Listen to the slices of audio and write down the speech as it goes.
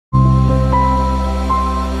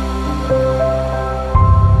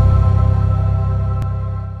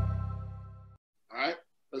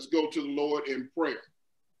to the Lord in prayer.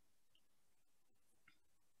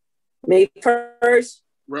 Me first.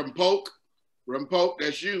 Reverend Polk,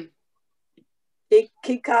 that's you.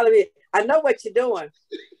 Keep calling me. I know what you're doing.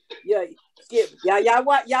 Yeah, y'all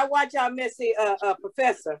watch y'all messy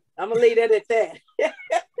professor. I'm gonna leave it at that.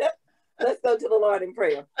 Let's go to the Lord in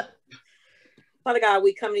prayer. Father God,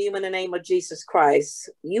 we come to you in the name of Jesus Christ.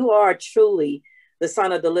 You are truly the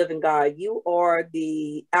Son of the living God. You are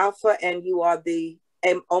the Alpha and you are the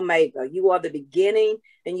Omega. You are the beginning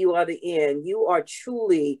and you are the end. You are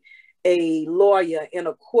truly a lawyer in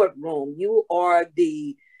a courtroom. You are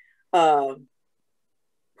the parole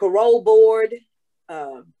board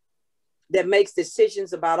that makes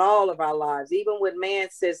decisions about all of our lives. Even when man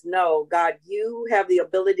says no, God, you have the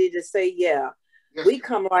ability to say yeah. Yes. We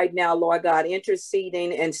come right now, Lord God,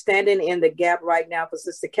 interceding and standing in the gap right now for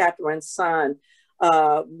Sister Catherine's son,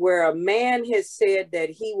 where a man has said that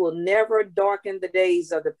he will never darken the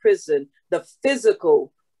days of the prison, the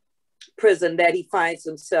physical prison that he finds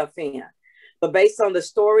himself in. But based on the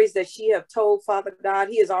stories that she have told, Father God,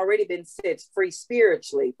 he has already been set free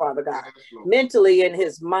spiritually, Father God, mentally in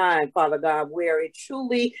his mind, Father God, where it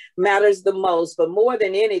truly matters the most. But more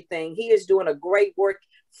than anything, he is doing a great work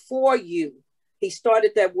for you. He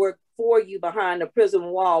started that work for you behind the prison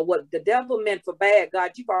wall. What the devil meant for bad,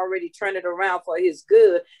 God, you've already turned it around for his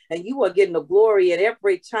good. And you are getting the glory. And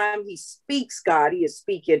every time he speaks, God, he is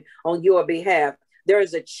speaking on your behalf. There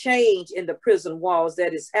is a change in the prison walls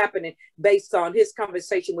that is happening based on his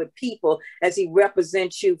conversation with people as he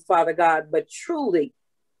represents you, Father God. But truly,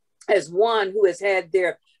 as one who has had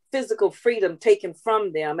their physical freedom taken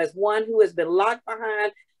from them, as one who has been locked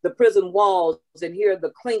behind the prison walls and hear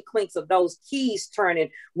the clinks of those keys turning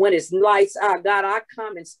when it's lights out. God, I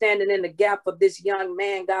come and standing in the gap for this young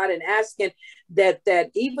man, God, and asking that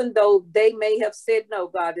even though they may have said no,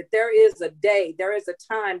 God, that there is a day, there is a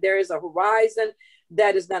time, there is a horizon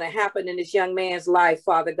that is going to happen in this young man's life,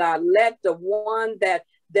 Father God. Let the one that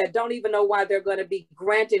don't even know why they're going to be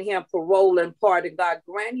granting him parole and pardon, God,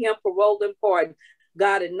 grant him parole and pardon,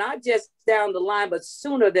 God, and not just down the line, but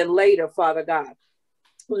sooner than later, Father God.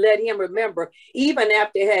 Let him remember, even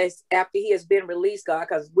after he has been released, God,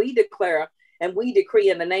 because we declare and we decree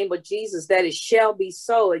in the name of Jesus that it shall be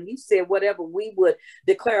so. And you said whatever we would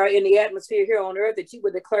declare in the atmosphere here on earth, that you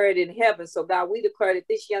would declare it in heaven. So God, we declare that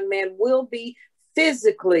this young man will be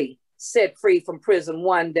physically set free from prison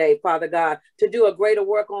one day, Father God, to do a greater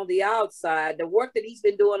work on the outside. The work that he's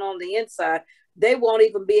been doing on the inside, they won't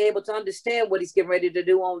even be able to understand what he's getting ready to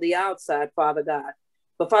do on the outside, Father God.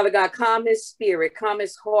 But Father God, calm his spirit, calm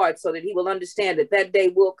his heart so that he will understand that that day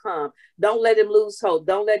will come. Don't let him lose hope.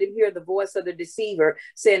 Don't let him hear the voice of the deceiver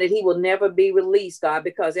saying that he will never be released, God,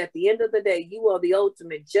 because at the end of the day, you are the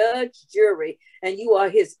ultimate judge, jury, and you are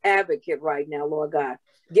his advocate right now, Lord God.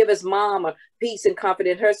 Give his mom a peace and comfort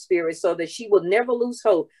in her spirit so that she will never lose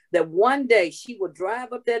hope, that one day she will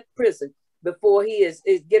drive up that prison before he is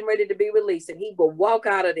getting ready to be released, and he will walk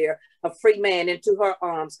out of there a free man into her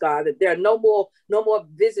arms, God, that there are no more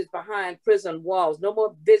visits behind prison walls, no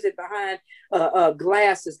more visit behind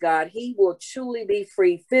glasses, God. He will truly be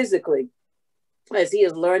free physically as he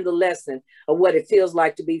has learned the lesson of what it feels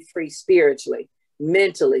like to be free spiritually,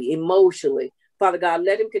 mentally, emotionally. Father God,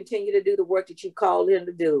 let him continue to do the work that you called him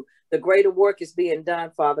to do. The greater work is being done,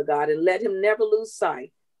 Father God, and let him never lose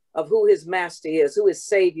sight of who his master is, who his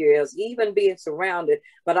savior is, even being surrounded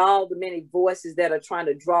by all the many voices that are trying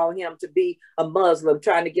to draw him to be a Muslim,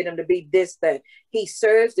 trying to get him to be this, that. He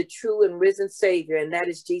serves the true and risen savior, and that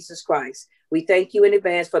is Jesus Christ. We thank you in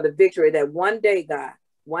advance for the victory that one day, God,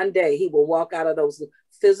 one day he will walk out of those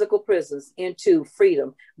physical prisons into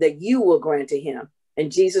freedom that you will grant to him. In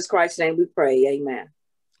Jesus Christ's name we pray, amen.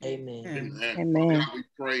 Amen. Amen. Amen. God, we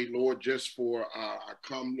pray, Lord, just for, I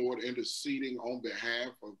come, Lord, interceding on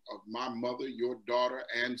behalf of my mother, your daughter,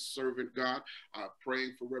 and servant, God.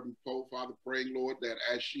 Praying for Reverend Poe, Father, praying, Lord, that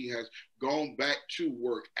as she has gone back to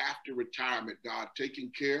work after retirement, God,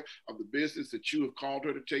 taking care of the business that you have called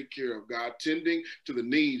her to take care of, God, tending to the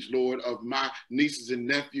needs, Lord, of my nieces and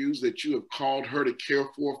nephews that you have called her to care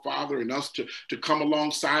for, Father, and us to come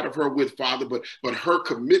alongside of her with, Father, but her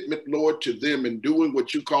commitment, Lord, to them and doing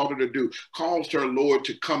what you called her to do, caused her, Lord,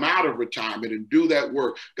 to come out of retirement and do that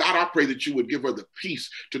work. God, I pray that you would give her the peace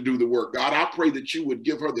to do the work. God, I pray that you would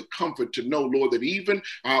give her the comfort to know, Lord, that even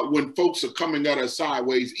when folks are coming at her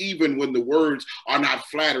sideways, even when when the words are not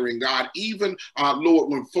flattering, God. Even, Lord,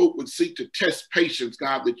 when folk would seek to test patience,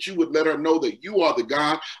 God, that you would let her know that you are the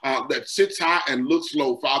God that sits high and looks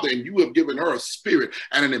low, Father, and you have given her a spirit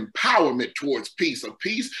and an empowerment towards peace, a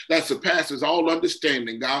peace that surpasses all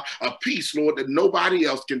understanding, God, a peace, Lord, that nobody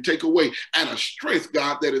else can take away, and a strength,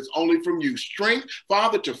 God, that is only from you. Strength,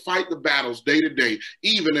 Father, to fight the battles day to day,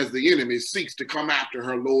 even as the enemy seeks to come after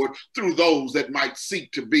her, Lord, through those that might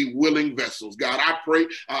seek to be willing vessels. God, I pray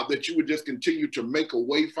that you would just continue to make a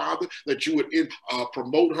way, Father, that you would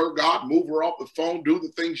promote her, God, move her off the phone, do the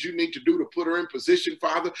things you need to do to put her in position,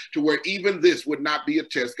 Father, to where even this would not be a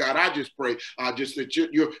test. God, I just pray just that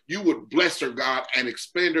you would bless her, God, and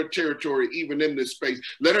expand her territory even in this space.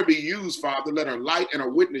 Let her be used, Father. Let her light and her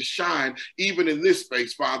witness shine even in this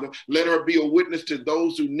space, Father. Let her be a witness to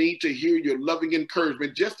those who need to hear your loving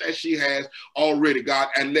encouragement, just as she has already, God.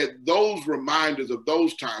 And let those reminders of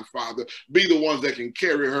those times, Father, be the ones that can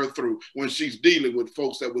carry her through when she's dealing with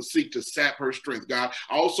folks that would seek to sap her strength, God.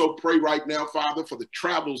 I also pray right now, Father, for the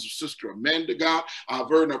travels of Sister Amanda, God,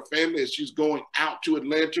 her and her family as she's going out to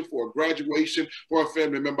Atlanta for a graduation for a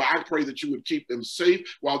family member. I pray that you would keep them safe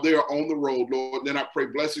while they're on the road, Lord. And then I pray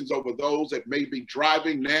blessings over those that may be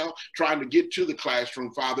driving now, trying to get to the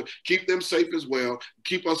classroom, Father. Keep them safe as well.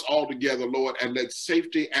 Keep us all together, Lord, and let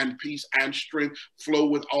safety and peace and strength flow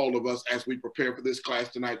with all of us as we prepare for this class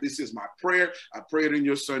tonight. This is my prayer. I pray it in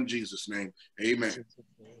your son, Jesus' name. Amen.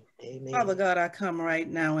 Amen. Father God, I come right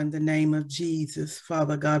now in the name of Jesus,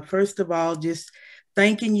 Father God. First of all, just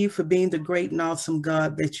thanking you for being the great and awesome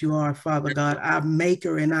God that you are, Father God, our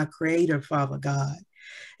maker and our creator, Father God.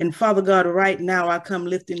 And Father God, right now I come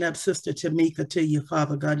lifting up Sister Tamika to you,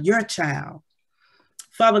 Father God, your child.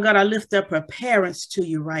 Father God, I lift up her parents to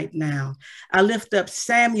you right now. I lift up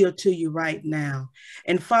Samuel to you right now.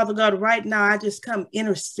 And Father God, right now I just come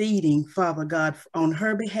interceding, Father God, on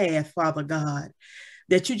her behalf, Father God,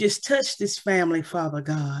 that you just touch this family, Father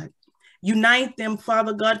God. Unite them,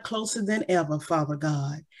 Father God, closer than ever, Father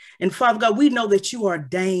God. And Father God, we know that you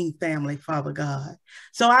ordained family, Father God.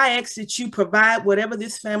 So I ask that you provide whatever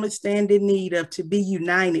this family stand in need of to be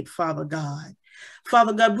united, Father God.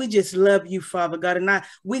 Father God, we just love you, Father God. And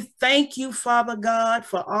we thank you, Father God,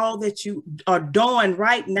 for all that you are doing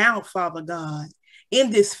right now, Father God,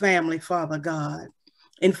 in this family, Father God.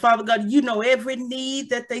 And Father God, you know every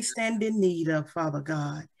need that they stand in need of, Father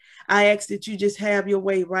God. I ask that you just have your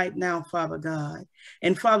way right now, Father God.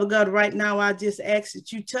 And Father God, right now, I just ask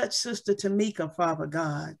that you touch Sister Tamika, Father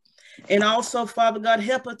God. And also, Father God,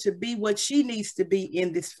 help her to be what she needs to be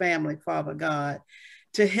in this family, Father God,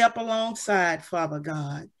 to help alongside, Father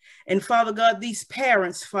God. And Father God, these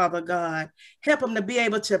parents, Father God, help them to be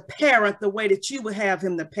able to parent the way that you would have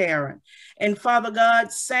him to parent. And Father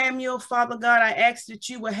God, Samuel, Father God, I ask that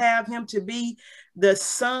you would have him to be the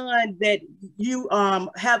son that you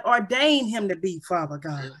have ordained him to be, Father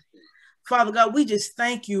God. Father God, we just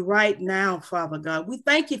thank you right now, Father God. We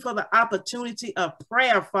thank you for the opportunity of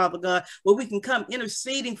prayer, Father God, where we can come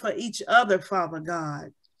interceding for each other, Father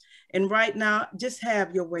God. And right now, just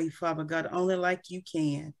have your way, Father God, only like you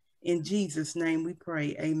can. In Jesus' name we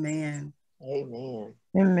pray. Amen. Amen.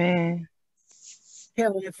 Amen.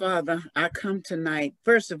 Heavenly Father, I come tonight,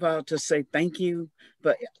 first of all, to say thank you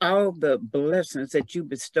for all the blessings that you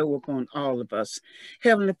bestow upon all of us.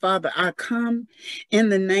 Heavenly Father, I come in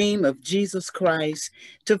the name of Jesus Christ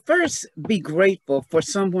to first be grateful for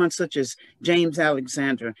someone such as James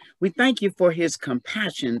Alexander. We thank you for his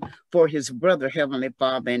compassion for his brother, Heavenly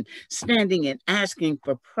Father, and standing and asking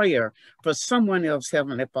for prayer for someone else,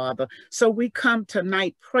 Heavenly Father. So we come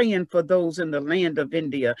tonight praying for those in the land of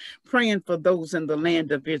India, praying for those in the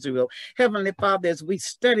land of Israel. Heavenly Father, as we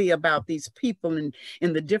study about these people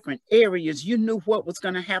in the different areas, you knew what was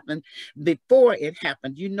going to happen before it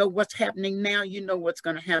happened. You know what's happening now. You know what's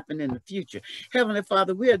going to happen in the future. Heavenly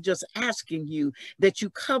Father, we are just asking you that you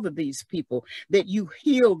cover these people, that you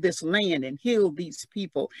heal this land and heal these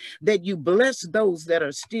people, that you bless those that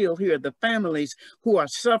are still here, the families who are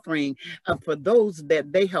suffering, for those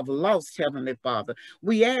that they have lost, Heavenly Father.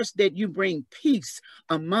 We ask that you bring peace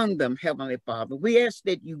among them, Heavenly Father. We ask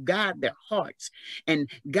that you guide their hearts and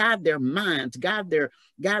guide their minds, guide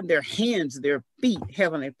their hands, their feet,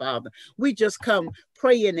 Heavenly Father. We just come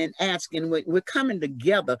praying and asking. We're coming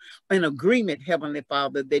together in agreement, Heavenly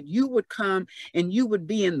Father, that you would come and you would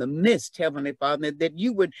be in the midst, Heavenly Father, that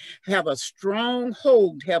you would have a strong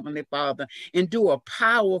hold, Heavenly Father, and do a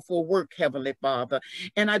powerful work, Heavenly Father.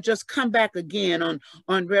 And I just come back again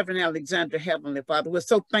on Reverend Alexander, Heavenly Father. We're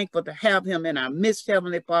so thankful to have him in our midst,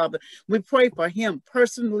 Heavenly Father. We pray for him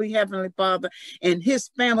personally, Heavenly Father, and his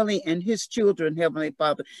family and his children, Heavenly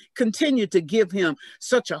Father. Continue to give give him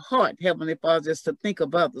such a heart, Heavenly Father, as to think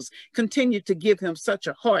of others. Continue to give him such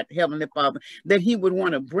a heart, Heavenly Father, that he would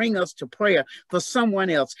want to bring us to prayer for someone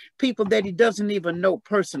else, people that he doesn't even know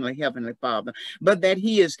personally, Heavenly Father, but that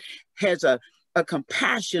he has a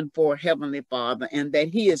compassion for, Heavenly Father, and that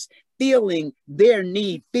he is feeling their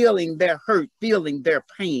need, feeling their hurt, feeling their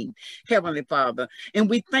pain, Heavenly Father. And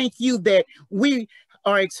we thank you that we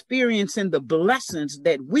are experiencing the blessings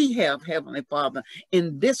that we have, Heavenly Father,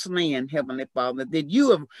 in this land, Heavenly Father, that you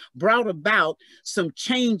have brought about some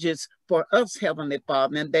changes for us, Heavenly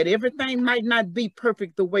Father, and that everything might not be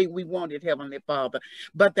perfect the way we want it, Heavenly Father,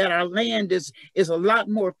 but that our land is a lot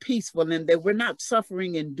more peaceful, and that we're not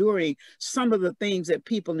suffering, enduring some of the things that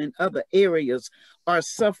people in other areas are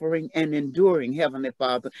suffering and enduring, Heavenly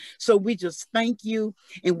Father. So we just thank you,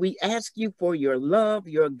 and we ask you for your love,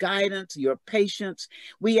 your guidance, your patience.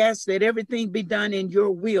 We ask that everything be done in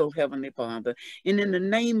your will, Heavenly Father. And in the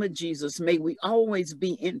name of Jesus, may we always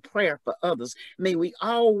be in prayer for others. May we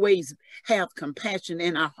always have compassion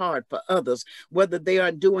in our heart for others, whether they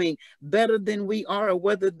are doing better than we are or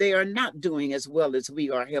whether they are not doing as well as we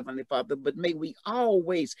are, Heavenly Father. But may we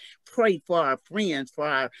always pray for our friends, for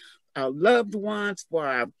our loved ones, for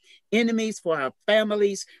our enemies, for our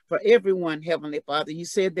families, for everyone, Heavenly Father. You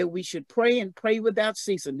said that we should pray and pray without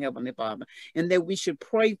ceasing, Heavenly Father, and that we should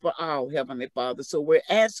pray for all, Heavenly Father. So we're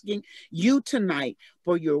asking you tonight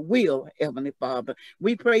for your will, Heavenly Father.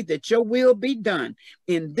 We pray that your will be done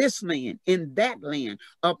in this land, in that land,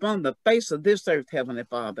 upon the face of this earth, Heavenly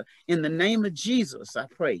Father. In the name of Jesus, I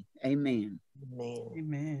pray. Amen. Amen.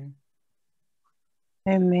 Amen.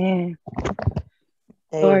 Amen.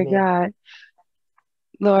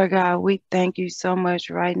 Lord God, we thank you so much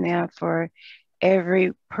right now for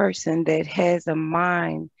every person that has a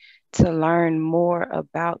mind to learn more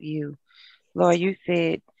about you. Lord, you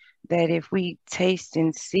said that if we taste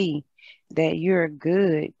and see that you're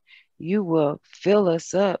good, you will fill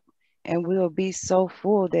us up and we'll be so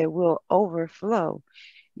full that we'll overflow.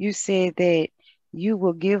 You said that you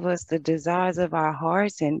will give us the desires of our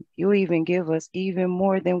hearts, and you even give us even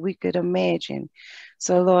more than we could imagine.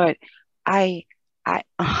 So Lord, I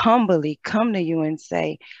humbly come to you and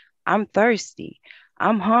say, I'm thirsty,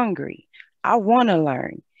 I'm hungry, I want to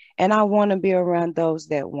learn. And I want to be around those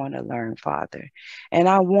that want to learn, Father. And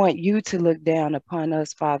I want you to look down upon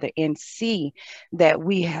us, Father, and see that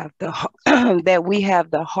we have the that we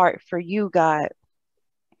have the heart for you, God.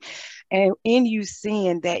 And in you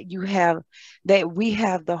seeing that we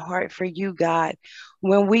have the heart for you, God.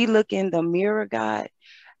 When we look in the mirror, God,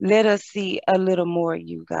 let us see a little more of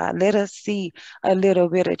you, God. Let us see a little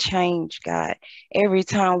bit of change, God. Every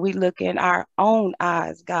time we look in our own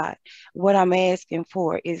eyes, God, what I'm asking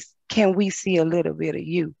for is, can we see a little bit of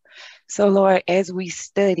you? So, Lord, as we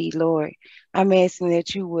study, Lord, I'm asking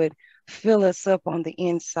that you would fill us up on the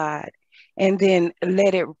inside and then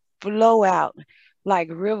let it flow out like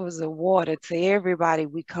rivers of water to everybody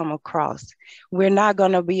we come across. We're not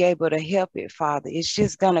going to be able to help it, Father. It's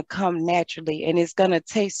just going to come naturally, and it's going to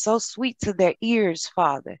taste so sweet to their ears,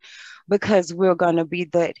 Father, because we're going to be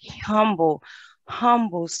that humble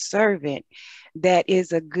servant that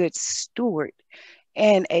is a good steward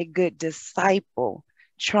and a good disciple,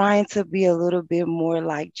 trying to be a little bit more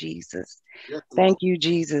like Jesus. Yes, Thank you,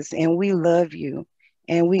 Jesus. And we love you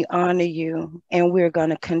and we honor you, and we're going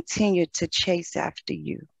to continue to chase after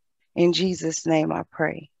you. In Jesus' name I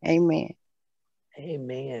pray. Amen.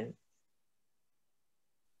 Amen.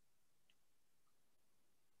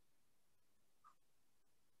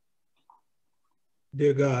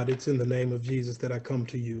 Dear God, it's in the name of Jesus that I come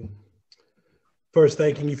to you. First,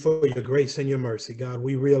 thanking you for your grace and your mercy. God,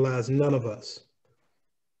 we realize none of us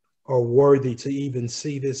are worthy to even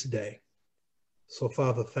see this day. So,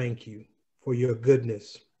 Father, thank you for your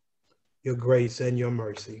goodness, your grace, and your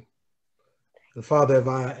mercy. And Father,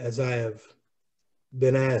 as I have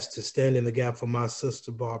been asked to stand in the gap for my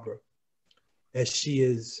sister Barbara, as she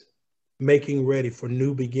is making ready for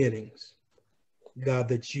new beginnings, God,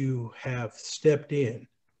 that you have stepped in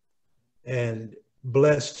and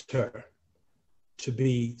blessed her to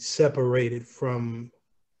be separated from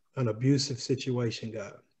an abusive situation,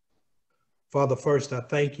 God. Father, first, I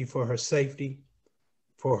thank you for her safety,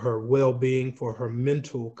 for her well-being, for her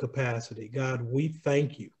mental capacity. God, we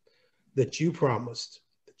thank you that you promised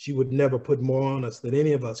that you would never put more on us than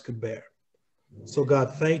any of us could bear. So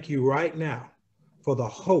God, thank you right now for the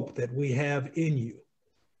hope that we have in you.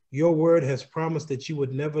 Your word has promised that you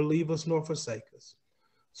would never leave us nor forsake us.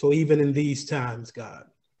 So even in these times, God,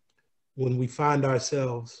 when we find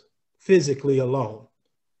ourselves physically alone,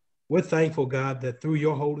 we're thankful, God, that through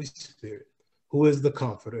your Holy Spirit, who is the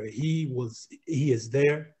comforter, he is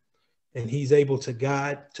there and he's able to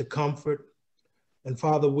guide, to comfort. And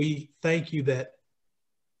Father, we thank you that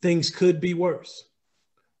things could be worse,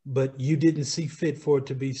 but you didn't see fit for it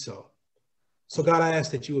to be so. So God, I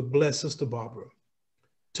ask that you would bless Sister Barbara,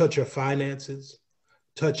 touch her finances,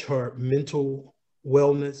 touch her mental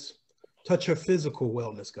wellness, touch her physical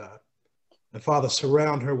wellness, God. And Father,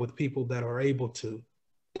 surround her with people that are able to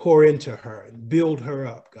pour into her and build her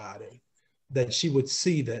up, God, and that she would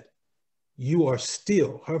see that you are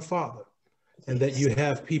still her Father and that you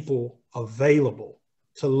have people available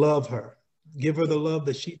to love her, give her the love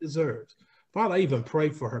that she deserves. Father, I even pray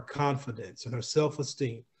for her confidence and her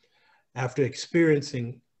self-esteem after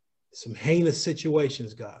experiencing some heinous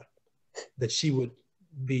situations, God, that she would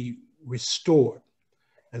be restored.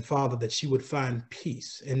 And Father, that she would find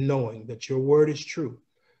peace in knowing that your word is true,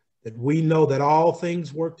 that we know that all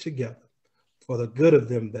things work together for the good of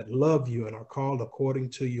them that love you and are called according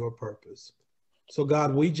to your purpose. So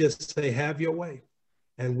God, we just say, have your way.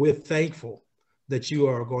 And we're thankful that you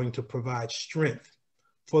are going to provide strength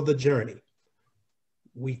for the journey.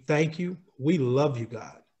 We thank you. We love you,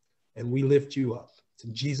 God, and we lift you up. It's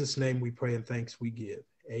in Jesus' name we pray and thanks we give.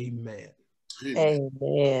 Amen.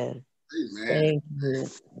 Amen. Amen. Thank you.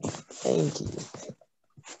 Thank you.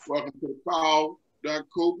 Welcome to the call, Dr.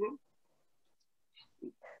 Cooper.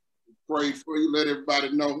 Pray for you. Let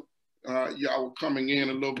everybody know y'all were coming in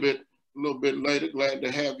a little bit later. Glad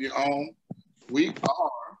to have you on. We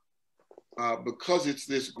are, because it's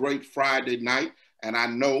this great Friday night, and I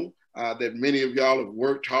know that many of y'all have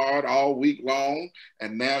worked hard all week long,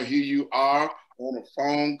 and now here you are on a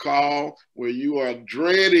phone call where you are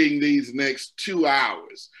dreading these next 2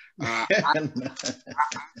 hours. I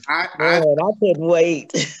couldn't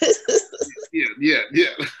wait. Yeah.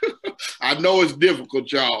 I know it's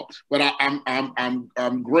difficult, y'all, but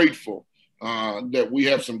I'm grateful that we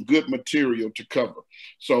have some good material to cover.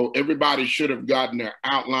 So everybody should have gotten their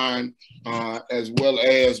outline as well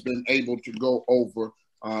as been able to go over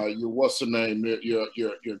your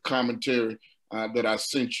commentary that I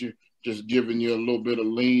sent you, just giving you a little bit of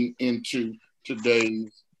lean into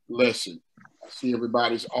today's lesson. I see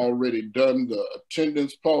everybody's already done the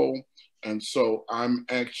attendance poll, and so I'm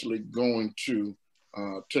actually going to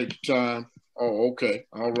take time. Oh, okay,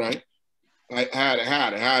 all right. Howdy.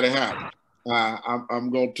 I'm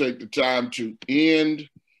going to take the time to end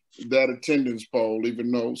that attendance poll,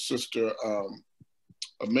 even though Sister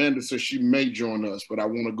Amanda says she may join us, but I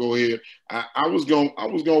want to go ahead. I was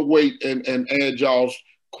gonna wait and add y'all's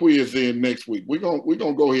quiz in next week. We're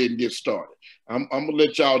gonna go ahead and get started. I'm gonna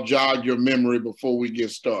let y'all jog your memory before we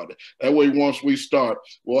get started. That way, once we start,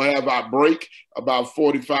 we'll have our break about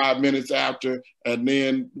 45 minutes after, and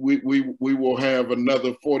then we will have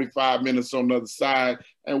another 45 minutes on the other side,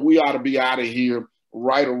 and we ought to be out of here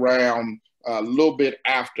right around a little bit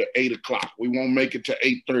after 8 o'clock. We won't make it to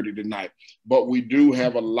 8:30 tonight, but we do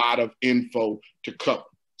have a lot of info to cover.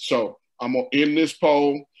 So I'm gonna end this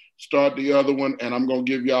poll, start the other one, and I'm gonna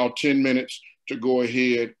give y'all 10 minutes to go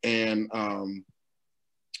ahead and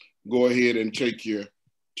take your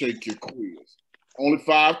quiz. Only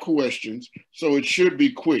 5 questions, so it should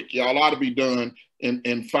be quick. Y'all ought to be done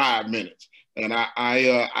in 5 minutes. And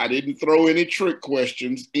I didn't throw any trick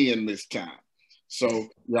questions in this time. So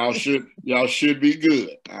y'all should be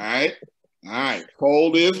good. All right.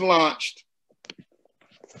 Poll is launched.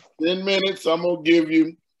 10 minutes I'm gonna give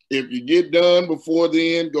you. If you get done before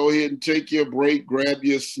the end, go ahead and take your break, grab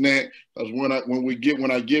your snack. Because when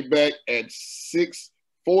I get back at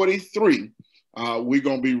 6:43, we're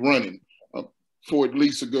gonna be running for at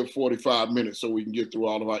least a good 45 minutes so we can get through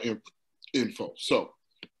all of our info. So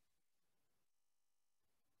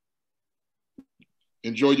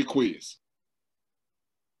enjoy your quiz.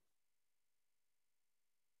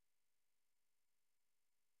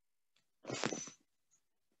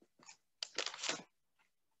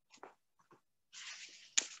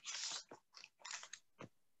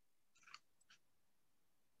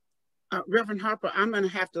 Reverend Harper, I'm going to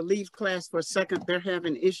have to leave class for a second. They're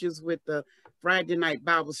having issues with the Friday night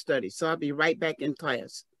Bible study, so I'll be right back in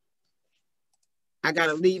class. I got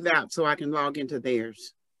to leave out so I can log into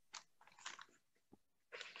theirs.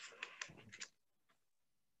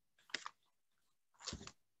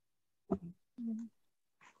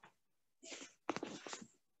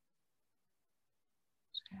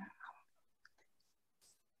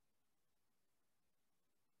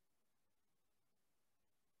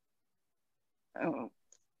 Oh.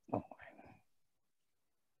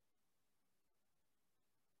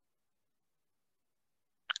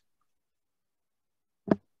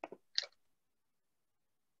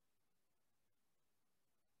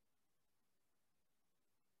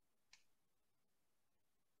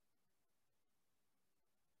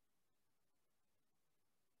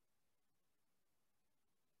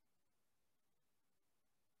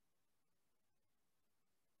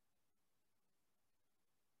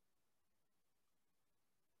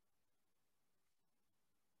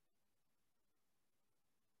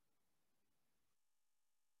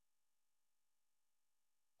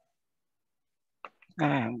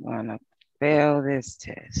 I'm going to fail this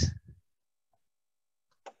test.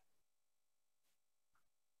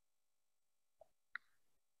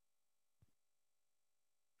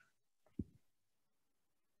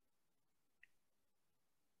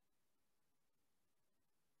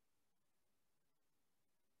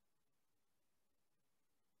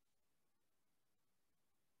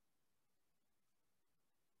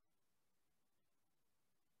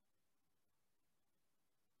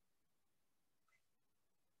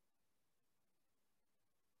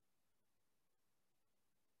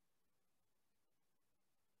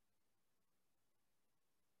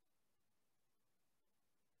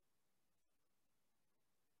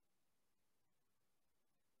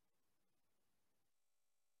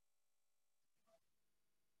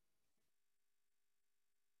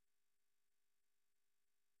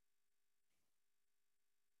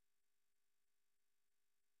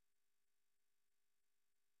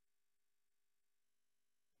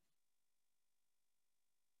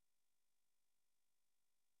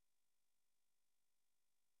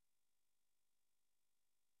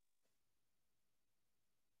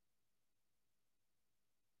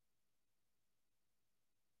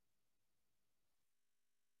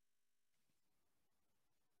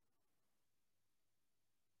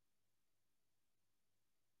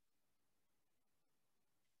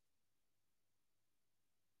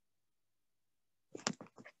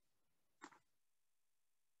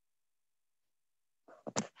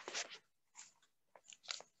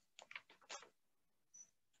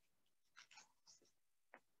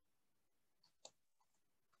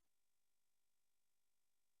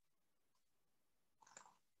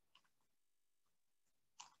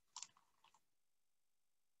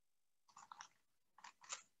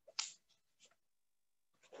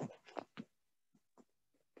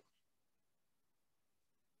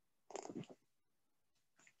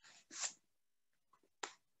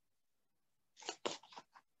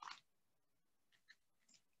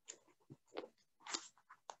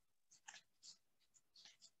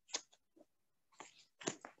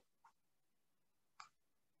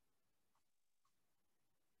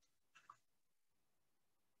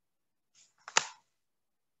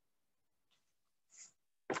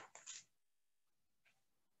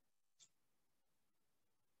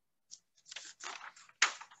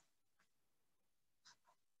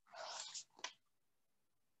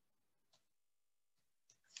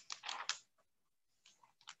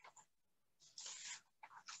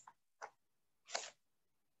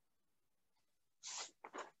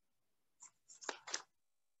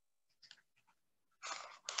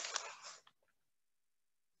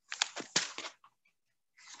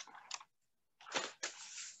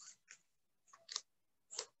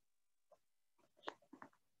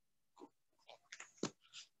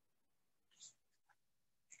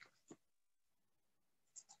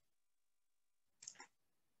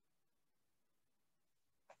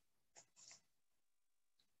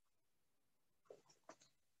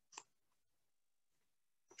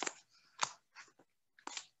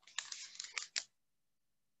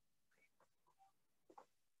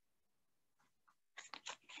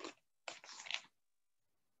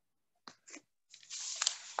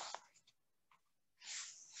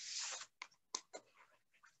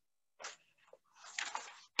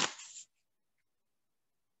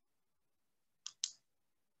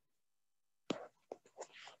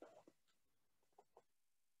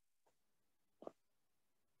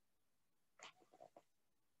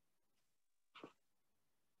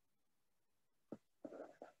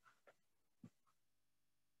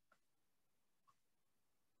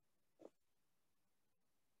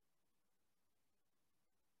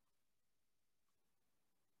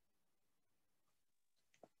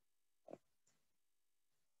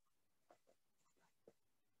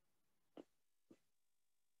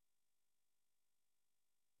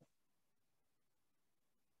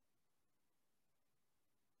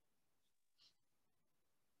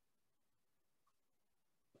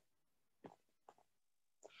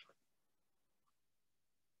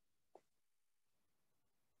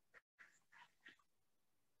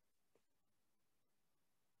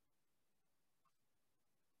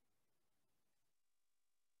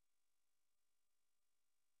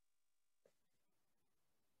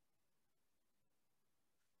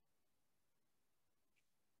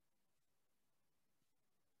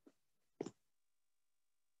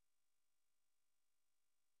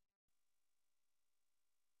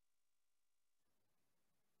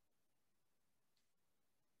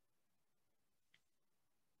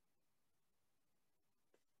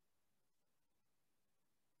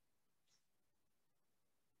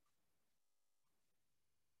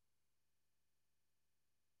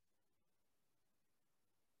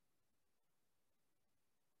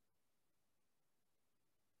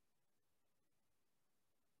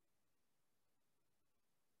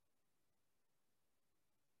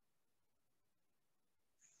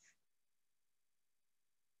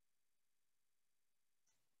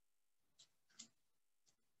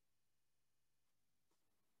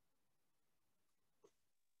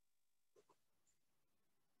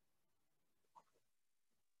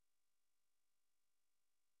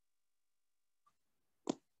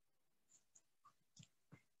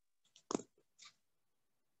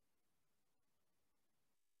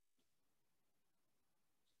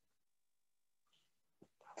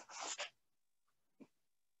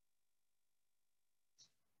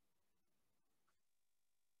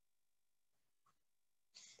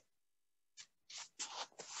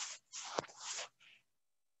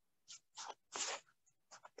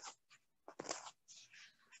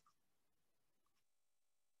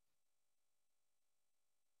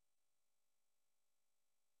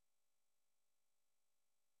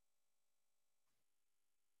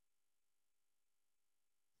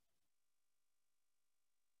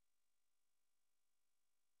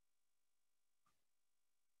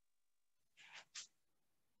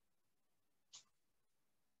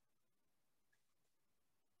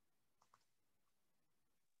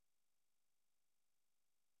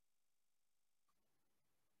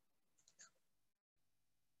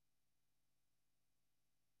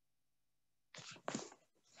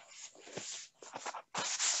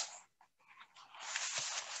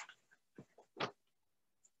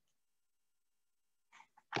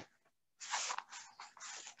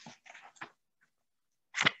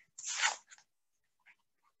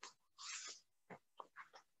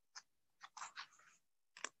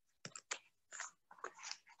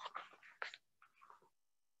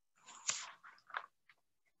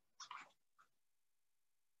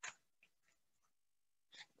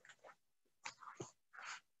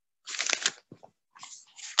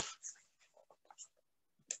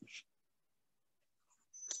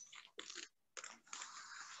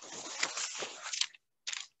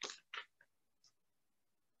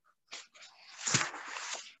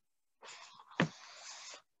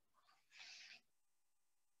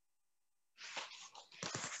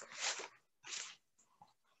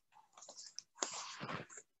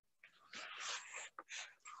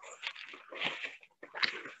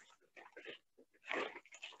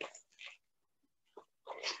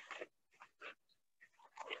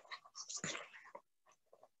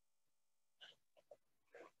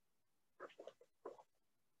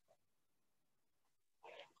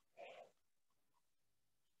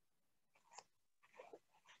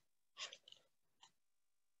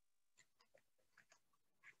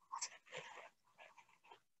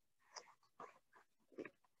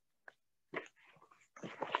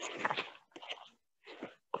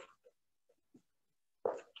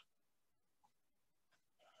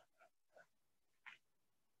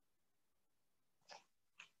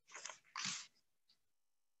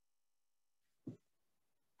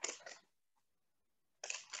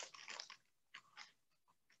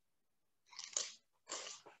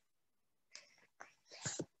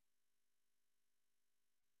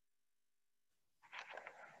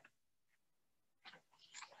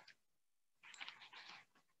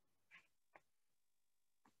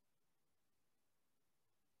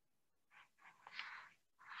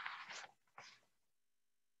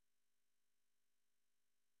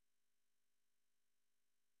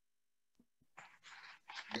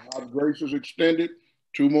 God's grace is extended.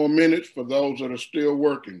 2 more minutes for those that are still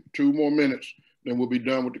working. 2 more minutes, then we'll be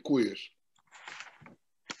done with the quiz.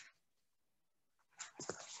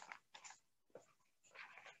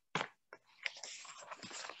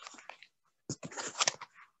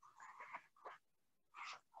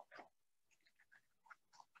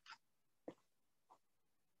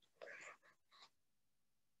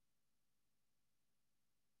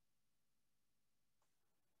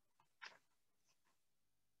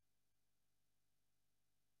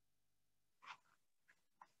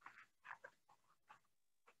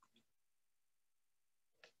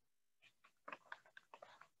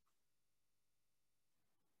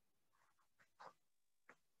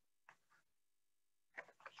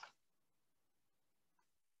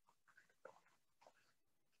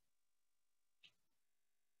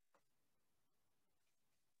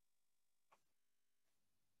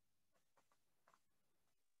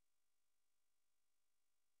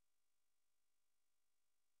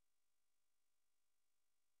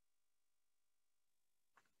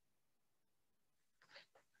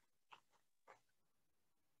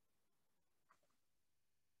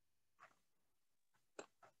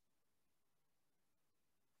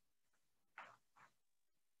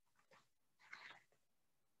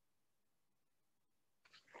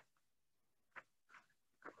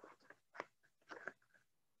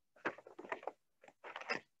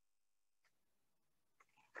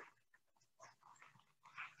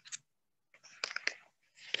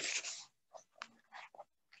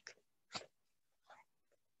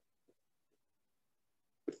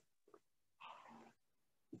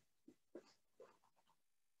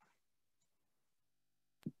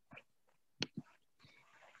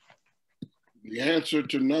 The answer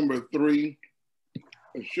to number 3,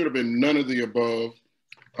 it should have been none of the above,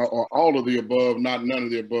 or all of the above, not none of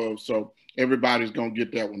the above. So everybody's gonna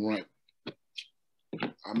get that one right.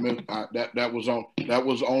 That was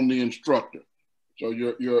on the instructor. So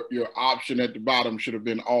your option at the bottom should have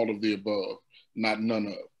been all of the above, not none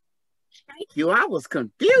of. Thank you. I was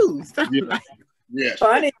confused. Yeah. Yes.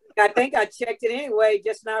 Funny, I think I checked it anyway,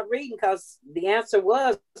 just not reading, because the answer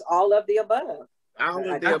was all of the above.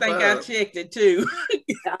 I think I checked it too.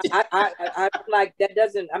 I'm like, that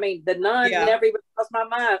doesn't, I mean, the none never even crossed my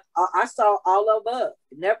mind. I saw all above,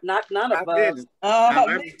 not none above.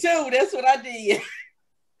 Me too. That's what I did.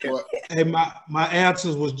 Hey, my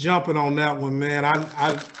answers was jumping on that one, man.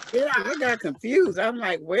 I got confused. I'm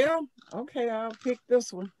like, well, okay, I'll pick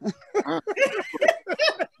this one.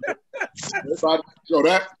 So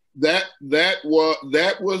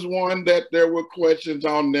that was one that there were questions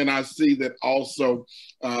on. Then I see that also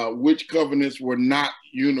which covenants were not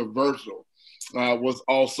universal was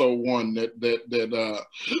also one that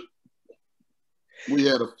we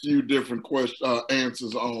had a few different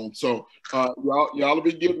answers on. So y'all will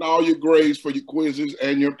be getting all your grades for your quizzes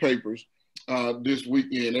and your papers this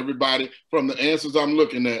weekend. Everybody, from the answers I'm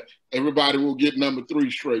looking at, everybody will get number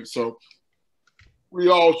 3 straight. So we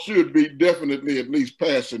all should be definitely at least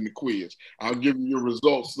passing the quiz. I'll give you your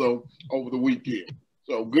results though over the weekend.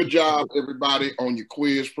 So good job, everybody, on your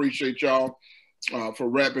quiz. Appreciate y'all for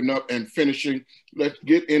wrapping up and finishing. Let's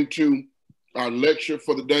get into our lecture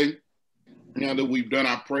for the day. Now that we've done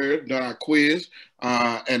our prayer, done our quiz,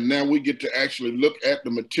 and now we get to actually look at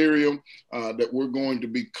the material that we're going to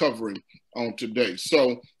be covering on today.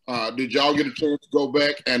 So did y'all get a chance to go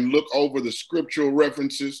back and look over the scriptural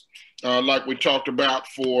references like we talked about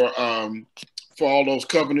for all those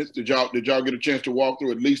covenants? Did y'all get a chance to walk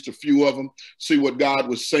through at least a few of them, see what God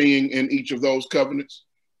was saying in each of those covenants?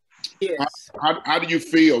 Yes. How do you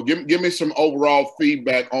feel? Give me some overall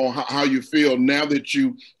feedback on how you feel now that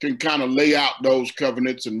you can kind of lay out those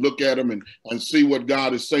covenants and look at them and see what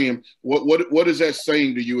God is saying. What is that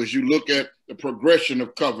saying to you as you look at the progression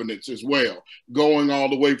of covenants as well, going all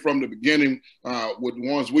the way from the beginning with the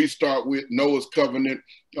ones we start with, Noah's covenant,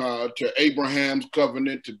 to Abraham's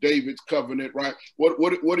covenant, to David's covenant, right?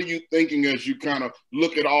 What are you thinking as you kind of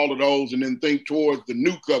look at all of those and then think towards the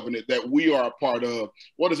new covenant that we are a part of?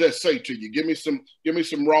 What does that say to you? Give me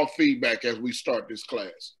some raw feedback as we start this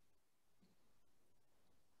class.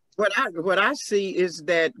 What I see is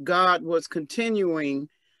that God was continuing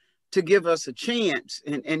to give us a chance,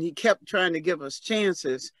 and he kept trying to give us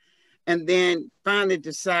chances, and then finally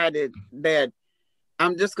decided that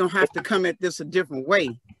I'm just gonna have to come at this a different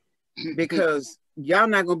way, because y'all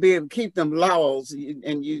not gonna be able to keep them laws,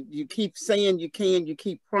 and you keep saying you can, you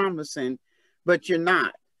keep promising, but you're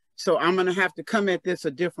not. So I'm gonna have to come at this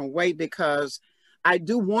a different way, because I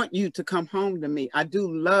do want you to come home to me. I do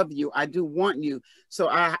love you. I do want you. So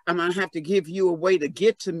I'm gonna have to give you a way to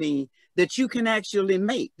get to me that you can actually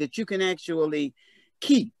make, that you can actually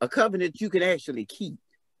keep, a covenant you can actually keep.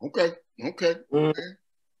 Okay.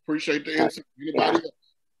 Appreciate the answer. Anybody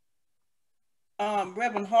else?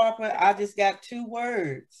 Reverend Harper, I just got 2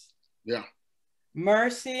 words. Yeah.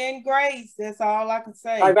 Mercy and grace. That's all I can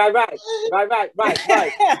say. Right. That's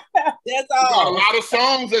all. Got a lot of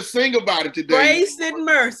songs that sing about it today. Grace and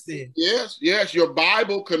mercy. Yes. Your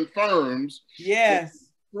Bible confirms. Yes.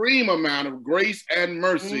 The extreme amount of grace and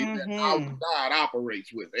mercy that our God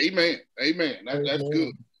operates with. Amen. That's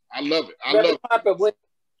good. I love it. Reverend Harper,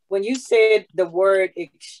 when you said the word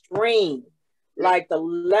extreme, like the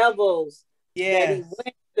levels that he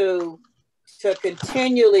went to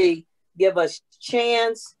continually give us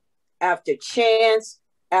chance after chance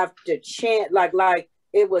after chance, like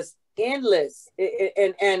it was endless.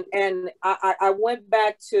 And I went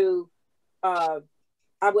back to, I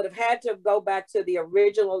would have had to go back to the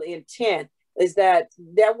original intent, is that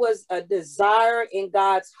there was a desire in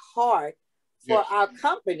God's heart for our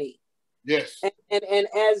company. Yes. And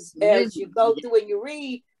as you go through and you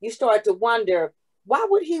read, you start to wonder, why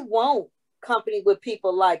would he want company with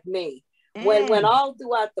people like me? When all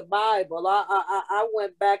throughout the Bible, I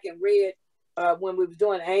went back and read when we were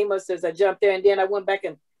doing Amos, as I jumped there, and then I went back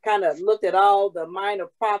and kind of looked at all the minor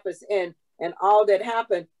prophets and all that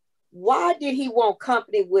happened. Why did he want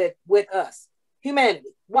company with us,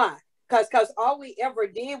 humanity? Why? Because all we ever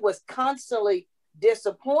did was constantly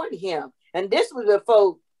disappoint him. And this was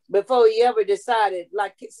before he ever decided,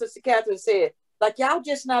 like Sister Catherine said, like, y'all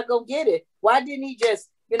just not gonna get it. Why didn't he just,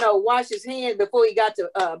 wash his hands before he got to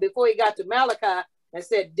Malachi and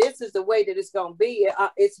said, this is the way that it's gonna be?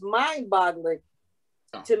 It's mind-boggling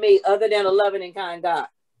to me, other than a loving and kind God.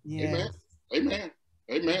 Yeah. Amen.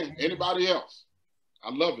 Anybody else?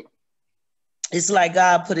 I love it. It's like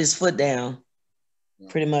God put his foot down,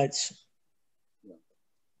 pretty much.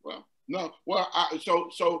 No, well,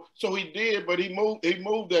 so he did, but he moved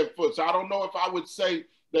that foot. So I don't know if I would say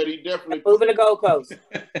that he definitely moving the goalpost.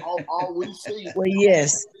 All we see, well,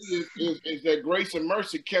 yes, is that grace and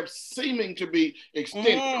mercy kept seeming to be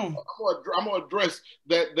extended. I'm gonna address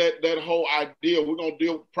that whole idea. We're gonna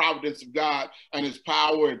deal with the providence of God and His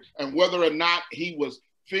power, and whether or not He was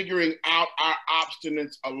figuring out our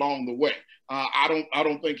obstinance along the way. I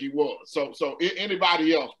don't think He was. So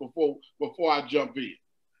anybody else before I jump in?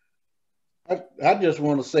 I just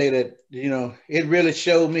want to say that, it really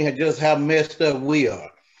showed me just how messed up we are.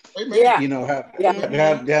 Yeah.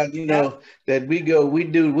 How that we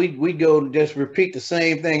go just repeat the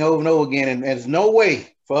same thing over and over again, and there's no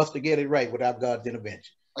way for us to get it right without God's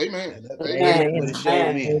intervention. Amen. That's what it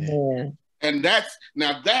showed me. Amen. And that's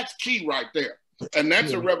key right there. And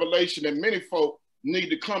that's a revelation that many folk need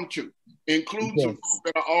to come to, including some folks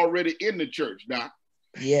that are already in the church now.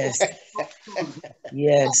 Yes.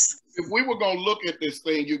 Yes. If we were going to look at this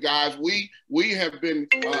thing, you guys, we have been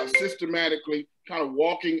systematically kind of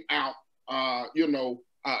walking out,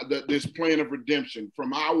 this plan of redemption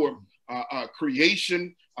from our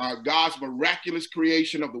creation, God's miraculous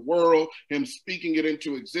creation of the world, Him speaking it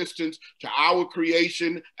into existence, to our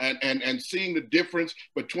creation, and seeing the difference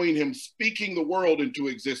between Him speaking the world into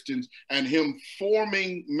existence and Him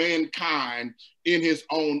forming mankind in His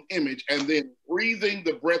own image, and then breathing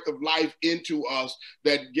the breath of life into us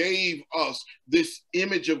that gave us this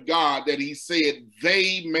image of God that He said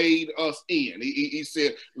they made us in. He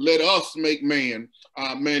said, let us make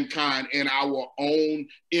mankind in our own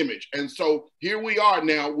image. And so here we are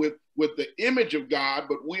now with the image of God,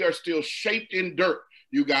 but we are still shaped in dirt.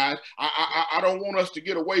 You guys, I don't want us to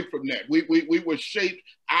get away from that. We were shaped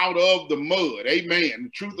out of the mud. Amen. The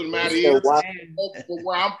truth of the matter is, from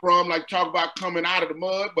where I'm from, like talk about coming out of the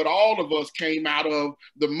mud, but all of us came out of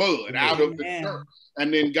the mud, out of the dirt.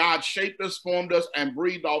 And then God shaped us, formed us, and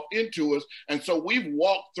breathed off into us. And so we've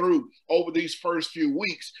walked through over these first few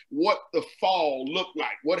weeks what the fall looked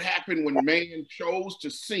like. What happened when man chose to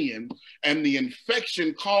sin, and the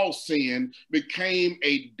infection called sin became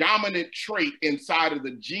a dominant trait inside of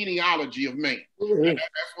the genealogy of man. And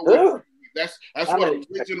that's what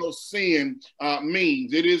original sin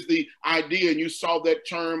means. It is the idea, and you saw that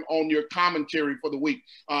term on your commentary for the week,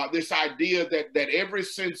 this idea that ever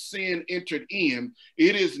since sin entered in,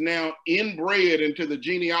 it is now inbred into the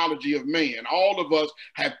genealogy of man. All of us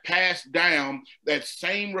have passed down that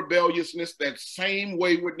same rebelliousness, that same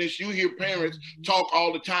waywardness. You hear parents talk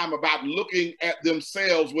all the time about looking at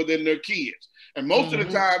themselves within their kids. And most of the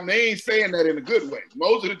time, they ain't saying that in a good way.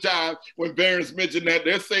 Most of the time, when parents mention that,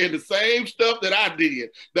 they're saying the same stuff that I did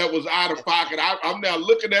that was out of pocket. I'm now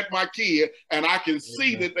looking at my kid, and I can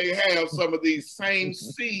see that they have some of these same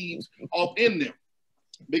seeds off in them.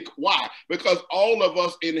 Why? Because all of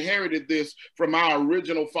us inherited this from our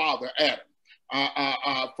original father, Adam.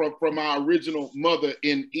 from our original mother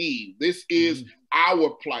in Eve. This is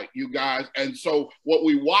our plight, you guys. And so what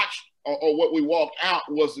we watched or what we walked out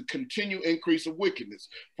was the continued increase of wickedness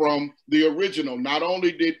from the original. Not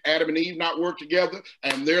only did Adam and Eve not work together,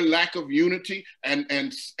 and their lack of unity and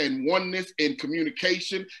oneness in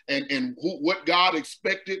communication and what God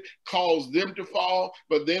expected caused them to fall,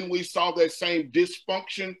 but then we saw that same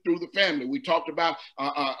dysfunction through the family. We talked about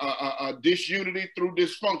disunity through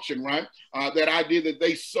dysfunction, right? That idea that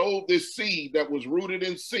they sowed this seed that was rooted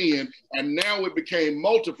in sin, and now it became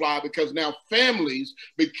multiplied because now families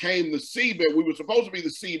became the seedbed. We were supposed to be the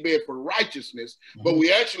seedbed for righteousness, but we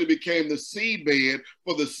actually became the seedbed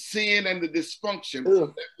for the sin and the dysfunction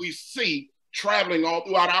that we see traveling all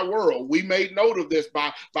throughout our world. We made note of this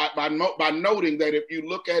by noting that if you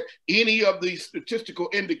look at any of these statistical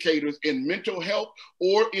indicators in mental health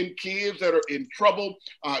or in kids that are in trouble,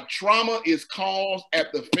 trauma is caused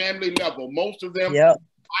at the family level. Most of them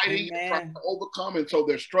fighting and trying to overcome, and so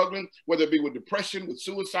they're struggling, whether it be with depression, with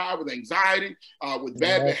suicide, with anxiety, with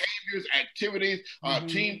bad behaviors, activities,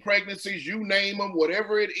 teen pregnancies, you name them,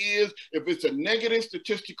 whatever it is. If it's a negative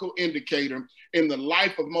statistical indicator in the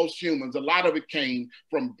life of most humans, a lot of it came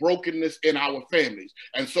from brokenness in our families.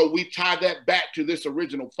 And so we tie that back to this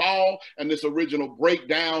original fall and this original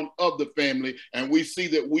breakdown of the family, and we see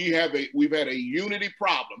that we've had a unity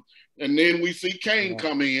problem. And then we see Cain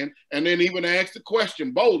come in and then even ask the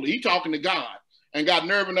question boldly. He talking to God and got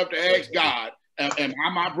nerve enough to ask God, am I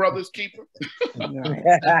my brother's keeper? As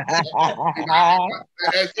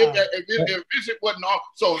if it wasn't all.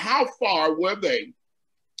 So how far were they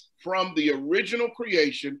from the original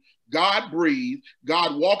creation? God breathed,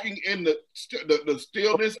 God walking in the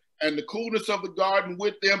stillness and the coolness of the garden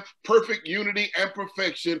with them, perfect unity and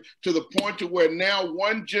perfection, to the point to where now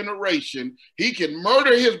one generation, he can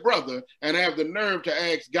murder his brother and have the nerve to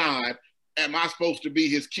ask God, am I supposed to be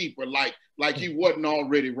his keeper? Like he wasn't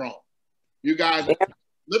already wrong. You guys,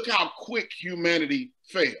 look how quick humanity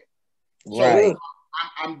failed. Right. So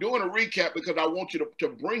I'm doing a recap because I want you to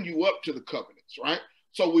bring you up to the covenants, right?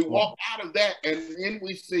 So we walk out of that, and then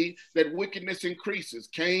we see that wickedness increases.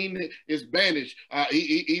 Cain is banished,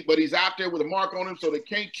 but he's out there with a mark on him, so they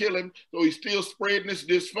can't kill him. So he's still spreading this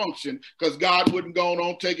dysfunction because God wouldn't go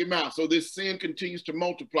on take him out. So this sin continues to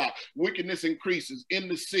multiply. Wickedness increases in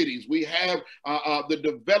the cities. We have the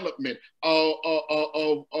development of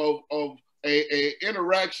a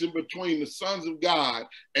interaction between the sons of God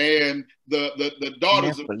and the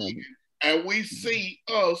daughters of men, and we see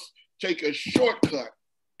us take a shortcut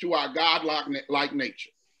to our God-like nature.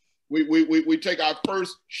 We take our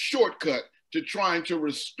first shortcut to trying to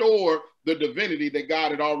restore the divinity that God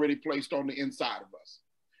had already placed on the inside of us.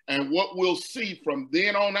 And what we'll see from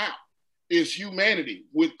then on out is humanity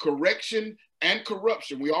with correction and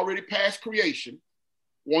corruption. We already passed creation.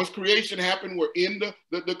 Once creation happened, we're in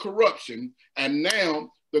the corruption, and now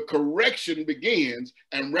the correction begins.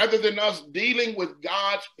 And rather than us dealing with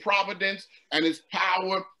God's providence and his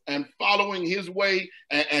power and following his way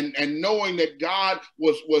and knowing that God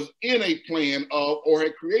was in a plan of, or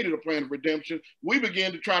had created a plan of redemption, we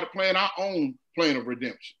began to try to plan our own plan of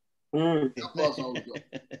redemption.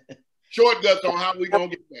 Shortcuts on how we gonna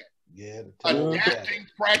get that. Yeah, adapting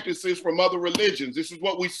practices from other religions. This is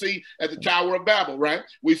what we see at the Tower of Babel, right?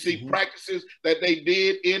 We see practices that they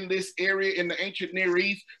did in this area in the ancient Near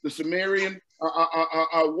East. The Sumerian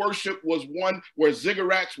worship was one where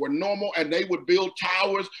ziggurats were normal, and they would build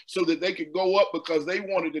towers so that they could go up because they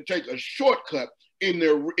wanted to take a shortcut in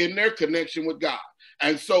their connection with God.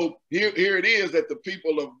 And so here it is that the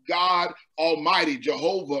people of God Almighty,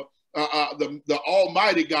 Jehovah, the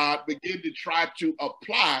Almighty God, begin to try to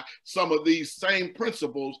apply some of these same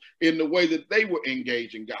principles in the way that they were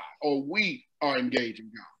engaging God, or we are engaging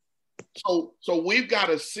God. So we've got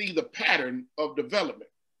to see the pattern of development.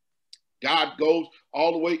 God goes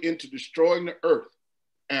all the way into destroying the earth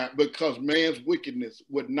because man's wickedness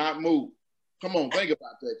would not move. Come on, think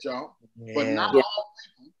about that, y'all. Yeah. But not all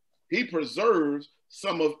people. He preserves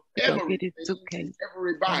some of everybody.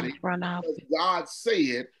 Because God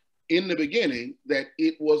said in the beginning that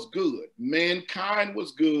it was good. Mankind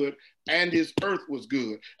was good and his earth was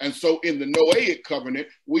good. And so in the Noahic covenant,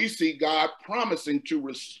 we see God promising to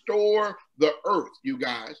restore the earth, you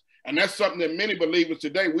guys. And that's something that many believers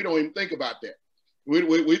today, we don't even think about that.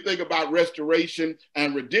 We think about restoration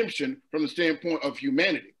and redemption from the standpoint of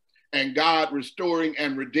humanity and God restoring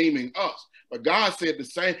and redeeming us. But God said the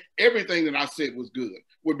same, everything that I said was good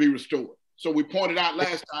would be restored. So we pointed out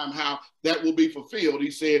last time how that will be fulfilled. He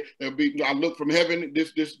said, I looked from heaven,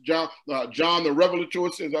 this John the Revelator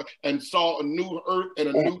says, and saw a new earth and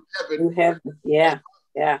a new heaven. New heaven. Yeah.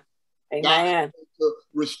 Amen. God to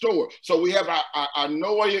restore. So we have our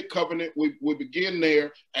Noahic covenant. We begin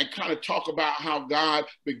there and kind of talk about how God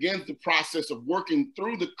begins the process of working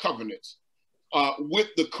through the covenants with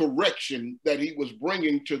the correction that he was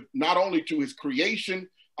bringing to not only to his creation,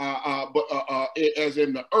 but as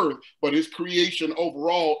in the earth, but his creation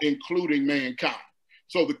overall, including mankind.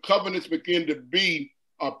 So the covenants begin to be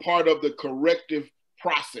a part of the corrective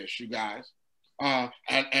process, you guys. And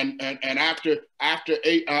after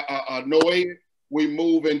Noah, we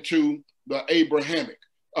move into the Abrahamic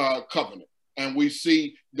covenant, and we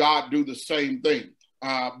see God do the same thing,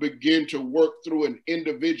 begin to work through an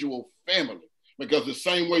individual family, because the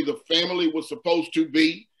same way the family was supposed to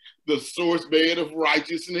be the source bed of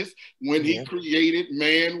righteousness when he created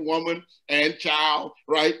man, woman, and child,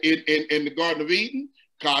 right, in the Garden of Eden,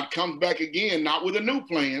 God comes back again, not with a new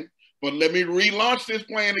plan, but let me relaunch this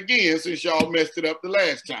plan again since y'all messed it up the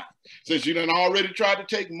last time, since you done already tried to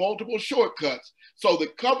take multiple shortcuts. So the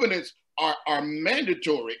covenants are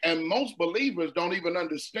mandatory, and most believers don't even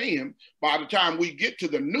understand by the time we get to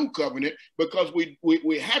the new covenant, because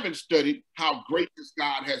we haven't studied how gracious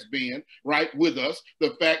God has been, right, with us,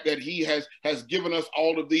 the fact that he has given us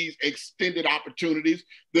all of these extended opportunities.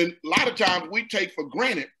 Then a lot of times we take for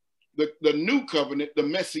granted the new covenant, the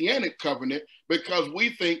messianic covenant, because we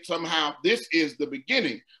think somehow this is the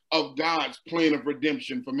beginning of God's plan of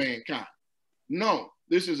redemption for mankind. No,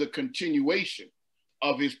 this is a continuation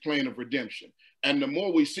of his plan of redemption. And the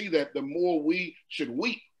more we see that, the more we should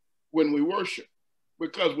weep when we worship,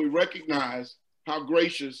 because we recognize how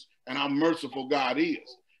gracious and how merciful God is.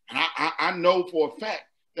 And I know for a fact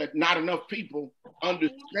that not enough people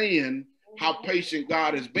understand how patient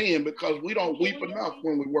God has been, because we don't weep enough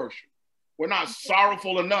when we worship. We're not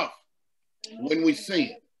sorrowful enough when we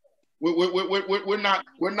sin. We're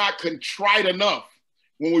not contrite enough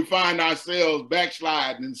when we find ourselves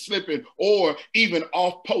backsliding and slipping, or even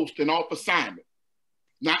off post and off assignment.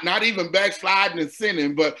 Not even backsliding and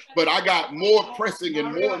sinning, but I got more pressing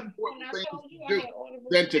and more important things to do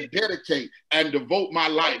than to dedicate and devote my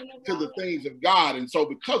life to the things of God. And so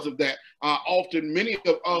because of that, often many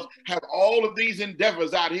of us have all of these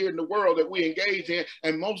endeavors out here in the world that we engage in,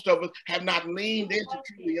 and most of us have not leaned into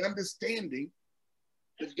truly understanding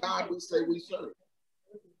the God we say we serve.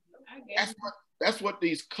 That's what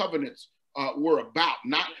these covenants were about.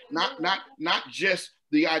 Not just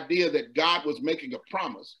the idea that God was making a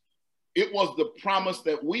promise. It was the promise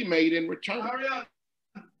that we made in return,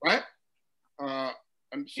 right?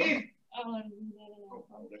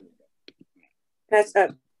 That's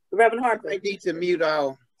Reverend Harper. I need to mute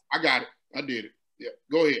all. I got it. I did it. Yeah,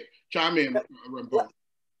 go ahead. Chime in, Reverend Paul.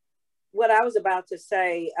 What I was about to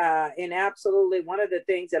say, and absolutely one of the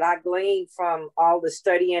things that I gleaned from all the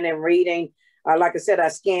studying and reading, like I said, I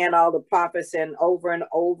scanned all the prophets and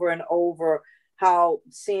over how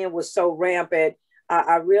sin was so rampant.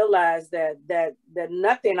 I realized that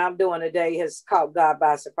nothing I'm doing today has caught God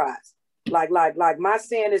by surprise. Like my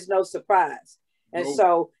sin is no surprise. And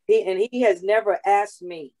so he has never asked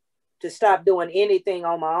me to stop doing anything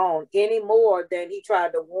on my own any more than he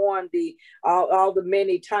tried to warn all the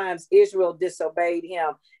many times Israel disobeyed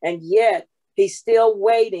him. And yet he's still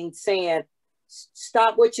waiting, saying,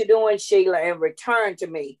 stop what you're doing, Sheila, and return to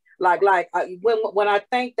me. When I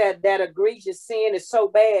think that egregious sin is so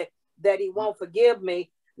bad that he won't forgive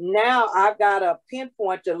me, now I've got a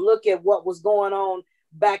pinpoint to look at what was going on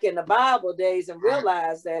back in the Bible days and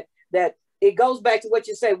realize that it goes back to what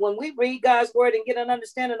you say. When we read God's word and get an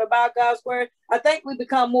understanding about God's word, I think we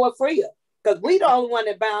become more freer, because we the only one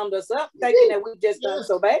that bound us up thinking that we've just done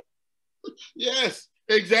so bad. Yes.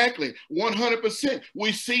 Exactly. 100%.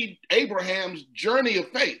 We see Abraham's journey of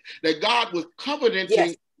faith, that God was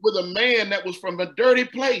covenanting with a man that was from a dirty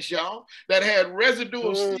place, y'all, that had residue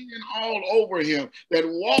of sin all over him, that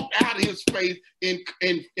walked out his faith in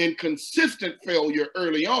consistent failure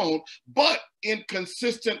early on, but in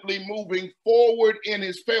consistently moving forward in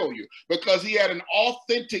his failure, because he had an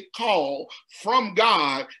authentic call from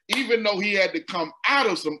God, even though he had to come out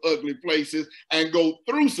of some ugly places and go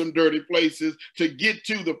through some dirty places to get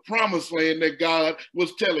to the promised land that God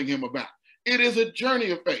was telling him about. It is a journey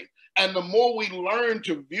of faith. And the more we learn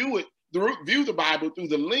to view the Bible through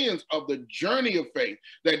the lens of the journey of faith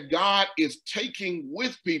that God is taking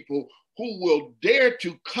with people who will dare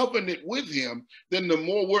to covenant with him, then the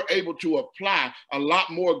more we're able to apply a lot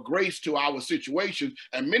more grace to our situations.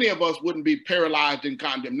 And many of us wouldn't be paralyzed in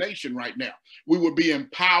condemnation right now. We would be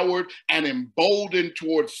empowered and emboldened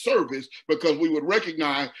towards service, because we would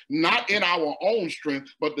recognize, not in our own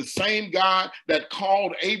strength, but the same God that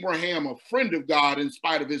called Abraham a friend of God in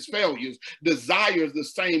spite of his failures desires the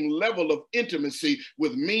same level of intimacy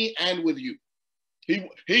with me and with you.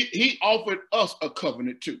 He offered us a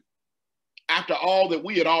covenant too, after all that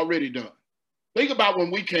we had already done. Think about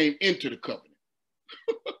when we came into the covenant.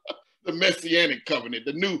 The Messianic covenant,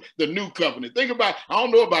 the new covenant. Think about, I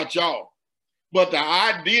don't know about y'all, but the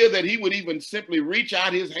idea that he would even simply reach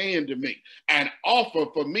out his hand to me and offer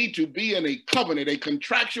for me to be in a covenant, a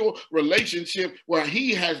contractual relationship where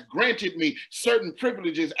he has granted me certain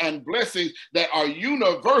privileges and blessings that are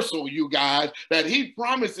universal, you guys, that he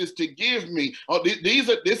promises to give me.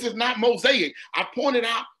 This is not Mosaic. I pointed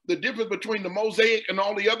out the difference between the Mosaic and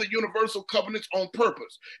all the other universal covenants on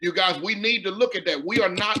purpose. You guys, we need to look at that. We are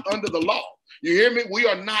not under the law. You hear me? We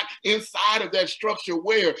are not inside of that structure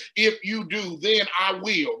where if you do, then I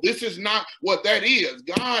will. This is not what that is.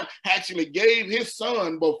 God actually gave his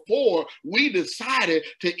son before we decided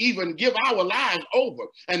to even give our lives over.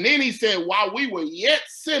 And then he said, while we were yet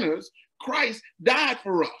sinners, Christ died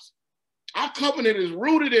for us. Our covenant is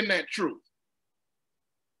rooted in that truth.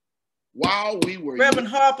 While we were Reverend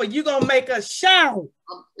Harper, you gonna make us shout.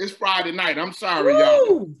 It's Friday night. I'm sorry,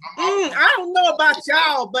 y'all. I don't know about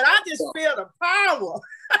y'all, but I just feel the power.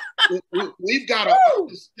 We've got to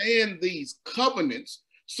understand these covenants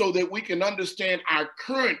so that we can understand our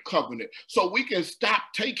current covenant, so we can stop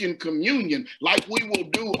taking communion like we will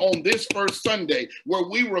do on this first Sunday, where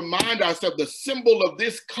we remind ourselves the symbol of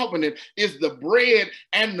this covenant is the bread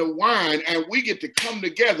and the wine, and we get to come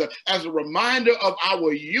together as a reminder of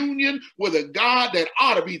our union with a God that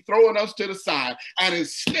ought to be throwing us to the side. And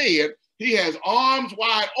instead, he has arms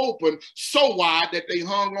wide open, so wide that they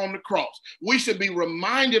hung on the cross. We should be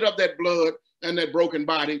reminded of that blood and that broken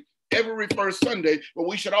body every first Sunday, but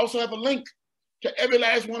we should also have a link to every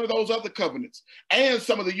last one of those other covenants and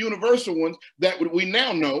some of the universal ones that we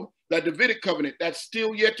now know, that Davidic covenant, that's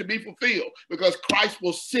still yet to be fulfilled, because Christ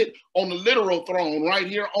will sit on the literal throne right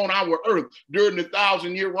here on our earth during the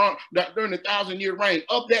 1,000-year reign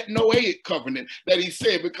of that Noahic covenant that he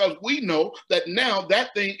said, because we know that now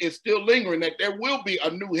that thing is still lingering, that there will be a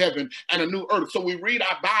new heaven and a new earth. So we read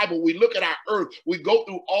our Bible, we look at our earth, we go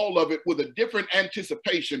through all of it with a different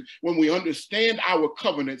anticipation when we understand our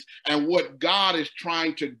covenants and what God is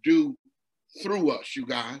trying to do through us, you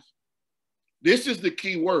guys. This is the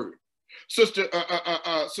key word. Sister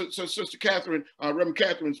Catherine, Reverend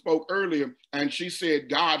Catherine spoke earlier, and she said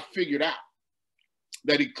God figured out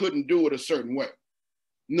that he couldn't do it a certain way.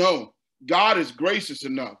 No, God is gracious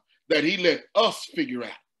enough that he let us figure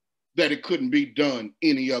out that it couldn't be done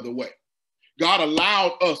any other way. God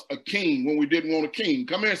allowed us a king when we didn't want a king.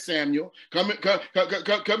 Come here, Samuel. Come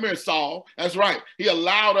here, Saul. That's right. He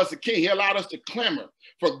allowed us a king. He allowed us to clamor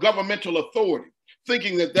for governmental authority,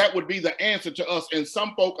 thinking that that would be the answer to us. And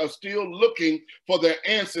some folk are still looking for their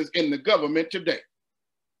answers in the government today.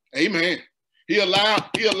 Amen. He allowed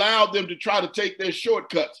them to try to take their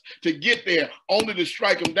shortcuts to get there, only to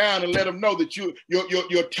strike them down and let them know that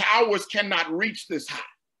your towers cannot reach this high.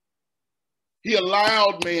 He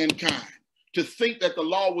allowed mankind to think that the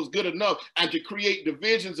law was good enough and to create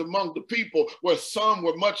divisions among the people where some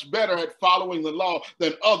were much better at following the law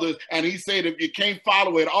than others. And he said, if you can't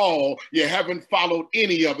follow it all, you haven't followed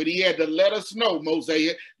any of it. He had to let us know,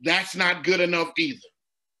 Mosaic, that's not good enough either.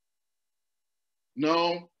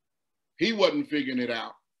 No, he wasn't figuring it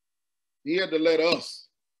out. He had to let us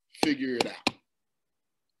figure it out.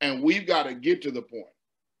 And we've got to get to the point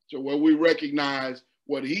to where we recognize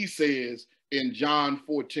what he says in John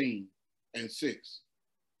 14:6.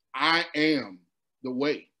 I am the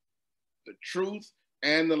way, the truth,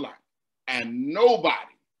 and the life, and nobody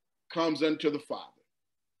comes unto the Father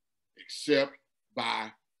except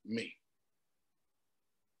by me.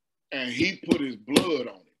 And he put his blood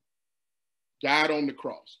on it, died on the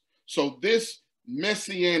cross. So this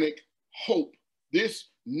messianic hope, this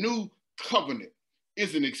new covenant,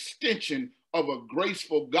 is an extension of a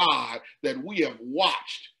graceful God that we have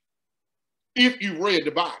watched. If you've read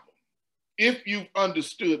the Bible, if you've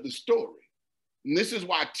understood the story. And this is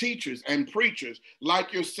why teachers and preachers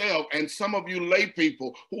like yourself and some of you lay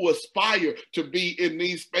people who aspire to be in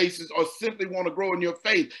these spaces or simply want to grow in your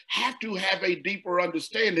faith have to have a deeper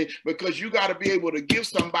understanding, because you got to be able to give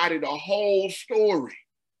somebody the whole story.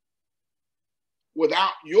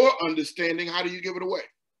 Without your understanding, how do you give it away?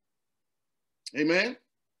 Amen?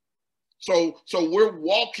 So we're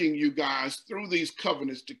walking you guys through these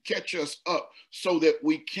covenants to catch us up so that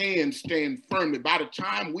we can stand firmly. By the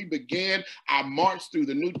time we begin our march through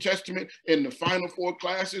the New Testament in the final 4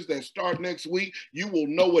 classes that start next week, you will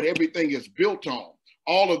know what everything is built on.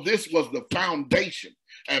 All of this was the foundation.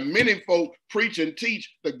 And many folk preach and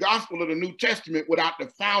teach the gospel of the New Testament without the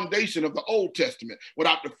foundation of the Old Testament,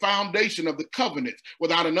 without the foundation of the covenants,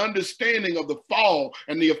 without an understanding of the fall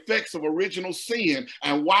and the effects of original sin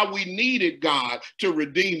and why we needed God to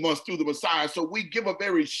redeem us through the Messiah. So we give a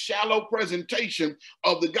very shallow presentation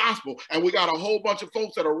of the gospel. And we got a whole bunch of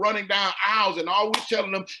folks that are running down aisles, and all we're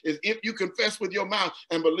telling them is if you confess with your mouth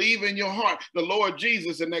and believe in your heart the Lord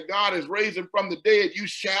Jesus and that God is raising from the dead, you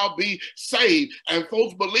shall be saved. And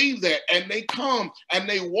folks believe that, and they come and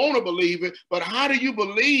they want to believe it. But how do you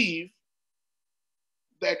believe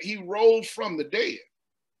that he rose from the dead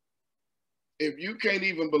if you can't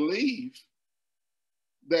even believe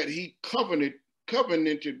that he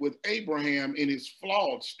covenanted with Abraham in his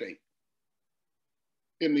flawed state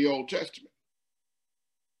in the Old Testament?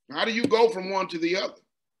 How do you go from one to the other?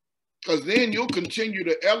 Because then you'll continue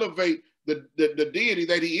to elevate the deity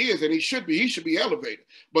that he is, and he should be elevated.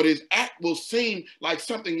 But his act will seem like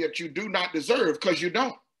something that you do not deserve because you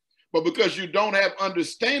don't. But because you don't have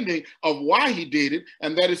understanding of why he did it,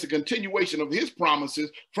 and that it's a continuation of his promises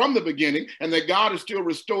from the beginning, and that God is still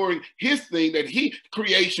restoring his thing that he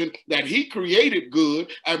created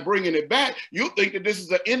good and bringing it back, you think that this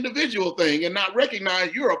is an individual thing and not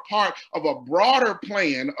recognize you're a part of a broader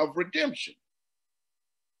plan of redemption.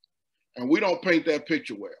 And we don't paint that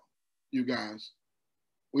picture well, you guys.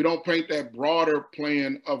 We don't paint that broader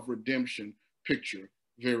plan of redemption picture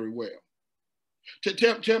very well.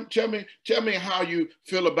 Tell me how you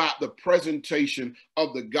feel about the presentation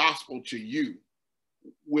of the gospel to you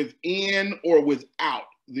within or without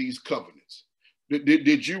these covenants.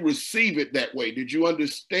 Did you receive it that way? Did you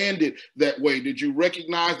understand it that way? Did you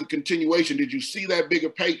recognize the continuation? Did you see that bigger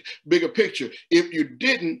picture? If you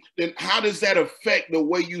didn't, then how does that affect the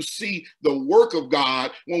way you see the work of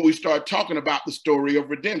God when we start talking about the story of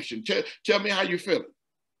redemption? Tell me how you feel it.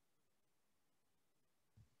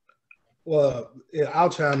 Well, I'll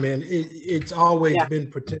chime in. It's always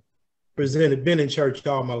been presented, been in church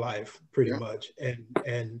all my life, pretty much.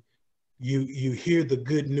 And you hear the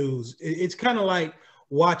good news. It's kind of like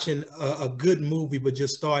watching a good movie, but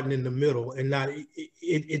just starting in the middle and not,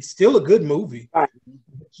 it's still a good movie. Right.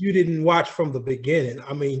 But you didn't watch from the beginning.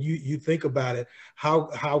 I mean, you think about it,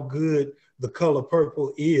 how good The Color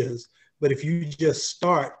Purple is. But if you just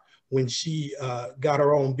start when she got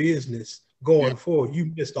her own business going forward,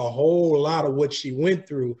 you missed a whole lot of what she went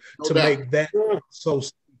through to make that so.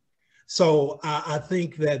 So I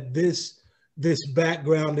think that this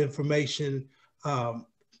background information,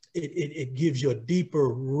 it gives you a deeper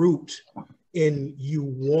root in you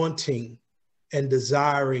wanting and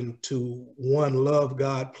desiring to, one, love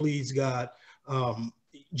God, please God,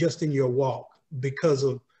 just in your walk, because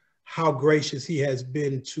of how gracious he has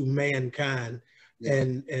been to mankind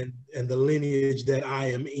and the lineage that I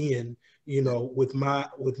am in. You know, with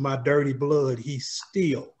my dirty blood, he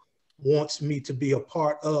still wants me to be a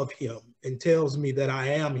part of him and tells me that I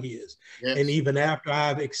am his. Yes. And even after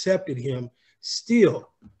I've accepted him,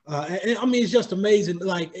 still, and I mean, it's just amazing.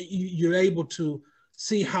 Like you're able to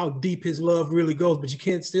see how deep his love really goes, but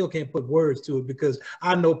you still can't put words to it, because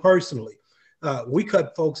I know personally, we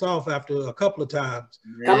cut folks off after a couple of times.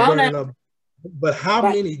 Come on now. But how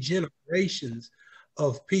many generations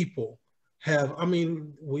of people have, I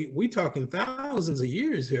mean, we talking thousands of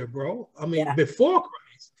years here, bro. I mean, before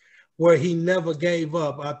Christ, where he never gave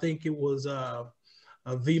up. I think it was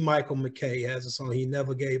V. Michael McKay has a song, "He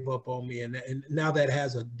Never Gave Up on Me," and now that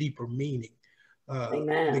has a deeper meaning,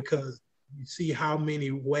 because you see how many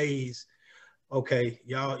ways. Okay,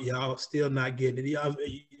 y'all still not getting it.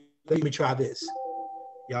 Let me try this.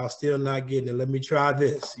 Y'all still not getting it. Let me try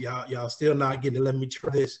this. Y'all still not getting it. Let me try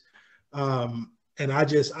this. And I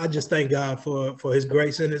just thank God for his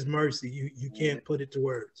grace and his mercy. You can't put it to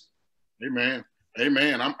words. Amen.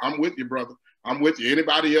 Amen. I'm with you, brother. I'm with you.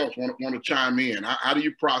 Anybody else want to chime in? How do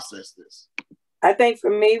you process this? I think for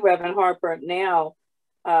me, Reverend Harper, now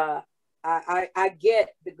I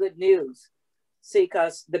get the good news. See,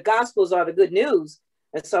 because the Gospels are the good news.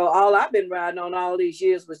 And so all I've been riding on all these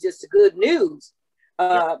years was just the good news.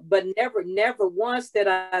 But never once did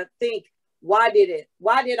I think, why did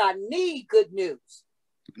I need good news?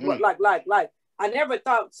 Like I never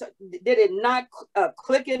thought, did it not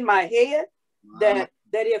click in my head that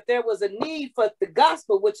if there was a need for the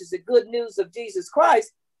gospel, which is the good news of Jesus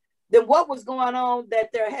Christ, then what was going on that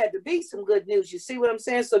there had to be some good news? You see what I'm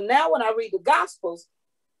saying? So now when I read the Gospels,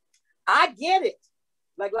 I get it.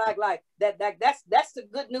 Like that's the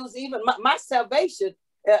good news. Even my salvation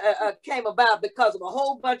came about because of a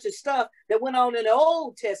whole bunch of stuff that went on in the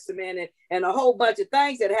Old Testament and a whole bunch of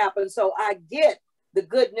things that happened. So I get the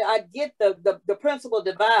good. I get the principle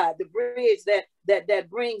divide, the bridge that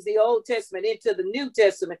brings the Old Testament into the New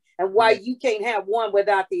Testament, and why you can't have one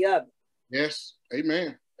without the other. Yes.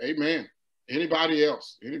 Amen. Amen. Anybody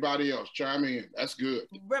else? Anybody else? Chime in. That's good.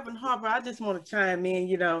 Reverend Harper, I just want to chime in.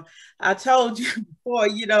 You know, I told you before,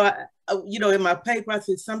 in my paper, I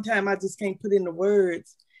said, sometimes I just can't put in the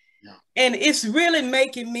words. Yeah. And it's really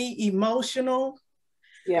making me emotional.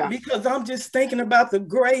 Yeah. Because I'm just thinking about the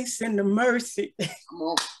grace and the mercy. Come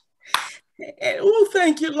on. And, oh,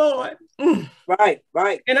 thank you, Lord. Right,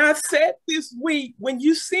 right. And I said this week, when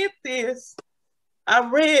you sent this, I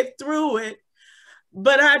read through it.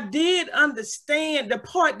 But I did understand the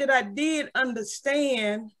part that I did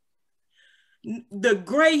understand, the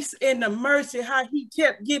grace and the mercy, how he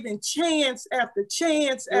kept giving chance after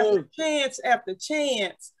chance after chance after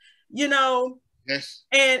chance, you know. Yes.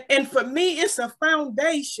 And for me, it's a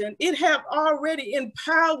foundation. It have already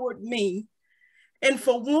empowered me. And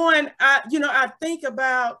for one, I think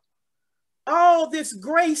about all this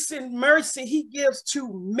grace and mercy he gives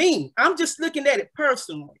to me. I'm just looking at it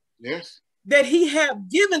personally. Yes. That he have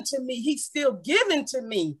given to me, he's still giving to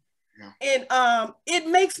me. Yeah. And it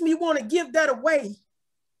makes me want to give that away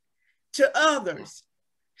to others.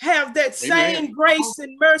 Yeah. Have that same grace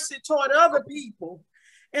and mercy toward other people.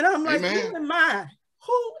 And I'm like, who am I?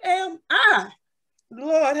 Who am I?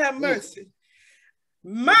 Lord have mercy.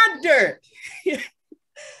 My dirt.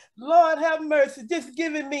 Lord have mercy, just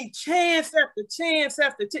giving me chance after chance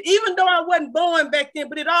after chance, even though I wasn't born back then,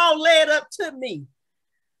 but it all led up to me.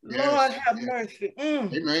 Yes, Lord have mercy.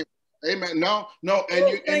 Amen. Amen. No.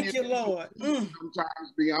 And thank you, Lord.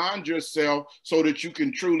 Sometimes beyond yourself so that you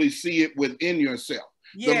can truly see it within yourself.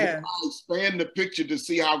 Yeah. The more I expand the picture to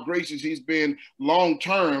see how gracious he's been long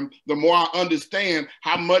term, the more I understand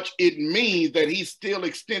how much it means that he's still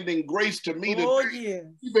extending grace to me today. Yeah.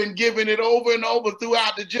 He's been giving it over and over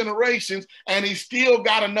throughout the generations, and he's still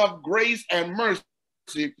got enough grace and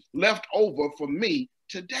mercy left over for me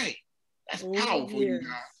today. That's powerful, you guys.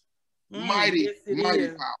 Mighty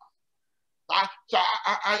powerful.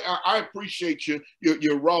 I appreciate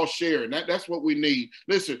your raw sharing. That's what we need.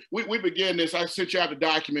 Listen, we began this. I sent you out the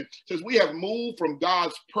document. It says we have moved from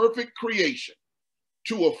God's perfect creation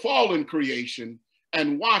to a fallen creation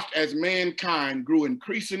and watched as mankind grew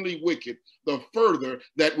increasingly wicked the further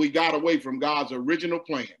that we got away from God's original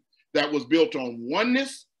plan that was built on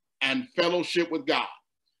oneness and fellowship with God.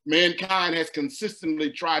 Mankind has consistently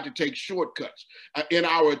tried to take shortcuts in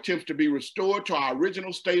our attempts to be restored to our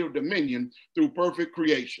original state of dominion through perfect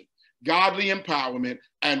creation, godly empowerment,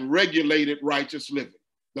 and regulated righteous living.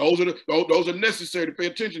 Those are necessary to pay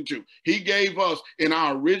attention to. He gave us, in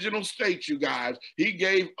our original state, you guys, he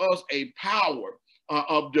gave us a power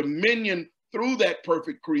of dominion through that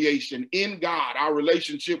perfect creation in God, our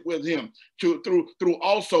relationship with him, through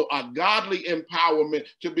also a godly empowerment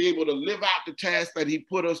to be able to live out the task that he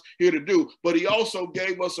put us here to do. But he also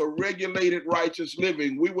gave us a regulated righteous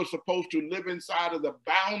living. We were supposed to live inside of the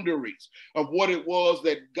boundaries of what it was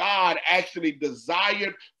that God actually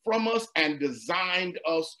desired from us and designed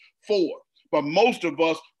us for. But most of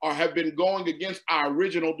us have been going against our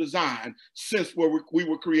original design since we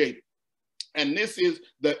were created. And this is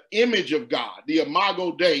the image of God, the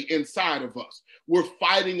imago Dei inside of us. We're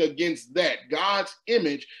fighting against that. God's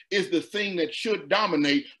image is the thing that should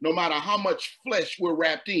dominate no matter how much flesh we're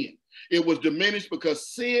wrapped in. It was diminished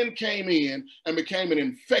because sin came in and became an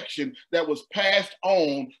infection that was passed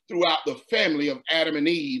on throughout the family of Adam and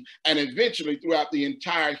Eve and eventually throughout the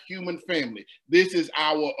entire human family. This is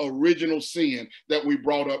our original sin that we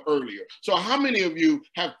brought up earlier. So how many of you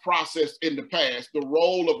have processed in the past the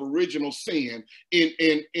role of original sin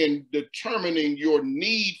in determining your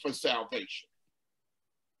need for salvation?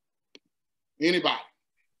 Anybody?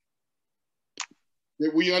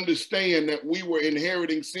 That we understand that we were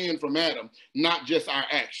inheriting sin from Adam, not just our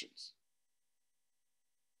actions.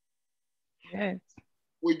 Yes.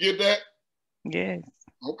 We get that? Yes.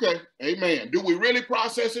 Okay, amen. Do we really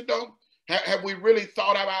process it though? Have we really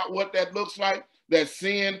thought about what that looks like? That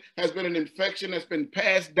sin has been an infection that's been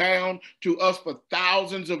passed down to us for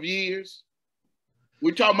thousands of years?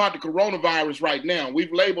 We're talking about the coronavirus right now.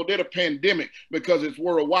 We've labeled it a pandemic because it's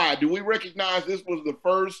worldwide. Do we recognize this was the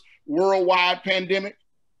first worldwide pandemic?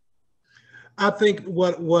 I think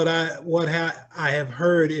what I have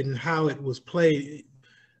heard and how it was played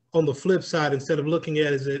on the flip side, instead of looking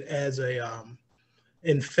at it as a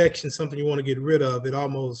infection, something you want to get rid of, it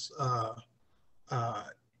almost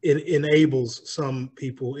it enables some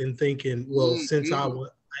people in thinking, well, since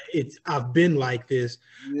I've been like this,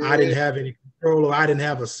 I didn't have any control, or I didn't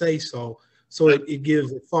have a say so. So it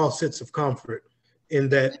gives a false sense of comfort in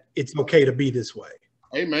that it's okay to be this way.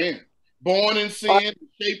 Amen. Born in sin,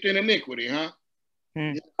 shaped in iniquity, huh?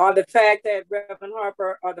 Or the fact that, Reverend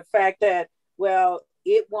Harper, or the fact that, well,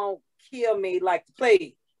 it won't kill me like the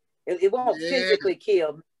plague. It won't physically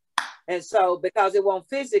kill me. And so because it won't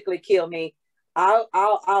physically kill me, I'll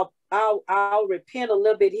repent a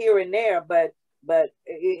little bit here and there, but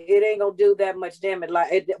it ain't gonna do that much damage.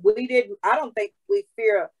 Like I don't think we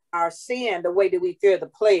fear our sin the way that we fear the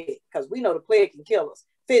plague, because we know the plague can kill us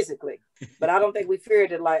physically, but I don't think we fear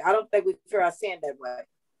it I don't think we fear our sin that way.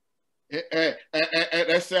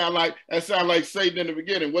 That sound like Satan in the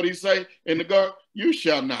beginning. What did he say in the garden? You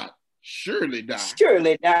shall not surely die.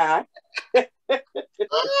 Surely die.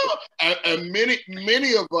 And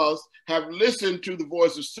many of us have listened to the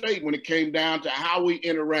voice of Satan when it came down to how we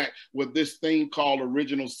interact with this thing called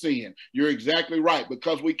original sin. You're exactly right,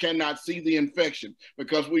 because we cannot see the infection,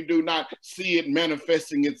 because we do not see it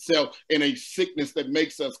manifesting itself in a sickness that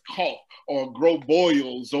makes us cough or grow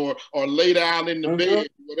boils or lay down in the bed,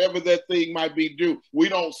 whatever that thing might be due. We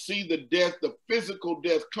don't see the death, the physical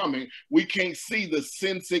death coming. We can't see the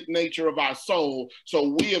sin-sick nature of our soul.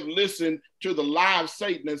 So we have listened to the lie of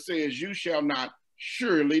Satan that says, you shall not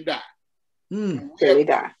surely die. Surely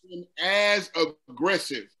die. As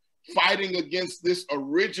aggressive, fighting against this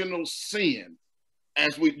original sin,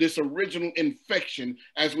 this original infection,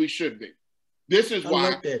 as we should be. This is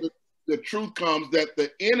why the truth comes that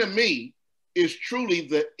the enemy is truly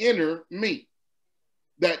the inner me.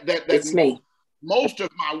 It's me. Most of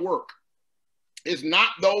my work is not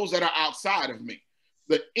those that are outside of me.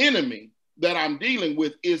 The enemy that I'm dealing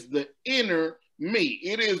with is the inner me.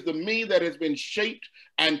 It is the me that has been shaped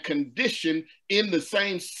and conditioned in the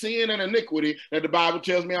same sin and iniquity that the Bible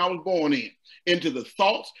tells me I was born in. Into the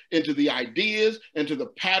thoughts, into the ideas, into the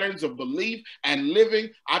patterns of belief and living.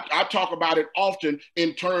 I talk about it often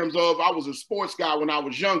in terms of, I was a sports guy when I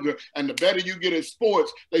was younger, and the better you get at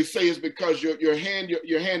sports, they say it's because your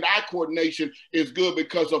hand-eye coordination is good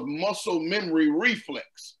because of muscle memory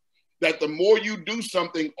reflex. That the more you do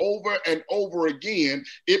something over and over again,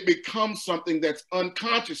 it becomes something that's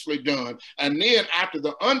unconsciously done. And then after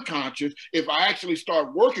the unconscious, if I actually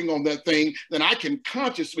start working on that thing, then I can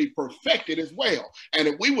consciously perfect it as well. And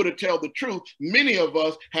if we were to tell the truth, many of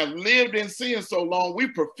us have lived in sin so long, we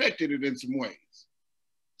perfected it in some ways.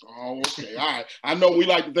 Oh, okay. All right. I know we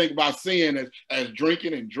like to think about sin as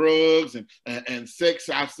drinking and drugs and sex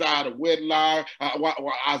outside of wedlock,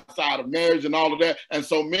 outside of marriage and all of that. And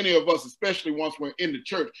so many of us, especially once we're in the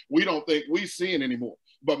church, we don't think we sin anymore.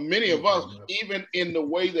 But many of us, even in the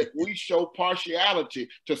way that we show partiality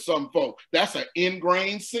to some folk, that's an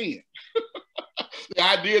ingrained sin. The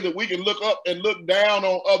idea that we can look up and look down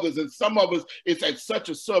on others, and some of us, it's at such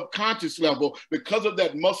a subconscious level because of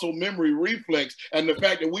that muscle memory reflex and the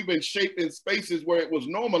fact that we've been shaped in spaces where it was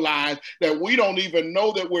normalized that we don't even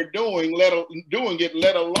know that we're doing it,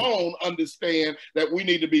 let alone understand that we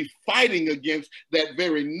need to be fighting against that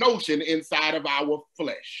very notion inside of our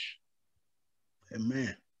flesh.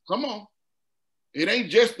 Amen. Come on. It ain't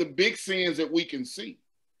just the big sins that we can see.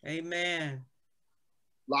 Amen.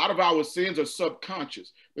 A lot of our sins are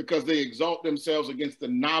subconscious because they exalt themselves against the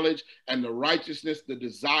knowledge and the righteousness, the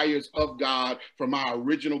desires of God from our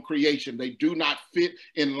original creation. They do not fit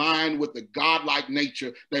in line with the godlike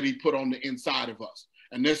nature that he put on the inside of us.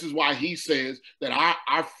 And this is why he says that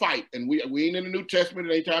our fight, and we ain't in the New Testament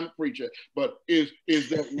at any time to preach it, but is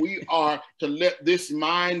that we are to let this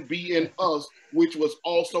mind be in us, which was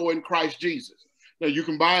also in Christ Jesus. Now, you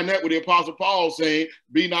combine that with the Apostle Paul saying,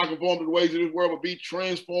 be not conformed to the ways of this world, but be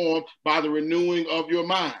transformed by the renewing of your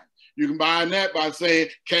mind. You combine that by saying,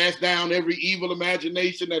 cast down every evil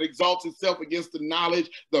imagination that exalts itself against the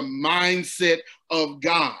knowledge, the mindset of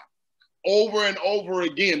God. Over and over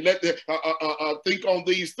again, think on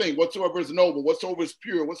these things, whatsoever is noble, whatsoever is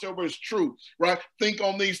pure, whatsoever is true, right? Think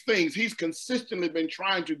on these things. He's consistently been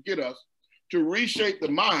trying to get us to reshape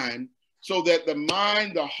the mind so that the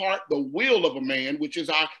mind, the heart, the will of a man, which is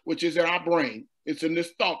in our brain, it's in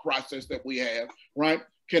this thought process that we have, right,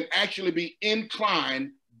 can actually be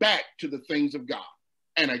inclined back to the things of God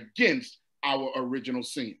and against our original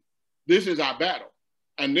sin. This is our battle.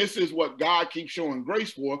 And this is what God keeps showing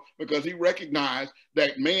grace for, because he recognized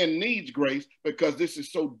that man needs grace because this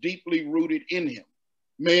is so deeply rooted in him.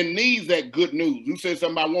 Man needs that good news. You said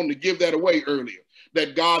something, I wanted to give that away earlier.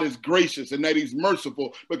 that God is gracious and that he's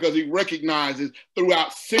merciful, because he recognizes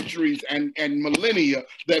throughout centuries and millennia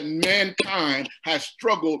that mankind has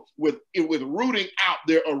struggled with rooting out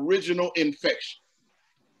their original infection.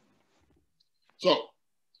 So,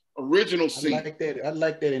 original sin. I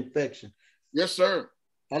like that infection. Yes, sir.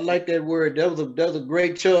 I like that word. That was a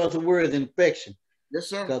great choice of words, infection. Yes,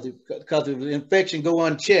 sir. Because if the infection go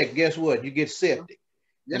unchecked, guess what? You get septic.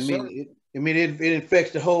 Yes, sir. It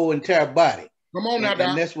infects the whole entire body. Come on now,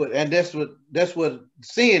 and that's what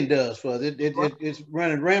sin does for us. It's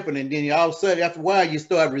running rampant, and then all of a sudden, after a while, you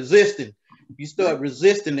start resisting. You start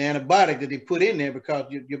resisting the antibiotic that they put in there, because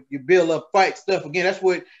you build up fight stuff again. That's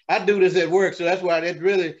what I do this at work, so that's why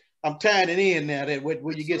I'm tying it in now. That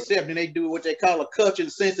when you get septic, they do what they call a culture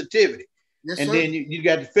sensitivity. Yes, and sir. Then you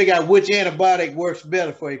got to figure out which antibiotic works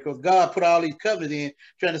better for you, because God put all these covenants in,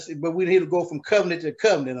 trying to see, but we need to go from covenant to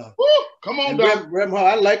covenant on. Woo! Come on, Doc.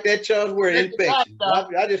 I like that Charles word, infection.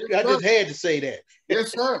 I just had to say that.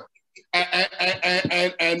 Yes, sir.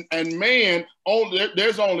 And man,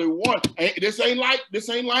 there's only one. This ain't like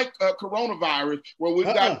coronavirus where we've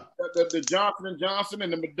got the Johnson and Johnson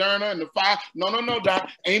and the Moderna and the Pfizer. No, Doc.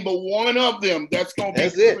 Ain't but one of them that's gonna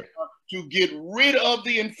be to get rid of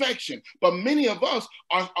the infection. But many of us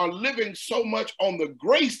are living so much on the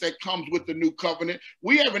grace that comes with the new covenant,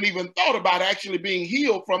 we haven't even thought about actually being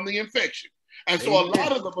healed from the infection. And so a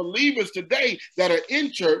lot of the believers today that are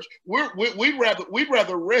in church, we'd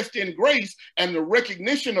rather rest in grace and the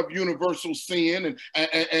recognition of universal sin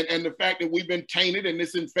and the fact that we've been tainted and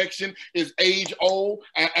this infection is age old,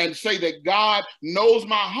 and say that God knows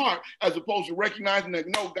my heart, as opposed to recognizing that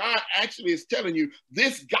no, God actually is telling you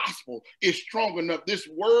this gospel is strong enough. This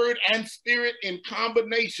word and spirit in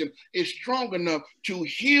combination is strong enough to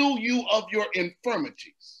heal you of your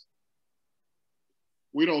infirmities.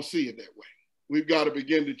 We don't see it that way. We've got to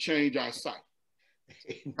begin to change our sight.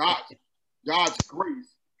 God's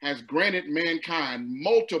grace has granted mankind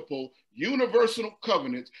multiple universal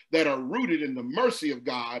covenants that are rooted in the mercy of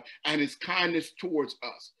God and his kindness towards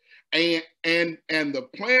us. And the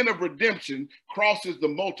plan of redemption crosses the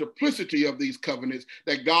multiplicity of these covenants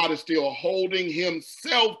that God is still holding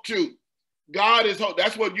himself to. God is hope.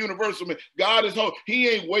 That's what universal means. God is hope. He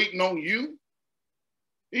ain't waiting on you.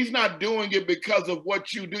 He's not doing it because of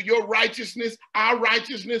what you do. Your righteousness, our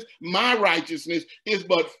righteousness, my righteousness is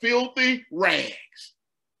but filthy rags.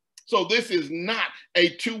 So this is not a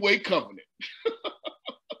two-way covenant.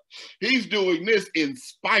 He's doing this in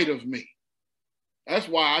spite of me. That's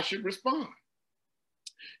why I should respond.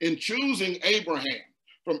 In choosing Abraham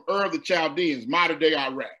from Ur of the Chaldeans, modern-day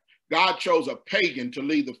Iraq, God chose a pagan to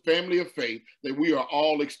lead the family of faith that we are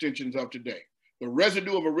all extensions of today. The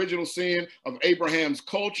residue of original sin of Abraham's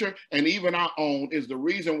culture and even our own is the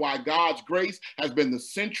reason why God's grace has been the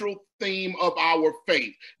central theme of our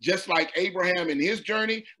faith. Just like Abraham in his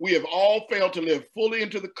journey, we have all failed to live fully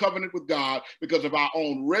into the covenant with God because of our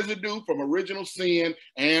own residue from original sin,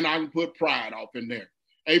 and I can put pride off in there.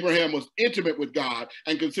 Abraham was intimate with God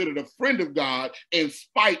and considered a friend of God in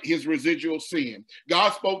spite his residual sin.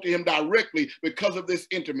 God spoke to him directly because of this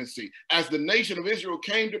intimacy. As the nation of Israel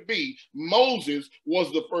came to be, Moses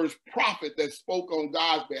was the first prophet that spoke on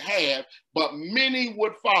God's behalf, but many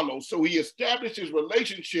would follow. So he established his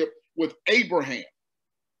relationship with Abraham.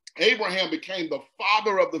 Abraham became the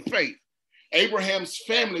father of the faith. Abraham's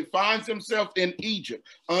family finds himself in Egypt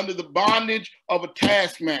under the bondage of a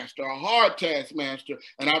taskmaster, a hard taskmaster.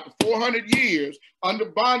 And after 400 years, under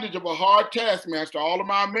bondage of a hard taskmaster, all of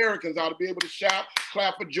my Americans ought to be able to shout,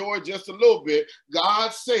 clap for joy just a little bit.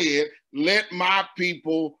 God said, let my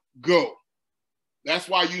people go. That's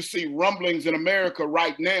why you see rumblings in America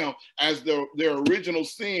right now as their original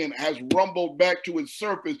sin has rumbled back to its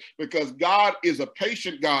surface, because God is a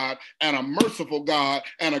patient God and a merciful God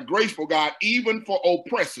and a graceful God, even for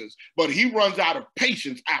oppressors. But he runs out of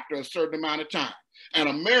patience after a certain amount of time. And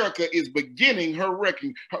America is beginning her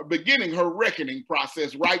reckoning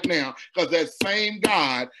process right now, because that same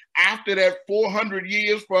God, after that 400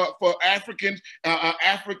 years for Africans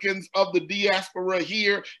of the diaspora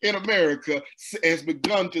here in America, has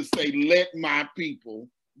begun to say, let my people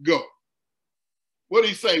go. What did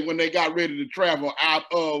he say when they got ready to travel out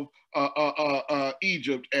of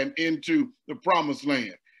Egypt and into the promised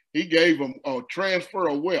land? He gave them a transfer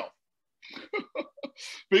of wealth.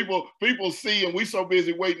 People see, and we so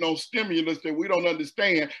busy waiting on stimulus that we don't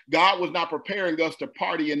understand. God was not preparing us to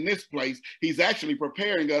party in this place. He's actually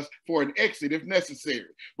preparing us for an exit if necessary.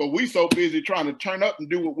 But we so busy trying to turn up and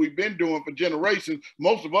do what we've been doing for generations.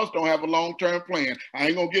 Most of us don't have a long-term plan. I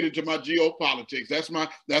ain't gonna get into my geopolitics. That's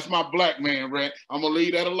my black man rant. I'm gonna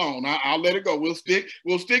leave that alone. I'll let it go. We'll stick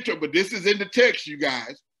to it. But this is in the text, you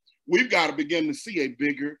guys. We've got to begin to see a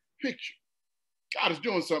bigger picture. God is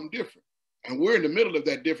doing something different. And we're in the middle of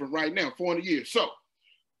that different right now, 400 years. So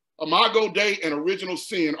Imago Dei and original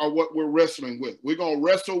sin are what we're wrestling with. We're going to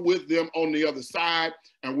wrestle with them on the other side,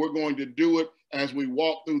 and we're going to do it as we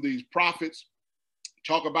walk through these prophets,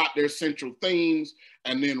 talk about their central themes,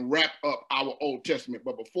 and then wrap up our Old Testament.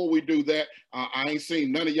 But before we do that, I ain't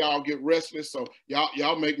seen none of y'all get restless, so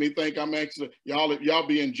y'all make me think I'm actually y'all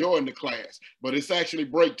be enjoying the class. But it's actually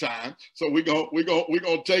break time, so we're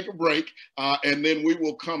gonna take a break, and then we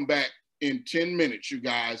will come back in 10 minutes, you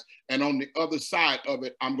guys. And on the other side of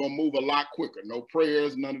it, I'm gonna move a lot quicker. No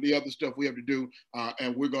prayers, none of the other stuff we have to do,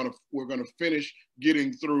 and we're gonna finish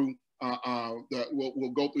getting through.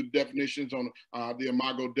 We'll go through the definitions on the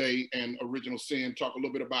Imago Dei and original sin, talk a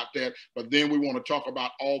little bit about that, but then we want to talk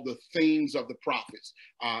about all the themes of the prophets,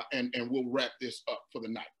 and we'll wrap this up for the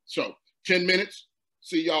night. So 10 minutes,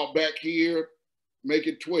 see y'all back here, make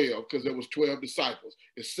it 12 because there was 12 disciples.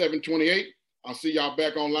 It's 7:28. I'll see y'all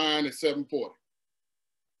back online at 7:40.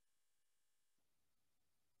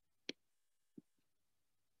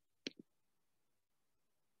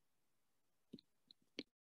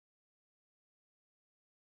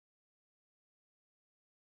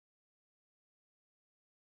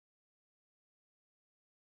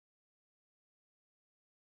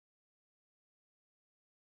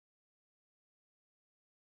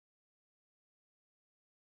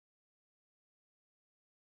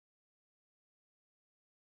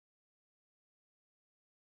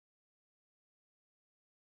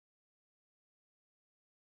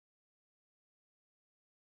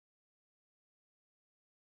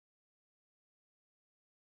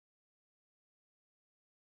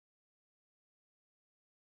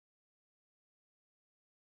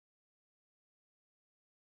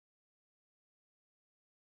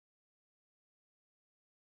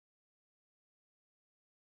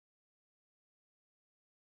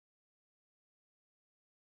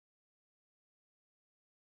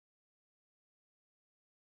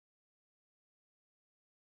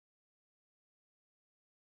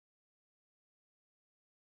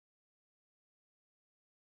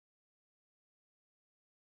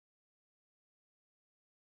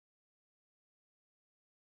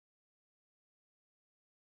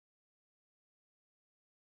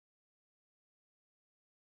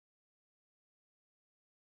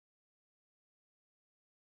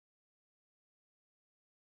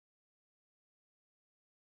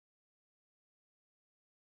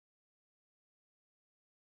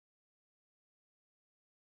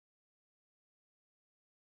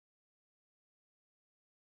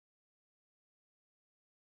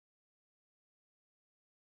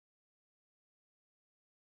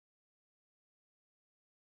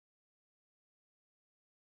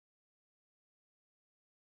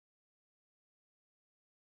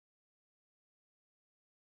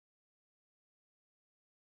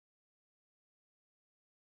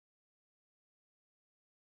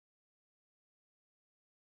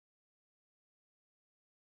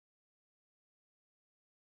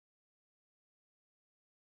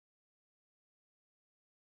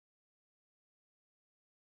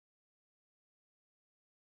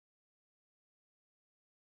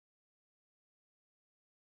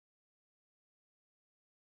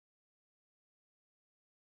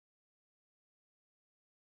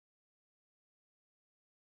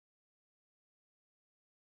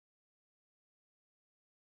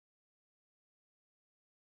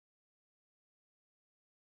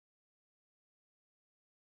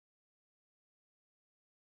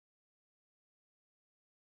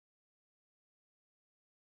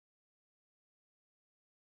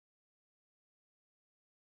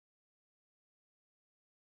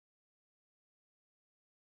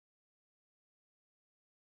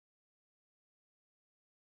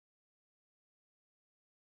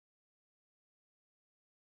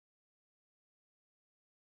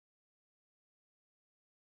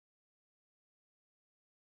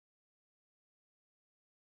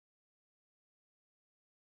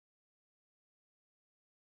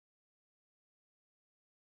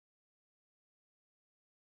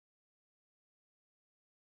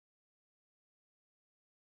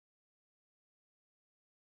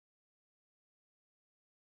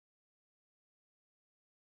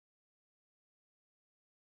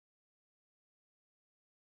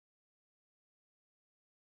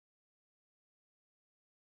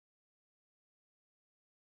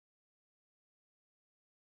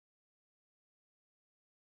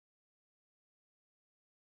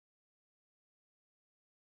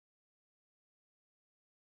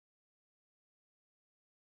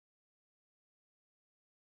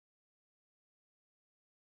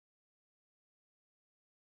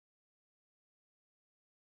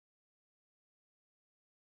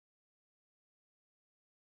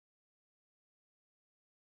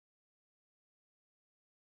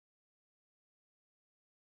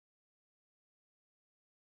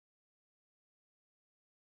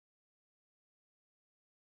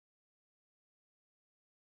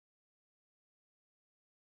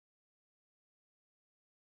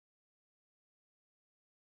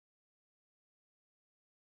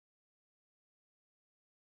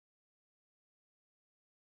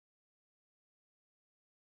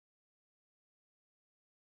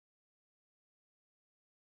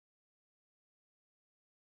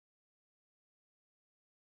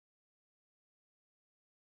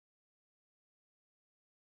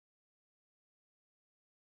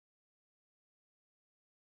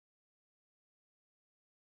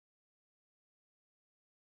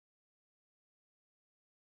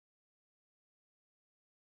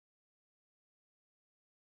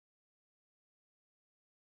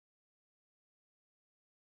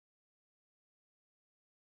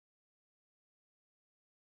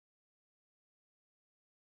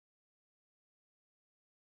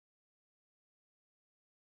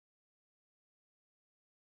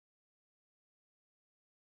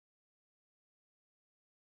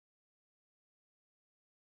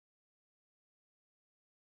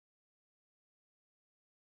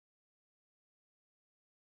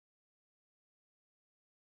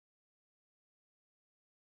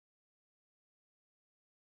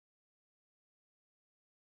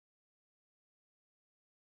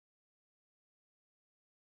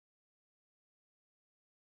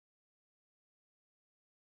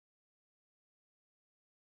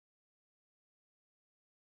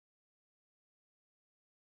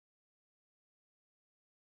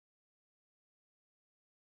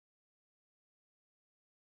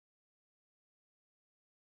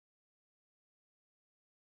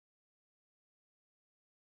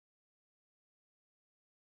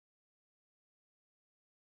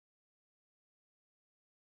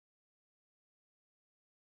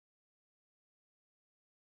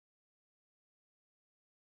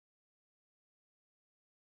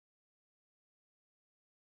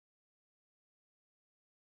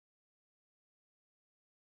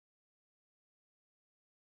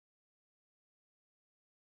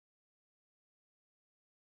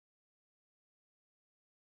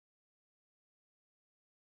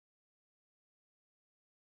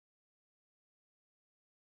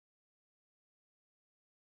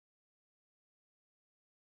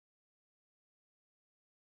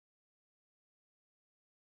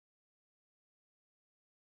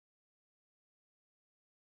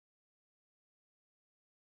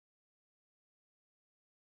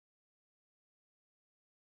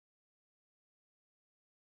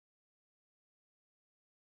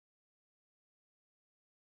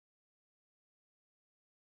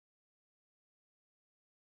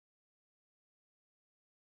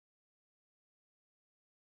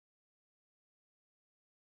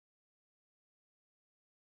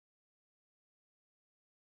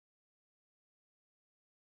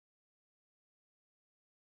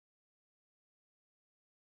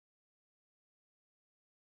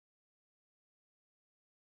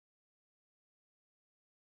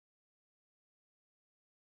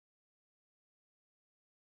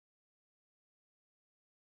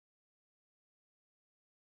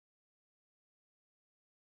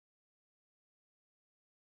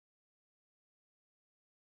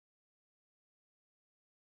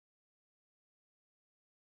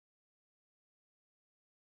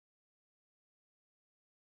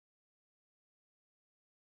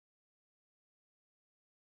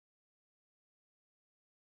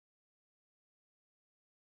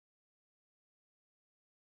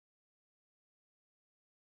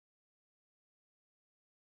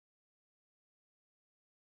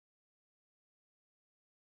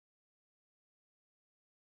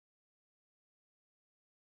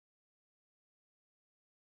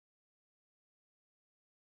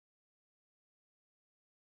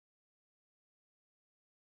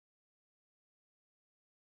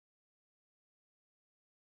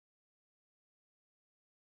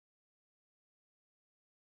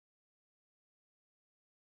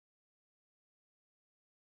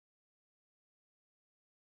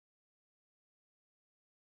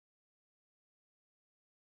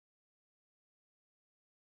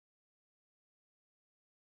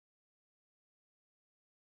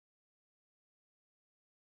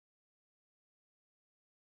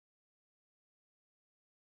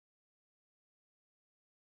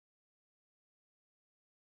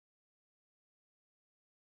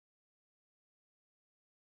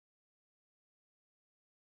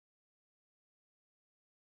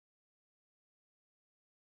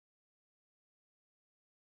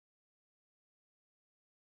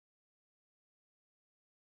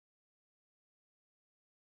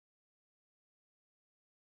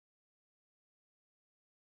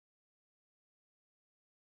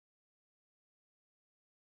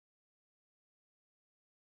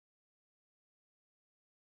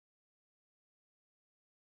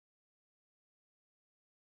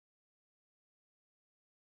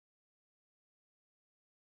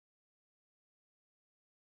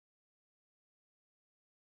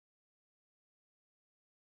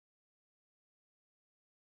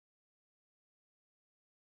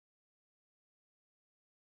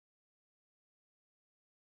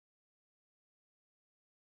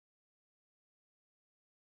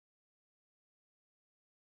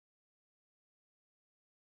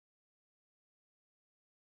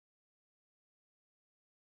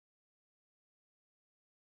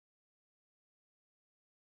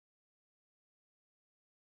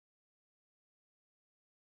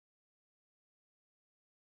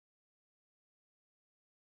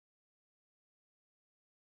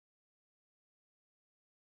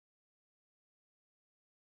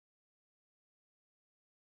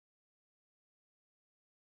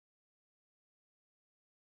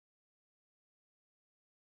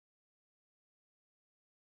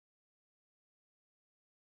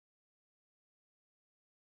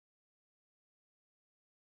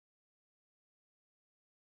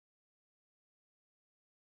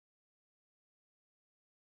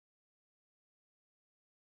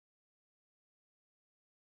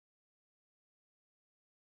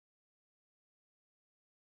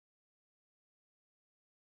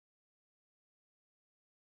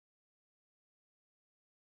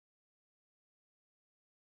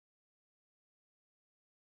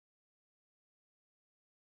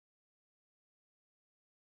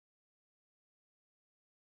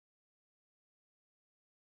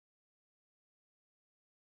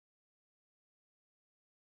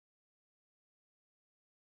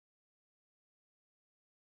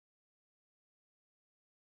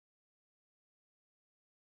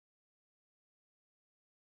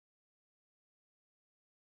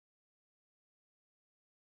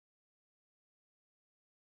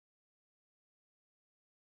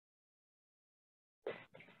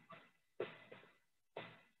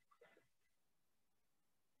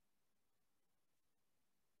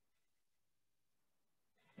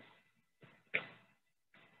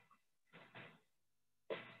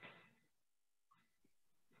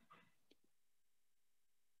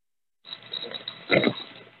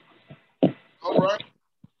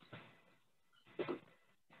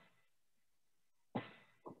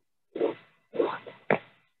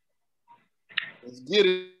 get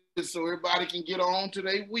it so everybody can get on to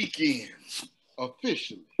their weekend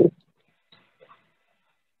officially.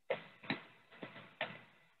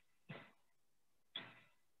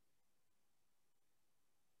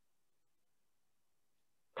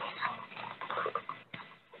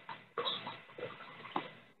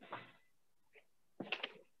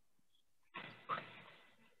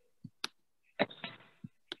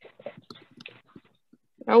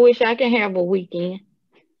 I wish I could have a weekend.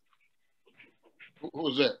 Who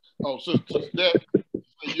was that? Oh, Sister Deb.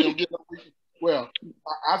 You don't get no weekend. Well,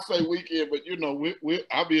 I say weekend, but you know,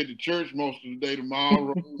 I'll be at the church most of the day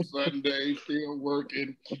tomorrow, Sunday, still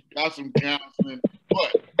working, got some counseling.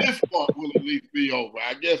 But this part will at least be over.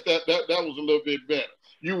 I guess that was a little bit better.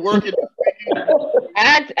 You working?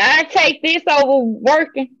 I take this over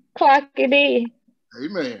working, clock it in.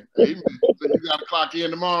 Amen. Amen. So you got to clock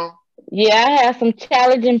in tomorrow? Yeah, I have some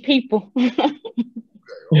challenging people. You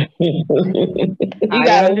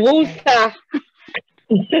got a woosah.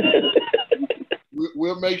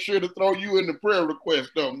 We'll make sure to throw you in the prayer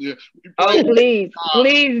request, though. Yeah. Oh, please.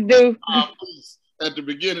 Please do. Please, at the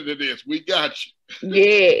beginning of this, we got you.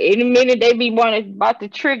 Yeah, in a minute they be about to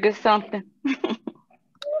trigger something.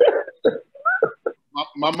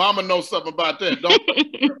 My mama knows something about that, don't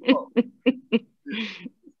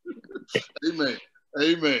Amen.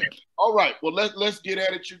 Amen. All right. Well, let's get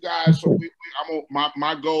at it, you guys. So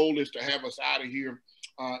my goal is to have us out of here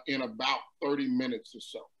in about 30 minutes or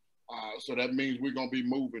so. So that means we're gonna be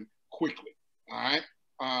moving quickly. All right.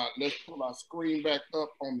 Let's pull our screen back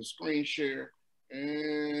up on the screen share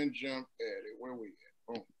and jump at it. Where we at?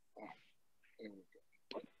 Boom. All right. There we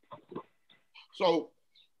go.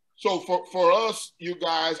 So for us, you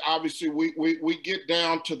guys, obviously we get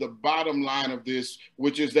down to the bottom line of this,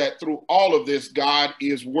 which is that through all of this, God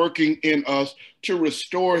is working in us to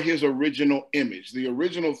restore his original image, the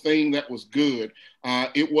original thing that was good.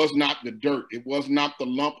 It was not the dirt. It was not the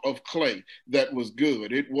lump of clay that was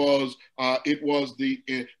good. It was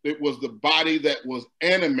the body that was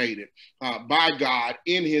animated by God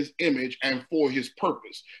in his image and for his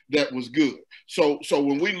purpose that was good. So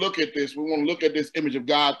when we look at this, we want to look at this image of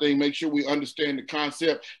God thing, make sure we understand the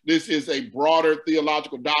concept. This is a broader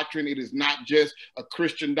theological doctrine. It is not just a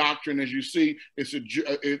Christian doctrine, as you see. It's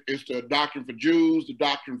the doctrine for Jews, the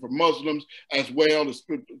doctrine for Muslims, as well as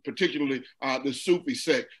particularly the Sufi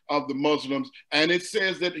sect of the Muslims. And it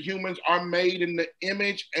says that humans are made in the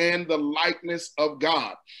image and the likeness of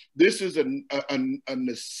God. This is a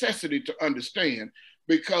necessity to understand,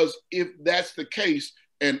 because if that's the case,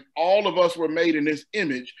 and all of us were made in this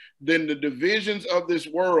image, then the divisions of this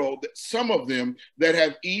world, some of them that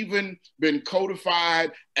have even been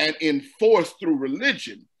codified and enforced through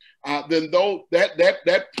religion, then though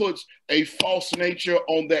that puts a false nature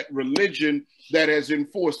on that religion that has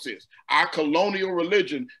enforced this. Our colonial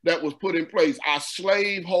religion that was put in place, our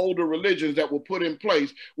slaveholder religions that were put in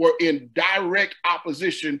place, were in direct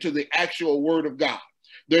opposition to the actual word of God.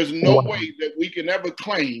 There's no way that we can ever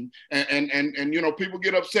claim, and you know, people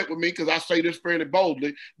get upset with me because I say this fairly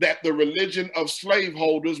boldly, that the religion of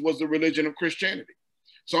slaveholders was the religion of Christianity.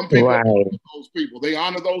 Some people honor those people. They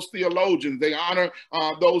honor those theologians. They honor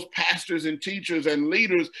those pastors and teachers and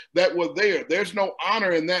leaders that were there. There's no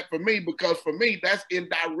honor in that for me, because for me, that's in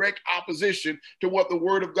direct opposition to what the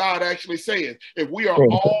word of God actually says. If we are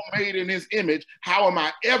all made in his image, how am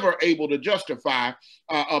I ever able to justify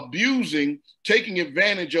abusing, taking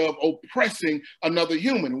advantage of, oppressing another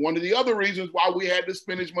human? One of the other reasons why we had to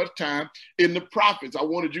spend as much time in the prophets. I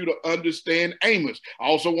wanted you to understand Amos. I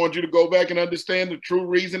also want you to go back and understand the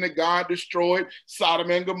true reason that God destroyed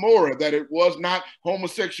Sodom and Gomorrah, that it was not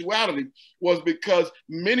homosexuality, was because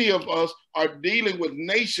many of us are dealing with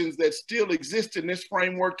nations that still exist in this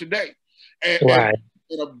framework today. And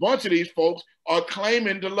a bunch of these folks are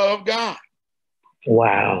claiming to love God.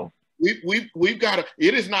 Wow. We've got to,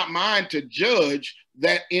 it is not mine to judge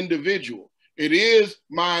that individual. It is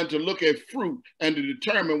mine to look at fruit and to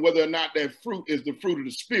determine whether or not that fruit is the fruit of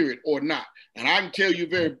the Spirit or not. And I can tell you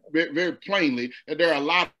very, very, very plainly that there are a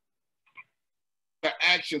lot of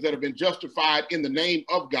actions that have been justified in the name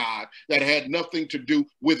of God that had nothing to do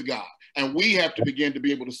with God. And we have to begin to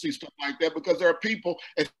be able to see stuff like that, because there are people,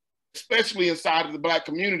 especially inside of the Black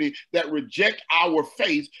community, that reject our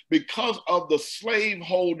faith because of the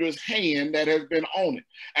slaveholder's hand that has been on it.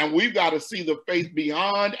 And we've got to see the faith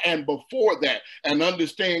beyond and before that and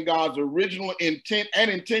understand God's original intent and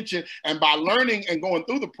intention. And by learning and going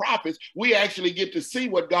through the prophets, we actually get to see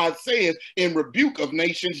what God says in rebuke of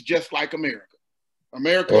nations just like America.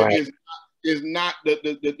 America is not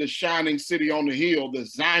the shining city on the hill, the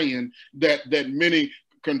Zion that many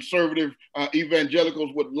conservative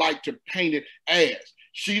evangelicals would like to paint it as.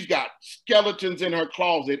 She's got skeletons in her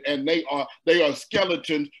closet, and they are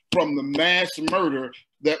skeletons from the mass murder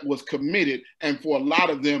that was committed, and for a lot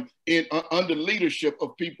of them under leadership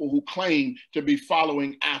of people who claim to be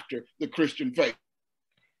following after the Christian faith.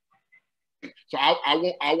 So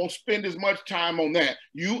I won't spend as much time on that.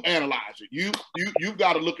 You analyze it. You've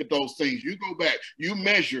got to look at those things. You go back. You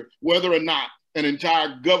measure whether or not an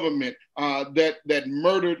entire government that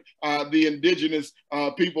murdered the indigenous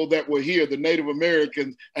people that were here, the Native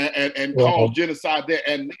Americans, and caused genocide there,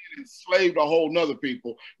 and enslaved a whole nother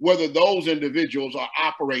people, whether those individuals are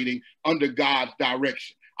operating under God's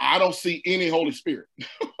direction. I don't see any Holy Spirit.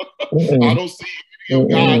 I don't see any of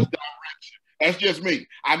God's direction. That's just me.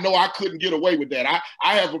 I know I couldn't get away with that.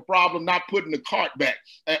 I have a problem not putting the cart back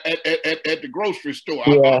at the grocery store.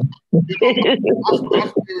 Yeah. My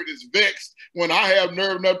spirit is vexed when I have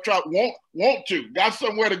nerve enough to want to. Got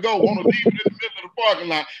somewhere to go, want to leave it in the middle of the parking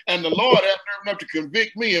lot, and the Lord has nerve enough to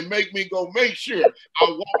convict me and make me go make sure I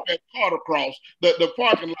walk that cart across the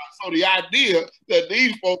parking lot. So the idea that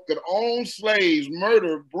these folk could own slaves,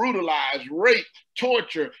 murder, brutalize, rape,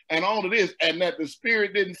 torture, and all of this, and that the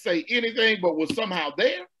Spirit didn't say anything but was somehow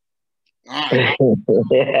there. All right.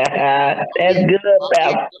 That's good,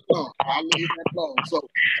 pal. I'll leave that alone. So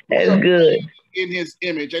that's good. In His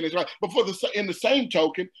image, and it's right. But in the same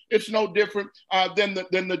token, it's no different than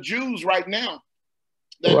the Jews right now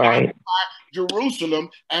that occupy Jerusalem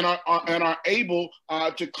and are able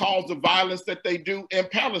to cause the violence that they do in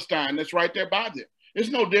Palestine. That's right there by them. It's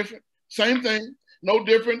no different. Same thing. No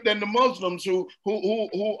different than the Muslims who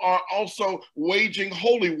are also waging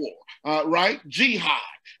holy war, right? Jihad,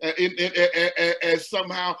 as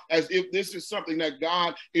somehow as if this is something that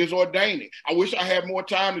God is ordaining. I wish I had more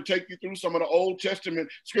time to take you through some of the Old Testament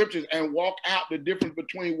scriptures and walk out the difference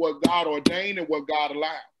between what God ordained and what God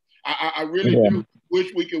allowed. I really do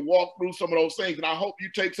wish we could walk through some of those things. And I hope you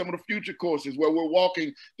take some of the future courses where we're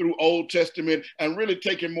walking through Old Testament and really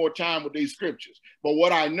taking more time with these scriptures. But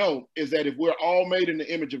what I know is that if we're all made in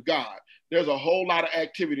the image of God, there's a whole lot of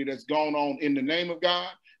activity that's gone on in the name of God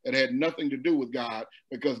that had nothing to do with God,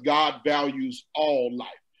 because God values all life,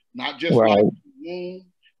 not just life in the womb,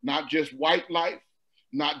 not just white life,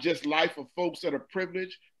 not just life of folks that are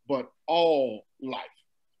privileged, but all life.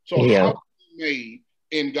 So how are we made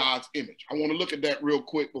in God's image? I want to look at that real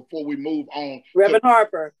quick before we move on. Reverend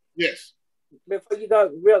Harper. Yes. Before you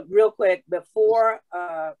go, real quick, before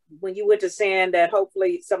when you went to saying that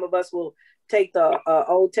hopefully some of us will take the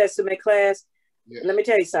Old Testament class, let me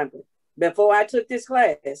tell you something. Before I took this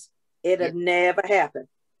class, it had never happened.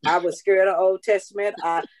 I was scared of Old Testament.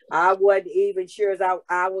 I wasn't even sure as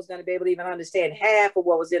I was going to be able to even understand half of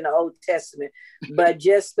what was in the Old Testament. But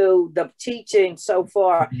just through the teaching so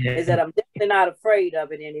far is that I'm definitely not afraid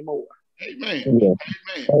of it anymore. Amen.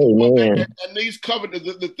 Yeah. Amen. And these covenants,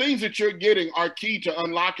 the things that you're getting are key to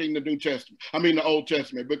unlocking the the Old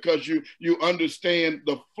Testament, because you understand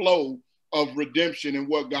the flow of redemption and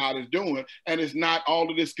what God is doing. And it's not all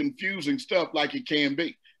of this confusing stuff like it can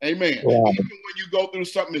be. Amen. Yeah. Even when you go through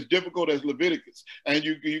something as difficult as Leviticus, and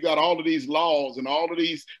you got all of these laws and all of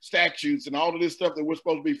these statutes and all of this stuff that we're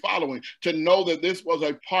supposed to be following, to know that this was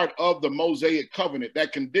a part of the Mosaic covenant,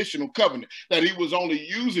 that conditional covenant, that He was only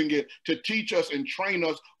using it to teach us and train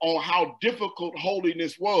us on how difficult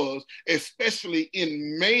holiness was, especially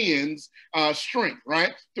in man's strength,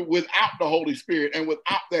 right? Without the Holy Spirit and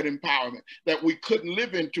without that empowerment, that we couldn't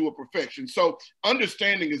live into a perfection. So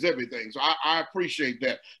understanding is everything. So I appreciate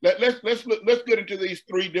that. Let's get into these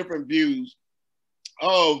three different views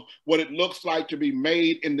of what it looks like to be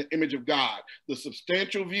made in the image of God: the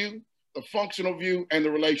substantial view, the functional view, and the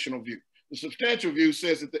relational view. The substantial view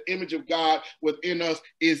says that the image of God within us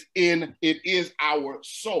is our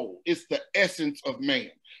soul. It's the essence of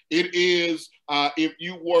man. It is, if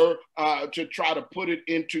you were to try to put it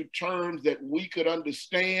into terms that we could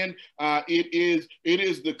understand, it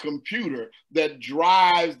is the computer that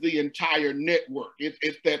drives the entire network.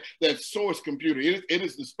 It's that source computer. It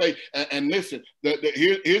is the space. And listen,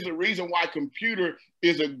 here's the reason why computer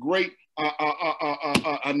is a great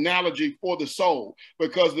analogy for the soul,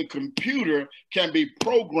 because the computer can be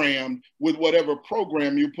programmed with whatever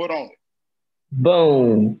program you put on it.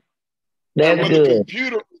 Boom. That's good. The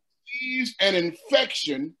computer receives an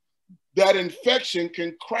infection, that infection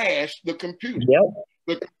can crash the computer. Yep.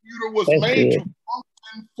 The computer was made to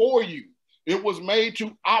function for you. It was made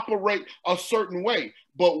to operate a certain way.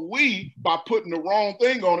 But we, by putting the wrong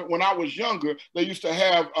thing on it, when I was younger, they used to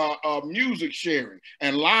have music sharing,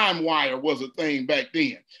 and LimeWire was a thing back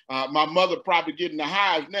then. My mother probably getting the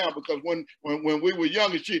highs now, because when we were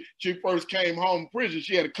younger, she first came home from prison,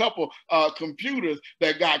 she had a couple computers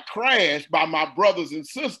that got crashed by my brothers and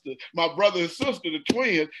sisters, the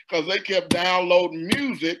twins, because they kept downloading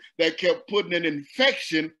music that kept putting an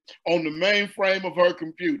infection on the mainframe of her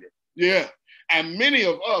computer. Yeah. And many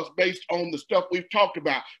of us, based on the stuff we've talked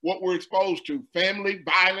about, what we're exposed to, family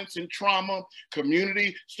violence and trauma,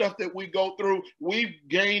 community stuff that we go through, we've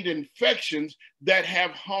gained infections that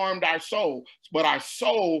have harmed our soul. But our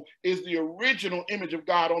soul is the original image of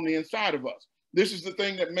God on the inside of us. This is the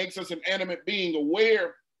thing that makes us an animate being,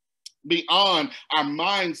 aware beyond our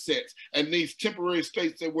mindsets and these temporary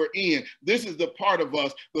states that we're in. This is the part of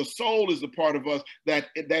us, the soul is the part of us that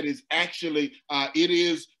is actually, it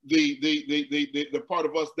is the part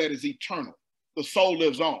of us that is eternal. The soul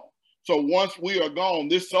lives on. So once we are gone,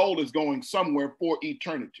 this soul is going somewhere for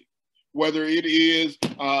eternity. Whether it is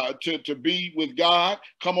to be with God,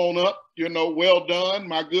 come on up, well done,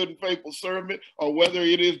 my good and faithful servant, or whether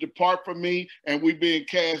it is depart from me and we being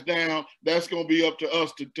cast down, that's going to be up to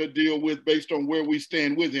us to deal with based on where we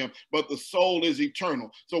stand with him. But the soul is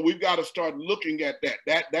eternal. So we've got to start looking at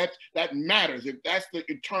that. That matters. If that's the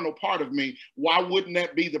eternal part of me, why wouldn't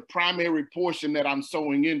that be the primary portion that I'm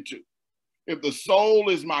sowing into? If the soul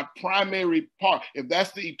is my primary part, if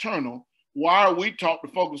that's the eternal, why are we taught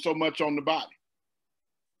to focus so much on the body?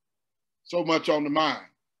 So much on the mind.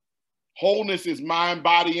 Wholeness is mind,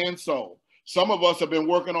 body, and soul. Some of us have been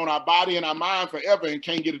working on our body and our mind forever and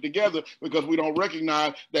can't get it together because we don't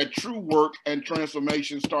recognize that true work and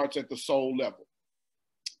transformation starts at the soul level.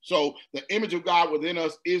 So the image of God within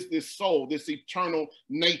us is this soul, this eternal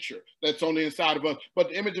nature that's on the inside of us. But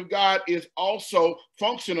the image of God is also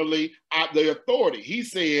functionally the authority. He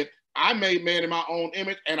said, I made man in my own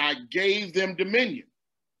image and I gave them dominion.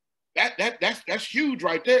 That's huge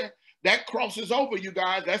right there. That crosses over, you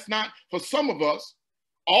guys. That's not for some of us.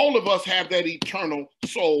 All of us have that eternal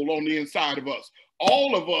soul on the inside of us.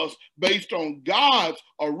 All of us, based on God's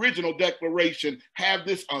original declaration, have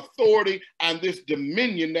this authority and this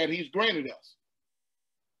dominion that he's granted us.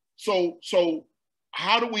 So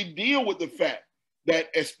how do we deal with the fact that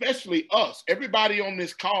especially us, everybody on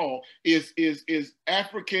this call is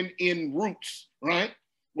African in roots, right?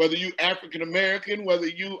 Whether you African American, whether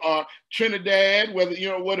you are Trinidad, whether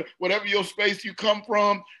whatever your space you come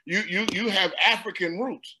from, you have African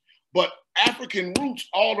roots. But African roots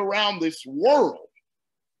all around this world,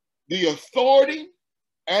 the authority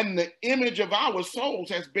and the image of our souls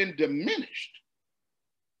has been diminished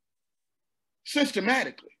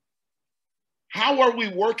systematically. How are we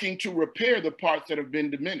working to repair the parts that have been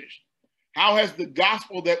diminished? How has the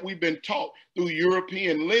gospel that we've been taught through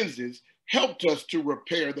European lenses helped us to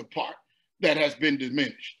repair the part that has been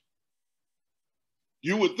diminished?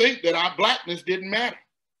 You would think that our blackness didn't matter.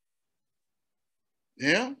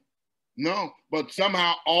 Yeah? No, but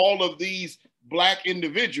somehow all of these black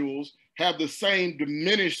individuals have the same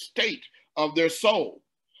diminished state of their soul.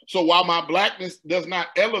 So while my blackness does not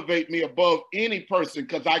elevate me above any person,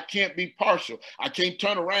 because I can't be partial. I can't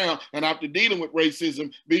turn around and after dealing with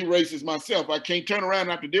racism, be racist myself. I can't turn around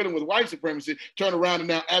and after dealing with white supremacy, turn around and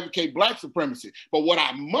now advocate black supremacy. But what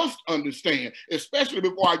I must understand, especially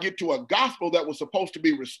before I get to a gospel that was supposed to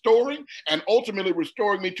be restoring and ultimately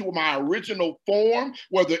restoring me to my original form,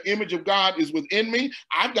 where the image of God is within me,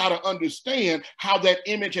 I've got to understand how that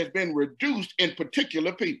image has been reduced in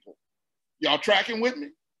particular people. Y'all tracking with me?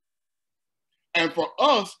 And for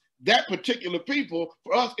us, that particular people,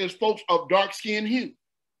 for us, is folks of dark skin hue.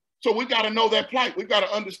 So we've got to know that plight. We've got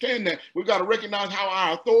to understand that. We've got to recognize how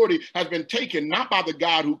our authority has been taken, not by the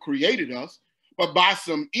God who created us, but by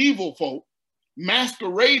some evil folk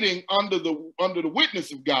masquerading under the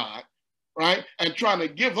witness of God, right? And trying to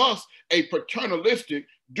give us a paternalistic,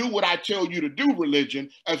 do what I tell you to do religion,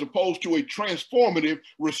 as opposed to a transformative,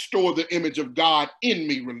 restore the image of God in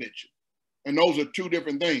me religion. And those are two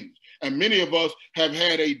different things. And many of us have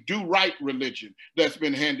had a do-right religion that's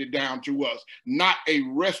been handed down to us, not a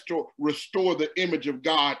restore the image of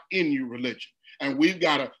God in you religion. And we've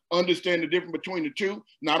got to understand the difference between the two,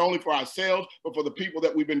 not only for ourselves, but for the people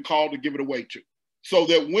that we've been called to give it away to. So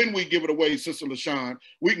that when we give it away, Sister LaShawn,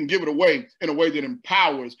 we can give it away in a way that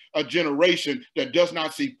empowers a generation that does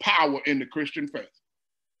not see power in the Christian faith.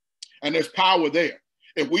 And there's power there.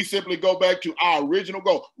 If we simply go back to our original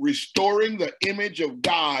goal, restoring the image of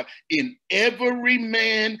God in every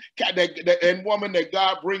man and woman that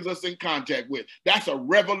God brings us in contact with. That's a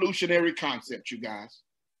revolutionary concept, you guys.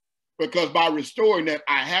 Because by restoring that,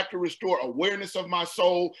 I have to restore awareness of my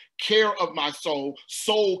soul, care of my soul.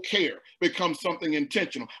 Soul care becomes something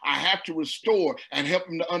intentional. I have to restore and help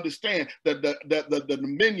them to understand the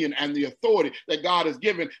dominion and the authority that God has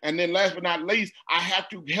given. And then last but not least, I have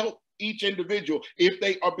to help each individual, if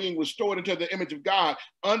they are being restored into the image of God,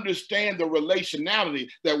 understand the relationality,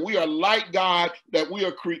 that we are like God, that we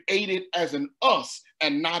are created as an us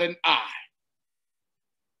and not an I.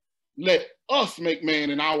 Let us make man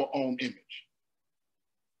in our own image.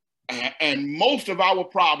 And most of our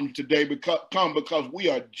problems today come because we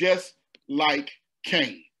are just like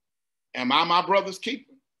Cain. Am I my brother's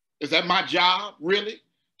keeper? Is that my job, really?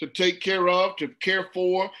 To take care of, to care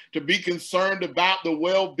for, to be concerned about the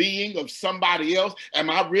well-being of somebody else? Am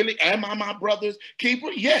I my brother's keeper?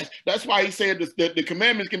 Yes. That's why he said that the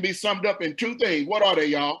commandments can be summed up in two things. What are they,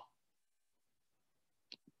 y'all?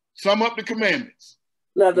 Sum up the commandments.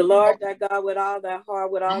 Love the Lord thy God with all thy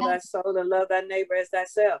heart, with all thy soul, and love thy neighbor as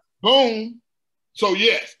thyself. Boom. So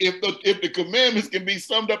yes, if the commandments can be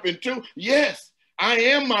summed up in two, yes, I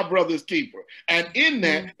am my brother's keeper. And in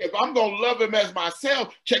that, if I'm going to love him as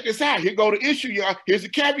myself, check this out. Here go the issue, y'all. Here's the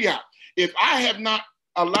caveat. If I have not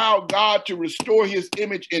allowed God to restore his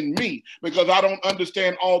image in me because I don't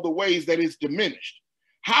understand all the ways that it's diminished,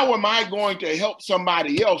 how am I going to help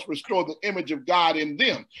somebody else restore the image of God in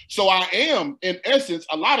them? So I am, in essence,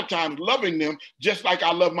 a lot of times loving them just like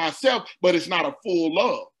I love myself, but it's not a full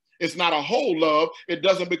love. It's not a whole love. It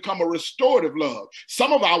doesn't become a restorative love.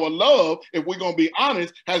 Some of our love, if we're going to be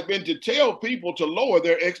honest, has been to tell people to lower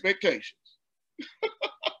their expectations.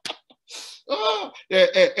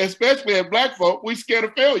 Especially as Black folk, we're scared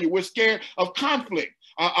of failure. We're scared of conflict.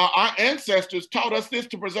 Our ancestors taught us this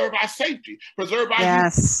to preserve our safety, preserve our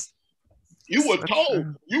yes. You were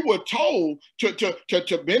told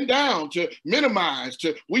to bend down, to minimize,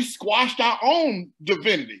 we squashed our own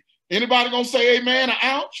divinity. Anybody gonna say amen or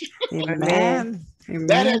ouch? Amen.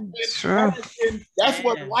 Amen. That's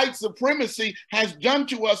what white supremacy has done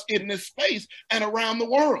to us in this space and around the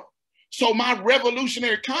world. So my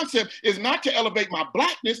revolutionary concept is not to elevate my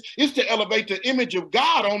Blackness, it's to elevate the image of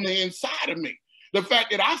God on the inside of me. The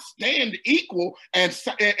fact that I stand equal and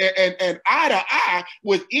eye to eye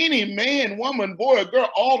with any man, woman, boy, or girl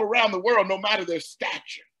all around the world, no matter their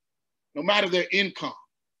stature, no matter their income,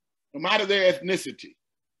 no matter their ethnicity,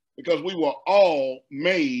 because we were all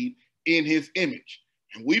made in his image.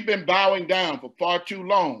 And we've been bowing down for far too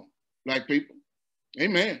long, Black people.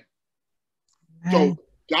 Amen. So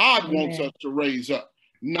God wants us to raise up,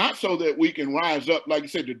 not so that we can rise up, like you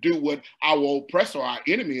said, to do what our oppressor, our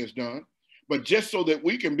enemy has done, but just so that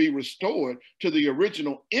we can be restored to the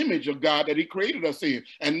original image of God that he created us in.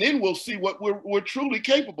 And then we'll see what we're truly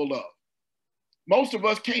capable of. Most of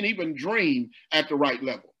us can't even dream at the right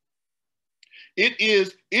level. It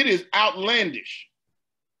is outlandish,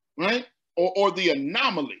 right? Or the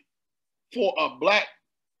anomaly for a Black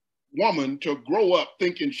woman to grow up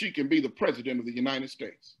thinking she can be the president of the United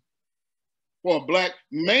States. For a Black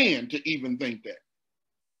man to even think that.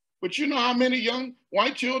 But you know how many young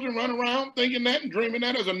white children run around thinking that and dreaming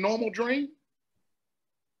that as a normal dream?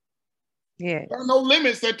 Yeah. There are no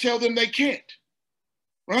limits that tell them they can't,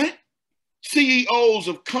 right? CEOs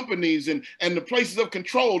of companies and the places of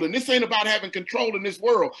control. And this ain't about having control in this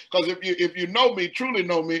world. Because if you know me, truly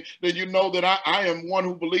know me, then you know that I am one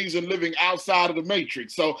who believes in living outside of the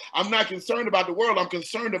matrix. So I'm not concerned about the world. I'm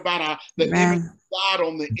concerned about the image of God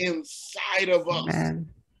on the inside of us. Amen.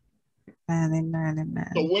 Amen.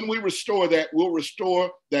 So when we restore that, we'll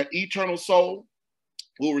restore that eternal soul.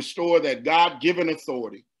 We'll restore that God-given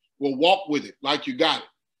authority. We'll walk with it like you got it.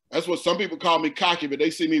 That's what some people call me cocky, but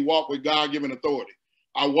they see me walk with God-given authority.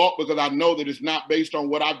 I walk because I know that it's not based on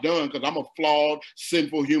what I've done, because I'm a flawed,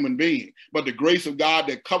 sinful human being. But the grace of God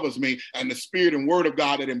that covers me and the spirit and word of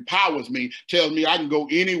God that empowers me tells me I can go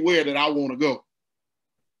anywhere that I want to go.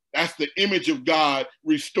 That's the image of God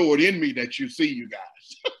restored in me that you see, you guys.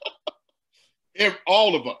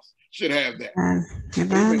 All of us should have that.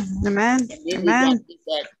 Amen. Amen. And then we got to get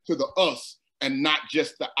back to the us and not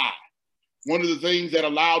just the I. One of the things that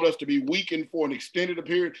allowed us to be weakened for an extended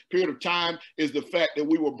period of time is the fact that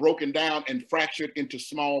we were broken down and fractured into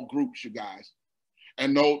small groups, you guys.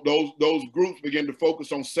 And those groups began to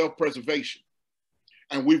focus on self-preservation.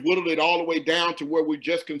 And we've whittled it all the way down to where we're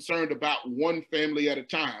just concerned about one family at a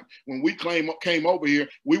time. When we came over here,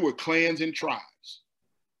 we were clans and tribes.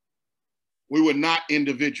 We were not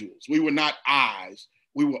individuals. We were not I's.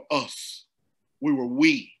 We were us. We were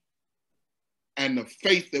we. And the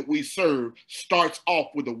faith that we serve starts off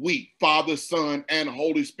with a we, Father, Son, and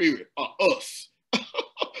Holy Spirit, us.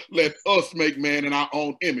 Let us make man in our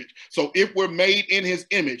own image. So if we're made in his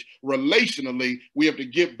image, relationally, we have to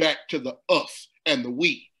get back to the us and the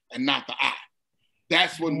we and not the I.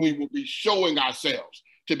 That's when we will be showing ourselves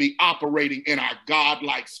to be operating in our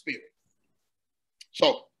God-like spirit.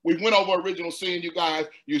 So we went over original sin, you guys.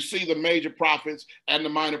 You see the major prophets and the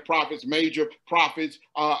minor prophets. Major prophets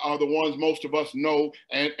are the ones most of us know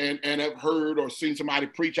and have heard or seen somebody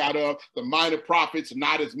preach out of. The minor prophets,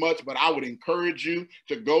 not as much, but I would encourage you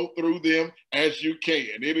to go through them as you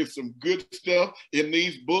can. It is some good stuff in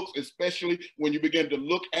these books, especially when you begin to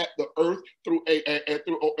look at the earth through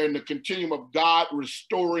in the continuum of God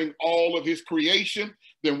restoring all of his creation.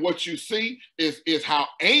 Then what you see is how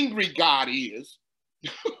angry God is.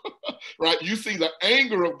 Right? You see the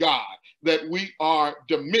anger of God, that we are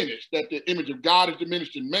diminished, that the image of God is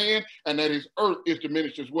diminished in man, and that his earth is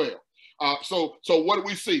diminished as well. So what do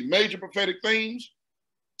we see? Major prophetic themes.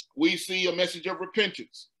 We see a message of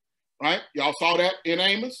repentance, right? Y'all saw that in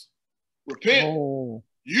Amos? Repent,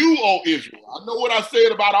 you, O Israel. I know what I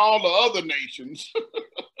said about all the other nations,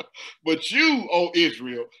 but you, O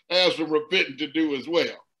Israel, have some repenting to do as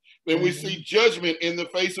well. Then we see judgment in the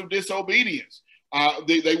face of disobedience.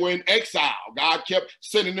 They were in exile. God kept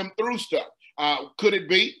sending them through stuff. Could it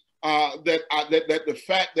be that the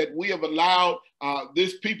fact that we have allowed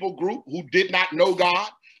this people group who did not know God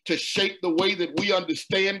to shape the way that we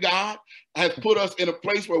understand God has put us in a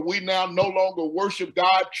place where we now no longer worship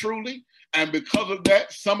God truly? And because of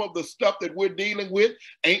that, some of the stuff that we're dealing with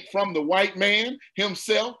ain't from the white man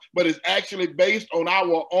himself, but is actually based on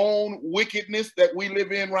our own wickedness that we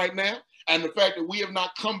live in right now. And the fact that we have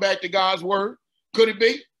not come back to God's word. Could it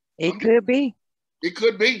be? It could be. It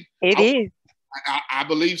could be. It is. I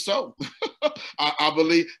believe so. I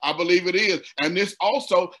believe it is. And this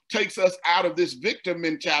also takes us out of this victim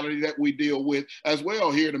mentality that we deal with as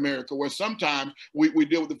well here in America, where sometimes we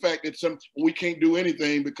deal with the fact that we can't do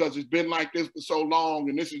anything because it's been like this for so long,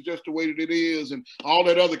 and this is just the way that it is, and all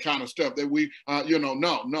that other kind of stuff that we,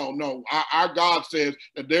 no. Our God says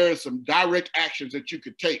that there are some direct actions that you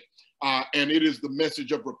could take. And it is the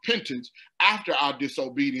message of repentance after our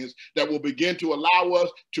disobedience that will begin to allow us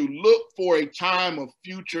to look for a time of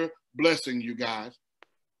future blessing, you guys.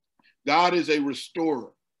 God is a restorer,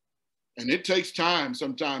 and it takes time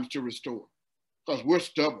sometimes to restore because we're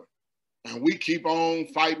stubborn and we keep on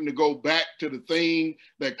fighting to go back to the thing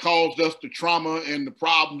that caused us the trauma and the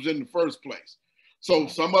problems in the first place. So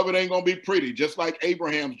some of it ain't going to be pretty, just like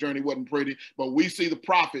Abraham's journey wasn't pretty. But we see the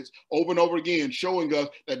prophets over and over again showing us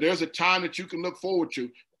that there's a time that you can look forward to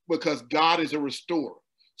because God is a restorer.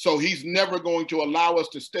 So he's never going to allow us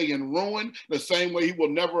to stay in ruin the same way he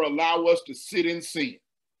will never allow us to sit in sin.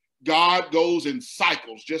 God goes in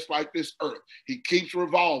cycles, just like this earth. He keeps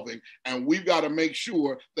revolving, and we've got to make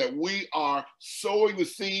sure that we are sowing the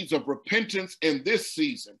seeds of repentance in this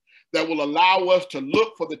season that will allow us to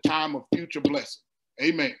look for the time of future blessing.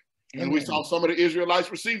 Amen. And we saw some of the Israelites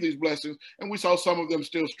receive these blessings, and we saw some of them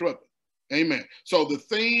still struggling. Amen. So the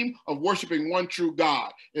theme of worshiping one true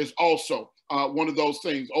God is also one of those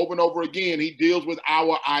things. Over and over again, he deals with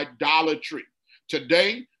our idolatry.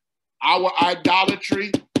 Today, our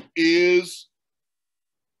idolatry is,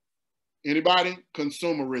 anybody?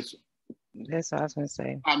 Consumerism. That's what I was going to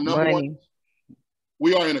say. Money.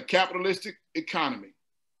 We are in a capitalistic economy,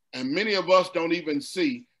 and many of us don't even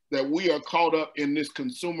see that we are caught up in this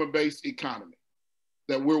consumer-based economy,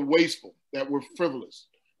 that we're wasteful, that we're frivolous.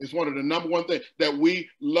 It's one of the number one things, that we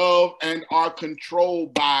love and are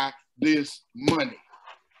controlled by this money,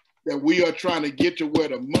 that we are trying to get to where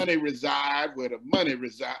the money resides,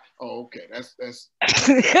 Oh, okay, that's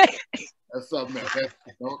something else.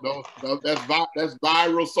 That's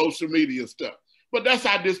viral social media stuff. But that's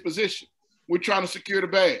our disposition. We're trying to secure the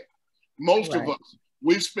bag. Most of us,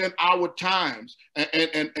 we've spent our times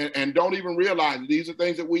and don't even realize it. These are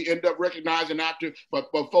things that we end up recognizing after, but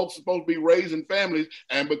folks are supposed to be raising families,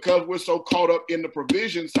 and because we're so caught up in the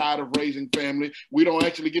provision side of raising family, we don't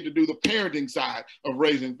actually get to do the parenting side of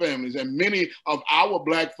raising families. And many of our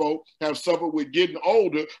Black folk have suffered with getting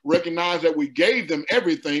older, recognize that we gave them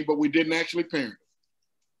everything, but we didn't actually parent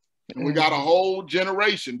them. And we got a whole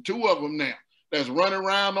generation, 2 of them now, that's running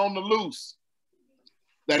around on the loose,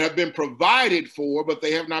 that have been provided for, but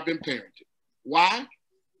they have not been parented. Why?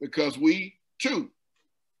 Because we too,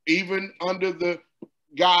 even under the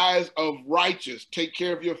guise of righteous, take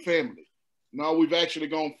care of your family. No, we've actually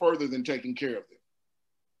gone further than taking care of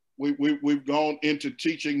them. We've gone into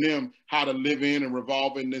teaching them how to live in and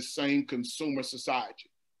revolve in this same consumer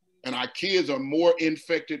society. And our kids are more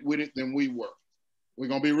infected with it than we were. We're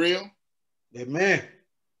going to be real? Amen.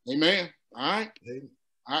 Amen. All right. Amen.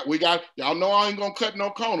 All right, we got, y'all know I ain't gonna cut no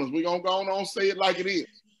corners. We're gonna go on and say it like it is.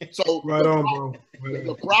 So right on, bro.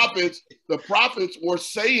 Right the prophets were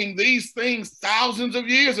saying these things thousands of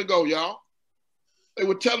years ago, y'all. They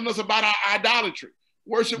were telling us about our idolatry.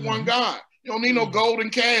 Worship one God. You don't need no golden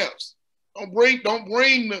calves.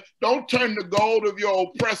 Don't turn the gold of your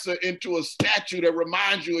oppressor into a statue that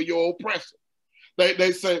reminds you of your oppressor.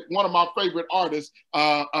 They say, one of my favorite artists,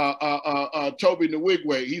 Toby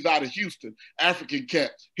Nwigwe, he's out of Houston, African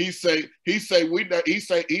cat. He say,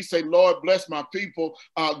 Lord bless my people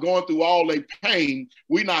going through all their pain.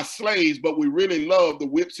 We not slaves, but we really love the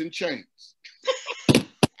whips and chains.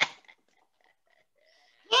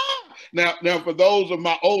 Now, for those of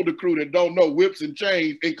my older crew that don't know whips and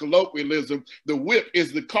chains in colloquialism, the whip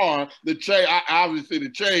is the car, the chain, obviously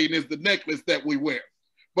the chain is the necklace that we wear.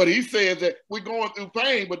 But he says that we're going through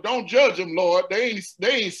pain, but don't judge them, Lord. They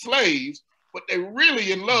ain't slaves, but they're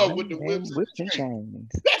really in love with the whips and chains.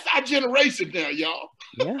 That's our generation now, y'all.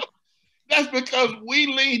 Yeah. That's because we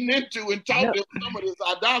leaned into and talked about some of this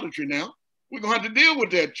idolatry now. We're going to have to deal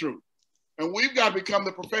with that truth. And we've got to become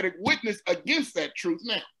the prophetic witness against that truth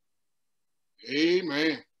now.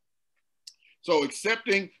 Amen. So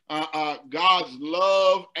accepting God's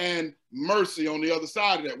love and mercy on the other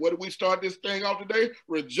side of that. What did we start this thing off today?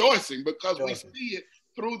 Rejoicing, because we see it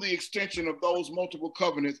through the extension of those multiple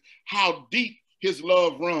covenants, how deep his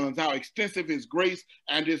love runs, how extensive his grace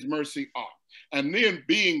and his mercy are. And then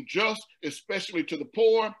being just, especially to the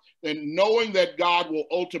poor, and knowing that God will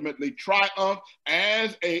ultimately triumph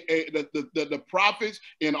as the prophets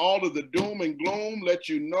in all of the doom and gloom let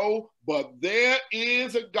you know, but there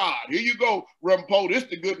is a God. Here you go, Reverend Poe, this is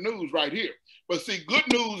the good news right here. But see, good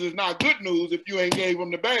news is not good news if you ain't gave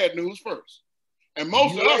them the bad news first. And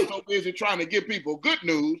most of us so busy trying to give people good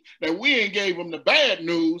news that we ain't gave them the bad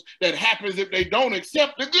news that happens if they don't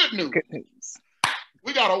accept the good news.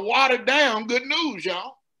 We got to water down good news,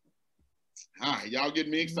 y'all. All right, y'all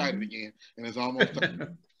getting me excited again, and it's almost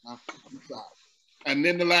time. I'm excited. And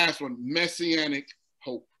then the last one, messianic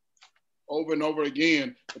hope. Over and over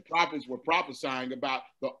again, the prophets were prophesying about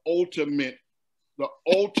the ultimate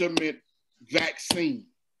vaccine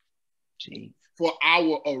for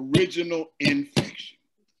our original infection,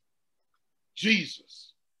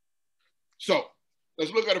 Jesus. So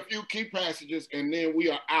let's look at a few key passages, and then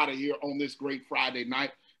we are out of here on this great Friday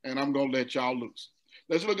night, and I'm going to let y'all loose.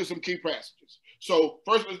 Let's look at some key passages. So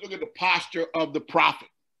first, let's look at the posture of the prophet.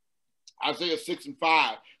 Isaiah 6 and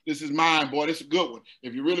 5. This is mine, boy. This is a good one.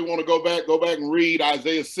 If you really want to go back and read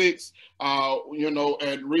Isaiah 6,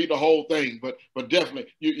 and read the whole thing. But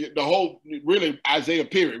definitely, the whole, really, Isaiah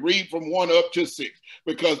period. Read from 1 up to 6.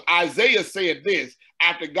 Because Isaiah said this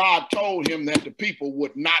after God told him that the people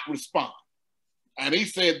would not respond. And he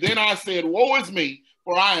said, then I said, woe is me,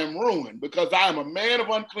 for I am ruined, because I am a man of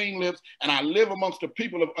unclean lips, and I live amongst the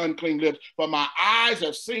people of unclean lips. For my eyes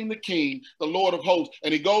have seen the King, the Lord of hosts.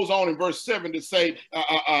 And he goes on in verse 7 to say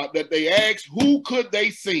that they asked, who could they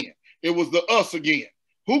send? It was the us again.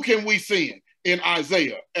 Who can we send in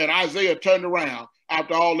Isaiah? And Isaiah turned around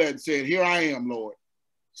after all that and said, here I am, Lord.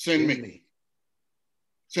 Send me.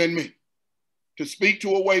 Send me to speak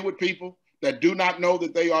to a wayward people that do not know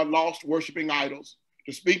that they are lost, worshiping idols,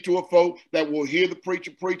 to speak to a folk that will hear the preacher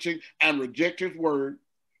preaching and reject his word,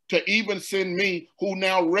 to even send me who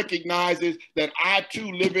now recognizes that I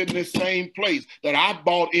too live in this same place, that I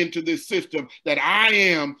bought into this system, that I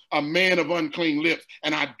am a man of unclean lips,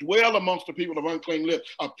 and I dwell amongst the people of unclean lips.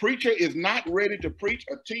 A preacher is not ready to preach,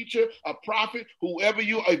 a teacher, a prophet, whoever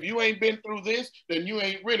you, if you ain't been through this, then you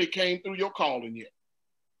ain't really came through your calling yet.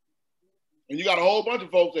 And you got a whole bunch of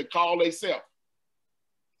folks that call themselves.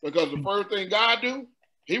 Because the first thing God do,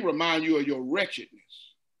 he remind you of your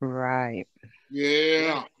wretchedness. Right.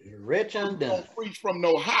 Yeah. Rich undone. Don't preach from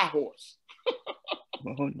no high horse.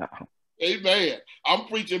 Oh, no. Amen. I'm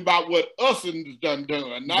preaching about what us done,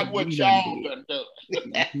 not what y'all done.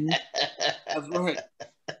 That's right.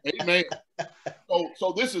 Amen.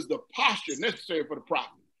 So this is the posture necessary for the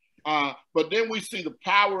prophet. But then we see the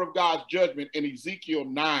power of God's judgment in Ezekiel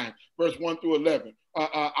 9, verse 1 through 11.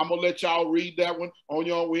 I'm going to let y'all read that one on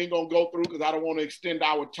your own. We ain't going to go through because I don't want to extend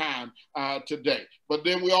our time today. But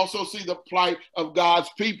then we also see the plight of God's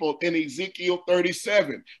people in Ezekiel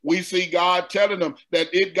 37. We see God telling them that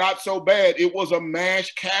it got so bad, it was a mass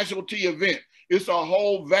casualty event. It's a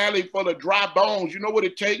whole valley full of dry bones. You know what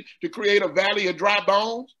it takes to create a valley of dry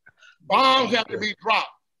bones? Bombs have to be dropped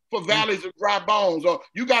for valleys of dry bones, or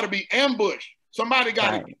you got to be ambushed. Somebody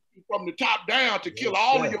got to get you from the top down to kill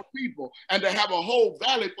all of your people and to have a whole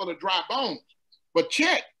valley full of dry bones. But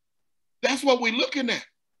check, that's what we're looking at.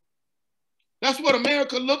 That's what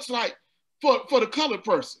America looks like for the colored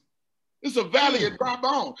person. It's a valley of dry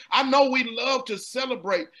bones. I know we love to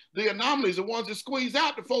celebrate the anomalies, the ones that squeeze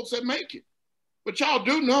out the folks that make it. But y'all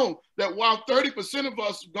do know that while 30% of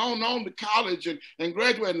us gone on to college and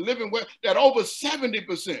graduate and living well, that over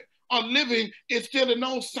 70% are living still in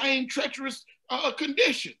those same treacherous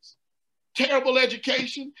conditions. Terrible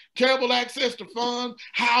education, terrible access to funds,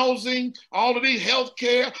 housing, all of these health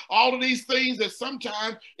care, all of these things that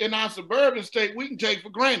sometimes in our suburban state we can take for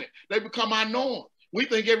granted. They become our norm. We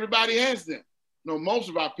think everybody has them. No, most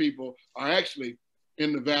of our people are actually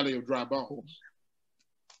in the valley of dry bones,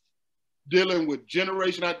 dealing with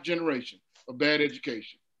generation after generation of bad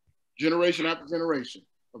education, generation after generation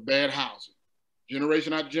of bad housing,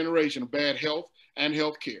 generation after generation of bad health and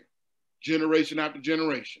health care, generation after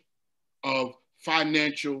generation of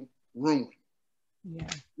financial ruin,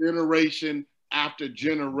 generation after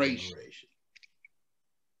generation.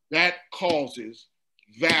 That causes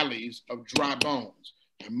valleys of dry bones.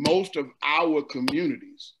 And most of our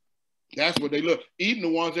communities, that's what they look, even the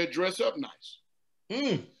ones that dress up nice.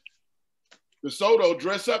 The Soto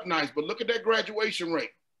dress up nice, but look at that graduation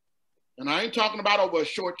rate. And I ain't talking about over a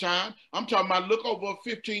short time. I'm talking about look over a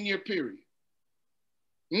 15-year period.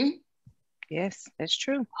 Yes, that's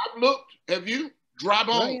true. I've looked. Have you? Dry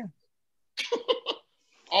bones. Oh, yeah.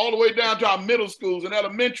 All the way down to our middle schools and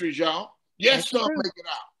elementaries, y'all. Yes, some make it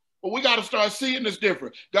out. But we got to start seeing this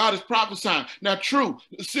different. God is prophesying. Now, true,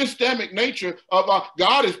 the systemic nature of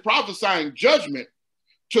God is prophesying judgment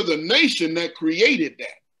to the nation that created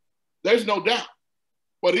that. There's no doubt.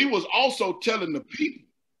 But he was also telling the people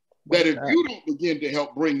that if you don't begin to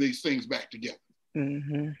help bring these things back together,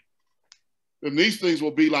 then these things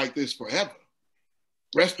will be like this forever.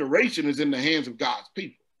 Restoration is in the hands of God's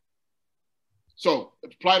people. So, to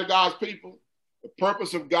apply to God's people, the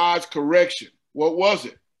purpose of God's correction, what was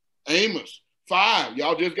it? Amos 5.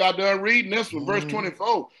 Y'all just got done reading this one. Verse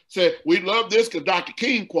 24 said, we love this because Dr.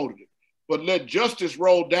 King quoted it. But let justice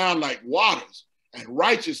roll down like waters and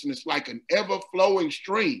righteousness like an ever-flowing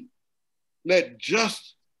stream. Let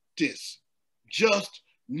justness,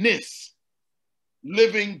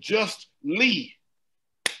 living justly,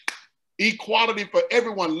 equality for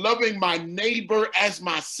everyone, loving my neighbor as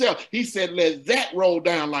myself. He said, let that roll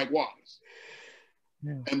down like waters.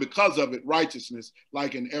 And because of it, righteousness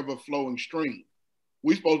like an ever-flowing stream.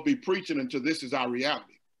 We're supposed to be preaching until this is our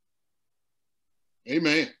reality.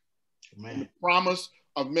 Amen. The promise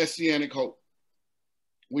of messianic hope.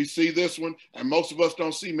 We see this one, and most of us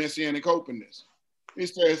don't see messianic hope in this. He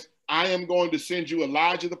says, I am going to send you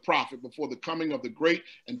Elijah the prophet before the coming of the great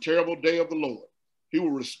and terrible day of the Lord. He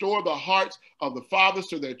will restore the hearts of the fathers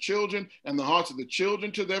to their children and the hearts of the children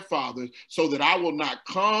to their fathers, so that I will not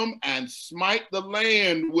come and smite the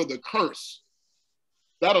land with a curse.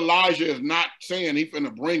 That Elijah is not saying he's going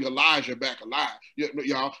to bring Elijah back alive.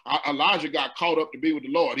 Y'all, Elijah got caught up to be with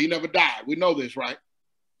the Lord. He never died. We know this, right?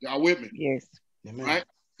 Y'all with me? Yes. Right?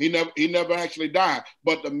 He never actually died.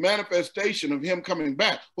 But the manifestation of him coming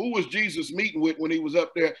back, who was Jesus meeting with when he was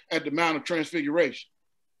up there at the Mount of Transfiguration?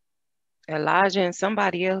 Elijah and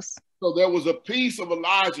somebody else. So there was a piece of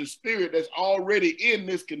Elijah's spirit that's already in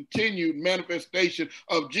this continued manifestation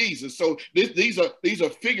of Jesus. So these are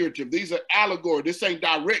figurative. These are allegory. This ain't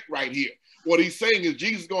direct right here. What he's saying is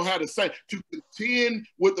Jesus is going to have to say to contend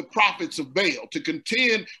with the prophets of Baal, to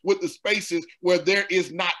contend with the spaces where there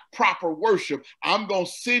is not proper worship. I'm going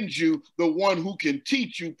to send you the one who can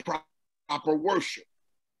teach you proper worship.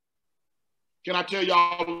 Can I tell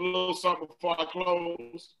y'all a little something before I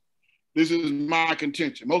close? This is my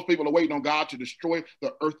contention. Most people are waiting on God to destroy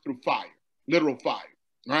the earth through fire, literal fire,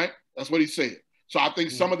 right? That's what he said. So I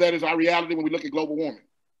think some of that is our reality when we look at global warming.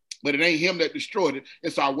 But it ain't him that destroyed it.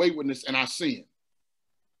 It's our waywardness and our sin.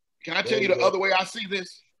 Can I tell you the other way I see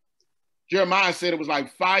this? Jeremiah said it was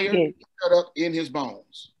like fire shut up in his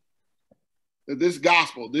bones. This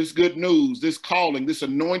gospel, this good news, this calling, this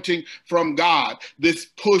anointing from God, this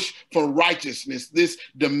push for righteousness, this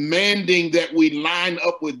demanding that we line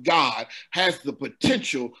up with God has the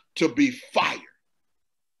potential to be fire.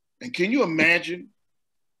 And can you imagine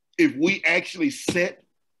if we actually set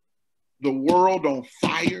the world on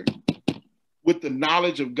fire with the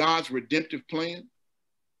knowledge of God's redemptive plan?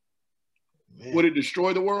 Would it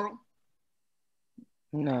destroy the world?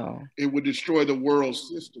 No. It would destroy the world's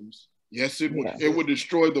systems. Yes, it would. Yeah. It would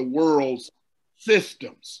destroy the world's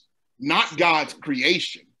systems, not God's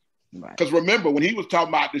creation. Because remember, when he was talking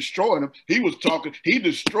about destroying them, he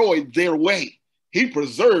destroyed their way. He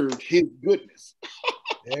preserved his goodness.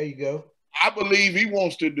 There you go. I believe he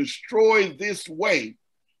wants to destroy this way,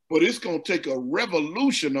 but it's going to take a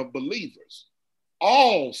revolution of believers,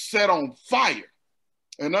 all set on fire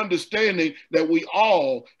And understanding that we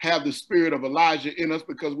all have the spirit of Elijah in us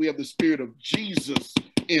because we have the spirit of Jesus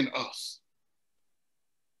in us.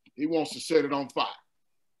 He wants to set it on fire.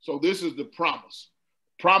 So this is the promise.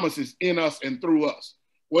 Promise is in us and through us.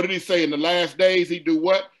 What did he say in the last days? He do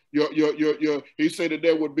what? He said that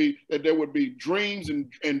there would be dreams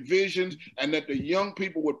and visions, and that the young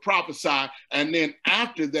people would prophesy. And then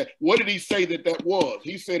after that, what did he say that was?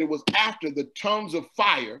 He said it was after the tongues of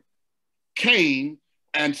fire came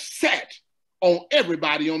and sat on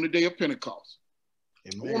everybody on the day of Pentecost.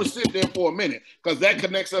 Amen. I want to sit there for a minute because that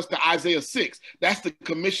connects us to Isaiah 6. That's the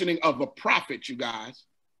commissioning of a prophet, you guys.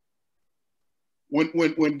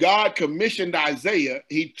 When God commissioned Isaiah,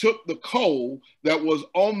 he took the coal that was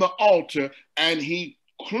on the altar and he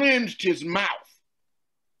cleansed his mouth.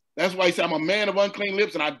 That's why he said, I'm a man of unclean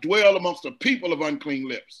lips and I dwell amongst the people of unclean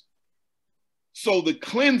lips. So the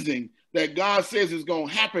cleansing that God says is going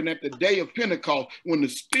to happen at the day of Pentecost when the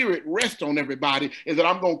Spirit rests on everybody is that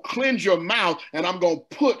I'm going to cleanse your mouth and I'm going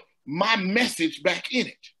to put my message back in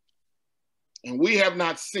it. And we have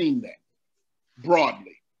not seen that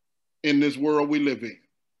broadly in this world we live in.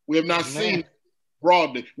 We have not seen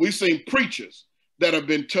broadly. We've seen preachers that have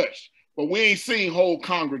been touched, but we ain't seen whole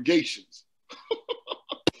congregations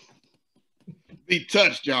be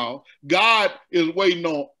touched, y'all. God is waiting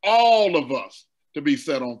on all of us to be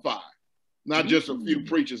set on fire, not just a few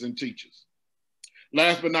preachers and teachers.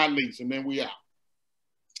 Last but not least, and then we out.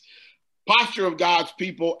 Posture of God's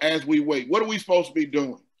people as we wait. What are we supposed to be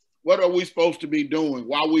doing? What are we supposed to be doing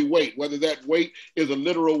while we wait? Whether that wait is a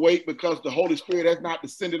literal wait because the Holy Spirit has not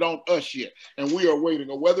descended on us yet and we are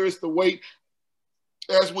waiting, or whether it's the wait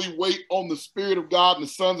as we wait on the Spirit of God and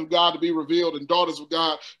the sons of God to be revealed and daughters of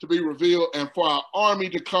God to be revealed and for our army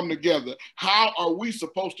to come together. How are we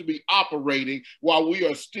supposed to be operating while we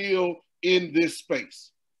are still in this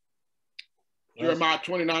space? Jeremiah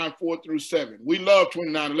 29:4-7. We love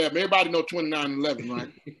 29:11. Everybody know 29:11,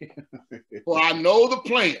 right? For I know the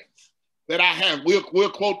plans that I have. We'll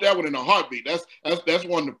quote that one in a heartbeat. That's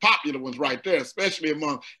one of the popular ones right there, especially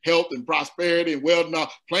among health and prosperity and well-known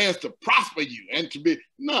plans to prosper you and to be.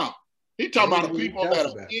 No, he's talking about the people that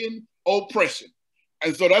are in oppression.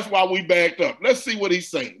 And so that's why we backed up. Let's see what he's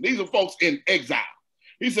saying. These are folks in exile.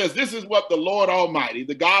 He says, this is what the Lord Almighty,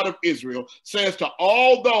 the God of Israel, says to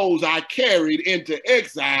all those I carried into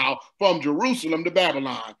exile from Jerusalem to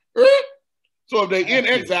Babylon. So if they're in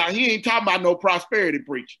exile, he ain't talking about no prosperity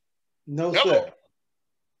preaching. No, sir.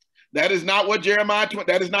 That is not what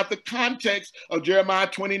that is not the context of Jeremiah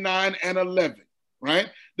 29:11, right?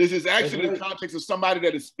 This is actually the context of somebody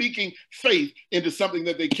that is speaking faith into something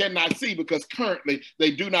that they cannot see because currently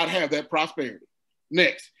they do not have that prosperity.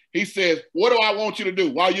 Next. He says, what do I want you to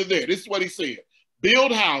do while you're there? This is what he said.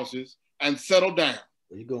 Build houses and settle down.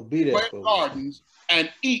 Well, you're going to be there. Plant gardens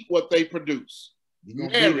and eat what they produce.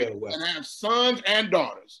 Marry and have sons and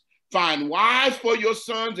daughters. Find wives for your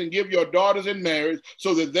sons and give your daughters in marriage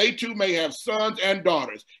so that they too may have sons and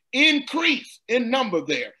daughters. Increase in number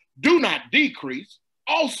there. Do not decrease.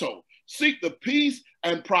 Also, seek the peace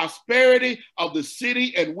and prosperity of the city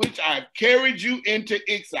in which I have carried you into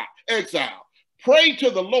exile. Pray to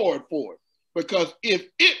the Lord for it, because if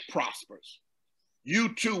it prospers,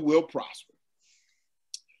 you too will prosper.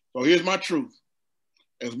 So here's my truth.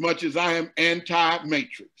 As much as I am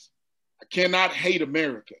anti-matrix, I cannot hate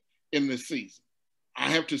America in this season. I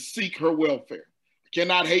have to seek her welfare. I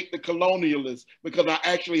cannot hate the colonialists because I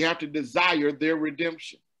actually have to desire their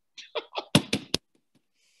redemption.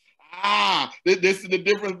 This is the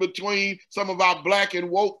difference between some of our black and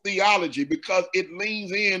woke theology, because it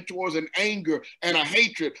leans in towards an anger and a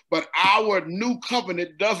hatred, but our new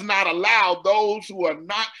covenant does not allow those who are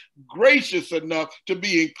not gracious enough to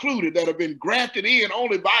be included, that have been grafted in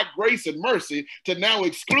only by grace and mercy, to now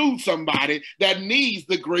exclude somebody that needs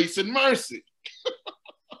the grace and mercy.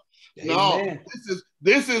 No,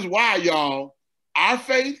 this is why, y'all, our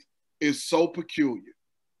faith is so peculiar,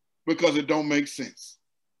 because it don't make sense.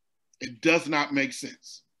 It does not make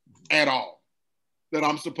sense at all that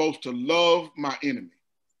I'm supposed to love my enemy,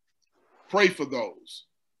 pray for those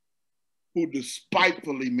who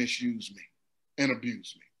despitefully misuse me and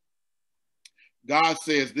abuse me. God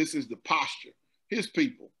says this is the posture his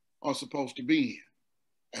people are supposed to be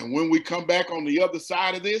in. And when we come back on the other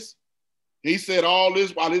side of this, he said all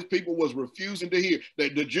this while his people was refusing to hear.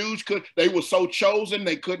 That the Jews they were so chosen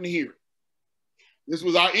they couldn't hear it. This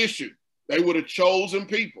was our issue. They were the chosen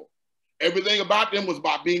people. Everything about them was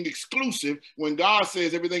about being exclusive, when God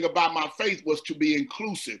says everything about my faith was to be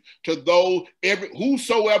inclusive to those,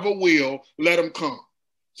 whosoever will, let them come.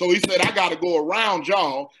 So he said, I got to go around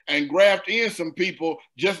y'all and graft in some people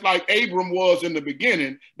just like Abram was in the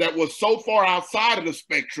beginning that was so far outside of the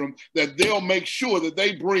spectrum that they'll make sure that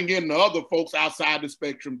they bring in the other folks outside the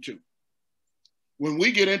spectrum too. When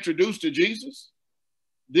we get introduced to Jesus,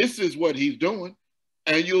 this is what he's doing.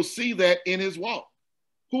 And you'll see that in his walk.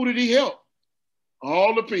 Who did he help?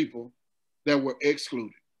 All the people that were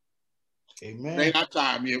excluded. Amen. Ain't our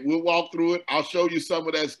time yet. We'll walk through it. I'll show you some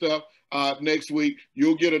of that stuff next week.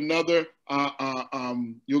 You'll get another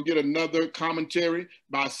commentary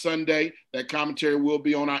by Sunday. That commentary will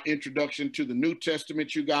be on our introduction to the New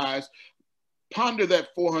Testament. You guys ponder that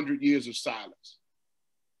 400 years of silence.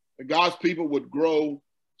 The God's people would grow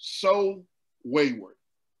so wayward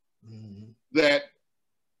that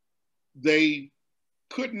they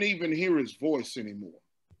couldn't even hear his voice anymore.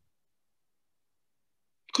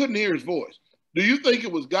 Couldn't hear his voice. Do you think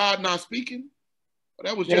it was God not speaking?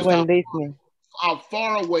 That was just how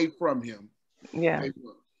far away from him. Yeah.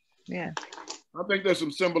 Yeah. I think there's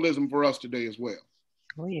some symbolism for us today as well.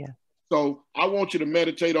 Oh, yeah. So I want you to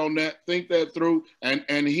meditate on that, think that through,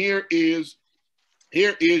 and here is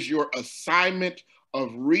your assignment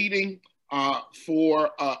of reading for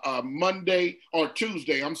Monday or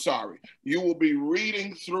Tuesday. I'm sorry. You will be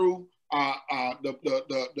reading through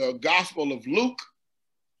the Gospel of Luke,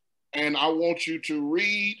 and I want you to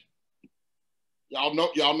read. Y'all know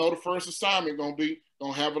the first assignment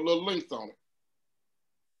gonna have a little length on it.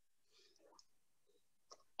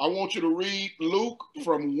 I want you to read Luke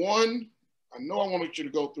from 1. I know I wanted you to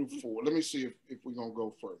go through 4. Let me see if we're gonna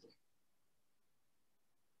go further.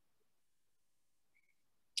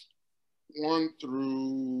 1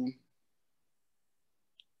 through,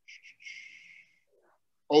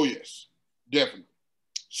 oh yes, definitely.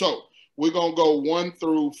 So we're gonna go 1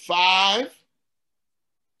 through 5.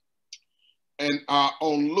 And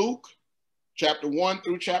on Luke, chapter 1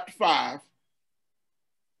 through chapter 5,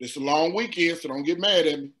 it's a long weekend, so don't get mad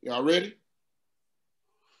at me. Y'all ready?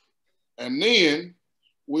 And then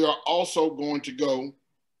we are also going to go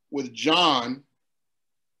with John,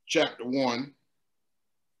 chapter 1,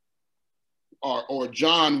 or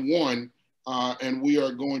John 1, and we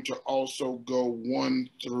are going to also go 1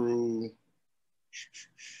 through,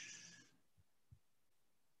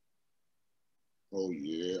 oh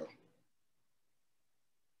yeah.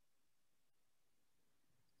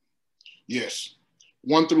 Yes,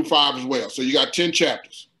 1 through 5 as well. So you got 10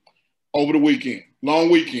 chapters over the weekend, long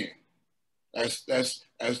weekend. That's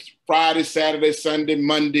Friday, Saturday, Sunday,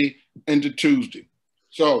 Monday, into Tuesday.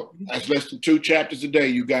 So that's less than 2 chapters a day,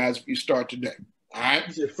 you guys, if you start today. All right?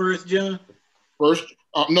 You said 1 John?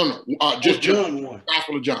 Just John 1.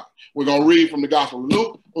 Gospel of John. We're going to read from the Gospel of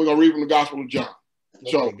Luke. We're going to read from the Gospel of John.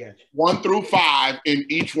 Okay, so gotcha. 1 through 5 in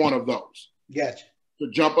each one of those. Gotcha. To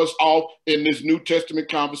jump us off in this New Testament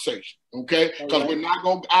conversation, okay? Because we're not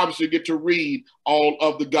going to obviously get to read all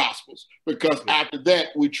of the Gospels, because after that,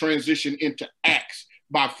 we transition into Acts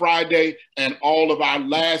by Friday, and all of our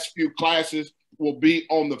last few classes will be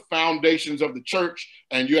on the foundations of the church,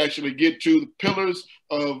 and you actually get to the pillars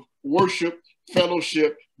of worship,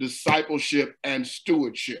 fellowship, discipleship, and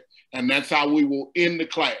stewardship. And that's how we will end the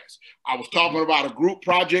class. I was talking about a group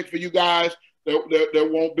project for you guys. There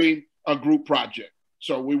won't be a group project.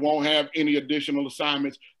 So we won't have any additional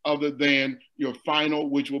assignments other than your final,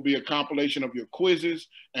 which will be a compilation of your quizzes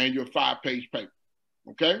and your 5-page paper.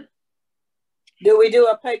 Okay? Do we do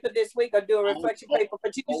a paper this week or do a reflection paper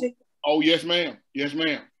for Tuesday? Oh, yes, ma'am. Yes,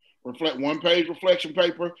 ma'am. 1-page reflection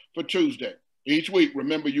paper for Tuesday. Each week,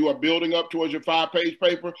 remember, you are building up towards your 5-page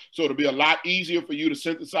paper, so it'll be a lot easier for you to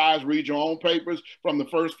synthesize, read your own papers from the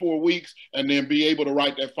first 4 weeks, and then be able to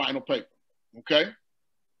write that final paper. Okay?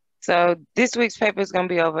 So this week's paper is going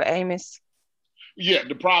to be over Amos. Yeah,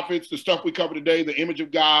 the prophets, the stuff we covered today, the image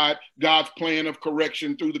of God, God's plan of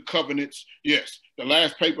correction through the covenants. Yes, the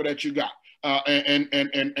last paper that you got, and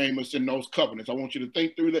Amos in those covenants. I want you to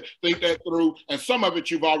think that through, and some of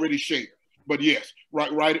it you've already shared. But yes,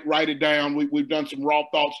 write it down. We've done some raw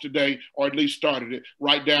thoughts today, or at least started it.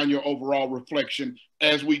 Write down your overall reflection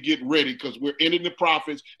as we get ready, because we're ending the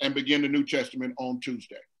prophets and begin the New Testament on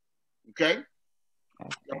Tuesday. Okay?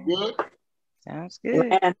 Good? Sounds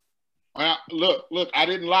good. Look, I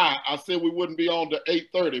didn't lie. I said we wouldn't be on to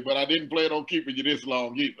 8:30, but I didn't plan on keeping you this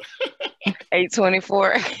long either.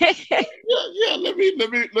 8:24. Yeah. Let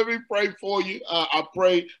me pray for you. I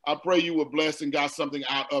pray you were blessed and got something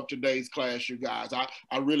out of today's class, you guys.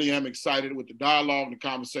 I really am excited with the dialogue and the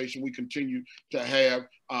conversation we continue to have.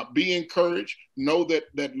 Be encouraged. Know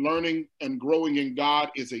that learning and growing in God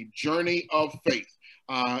is a journey of faith.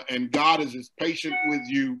 And God is as patient with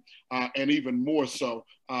you, and even more so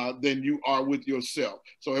than you are with yourself.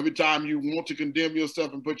 So every time you want to condemn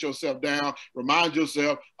yourself and put yourself down, remind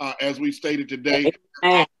yourself, as we stated today,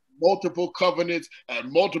 multiple covenants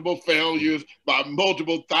and multiple failures by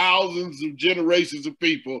multiple thousands of generations of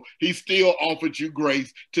people, he still offered you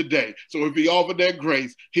grace today. So if he offered that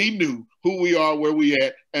grace, he knew who we are, where we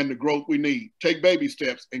at, and the growth we need. Take baby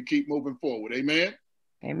steps and keep moving forward. Amen?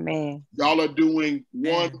 Amen. Y'all are doing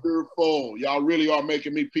wonderful. Y'all really are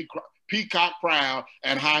making me peacock proud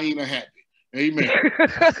and hyena happy. Amen.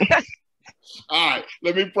 All right,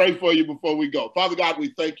 let me pray for you before we go. Father God,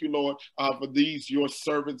 we thank you, Lord, for these, your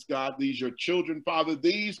servants, God, these, your children, Father,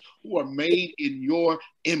 these who are made in your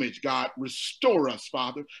image, God. Restore us,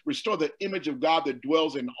 Father. Restore the image of God that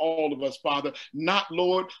dwells in all of us, Father. Not,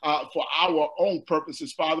 Lord, for our own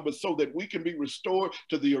purposes, Father, but so that we can be restored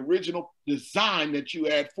to the original design that you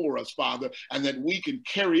had for us, Father, and that we can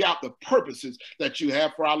carry out the purposes that you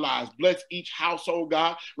have for our lives. Bless each household,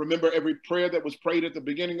 God. Remember every prayer that was prayed at the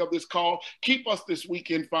beginning of this call. Keep us this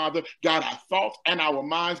weekend, Father. God, our thoughts and our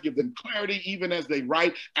minds, give them clarity even as they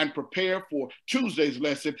write and prepare for Tuesday's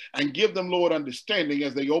lesson, and give them, Lord, understanding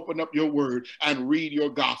as they open up your word and read your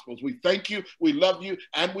gospels. We thank you, we love you,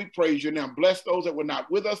 and we praise you. Now bless those that were not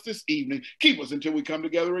with us this evening. Keep us until we come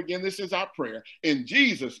together again. This is our prayer. In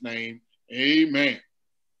Jesus' name, amen.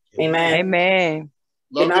 Amen. Amen.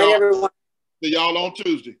 Love Good night, y'all. everyone. See y'all on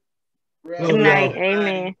Tuesday. Good night.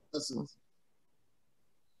 Amen. Lessons.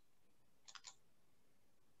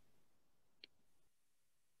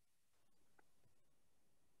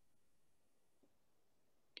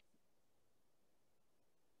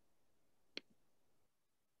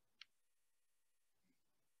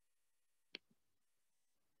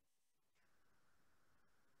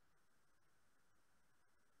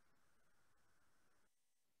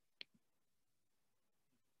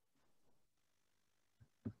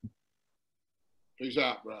 Peace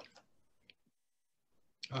out, bro.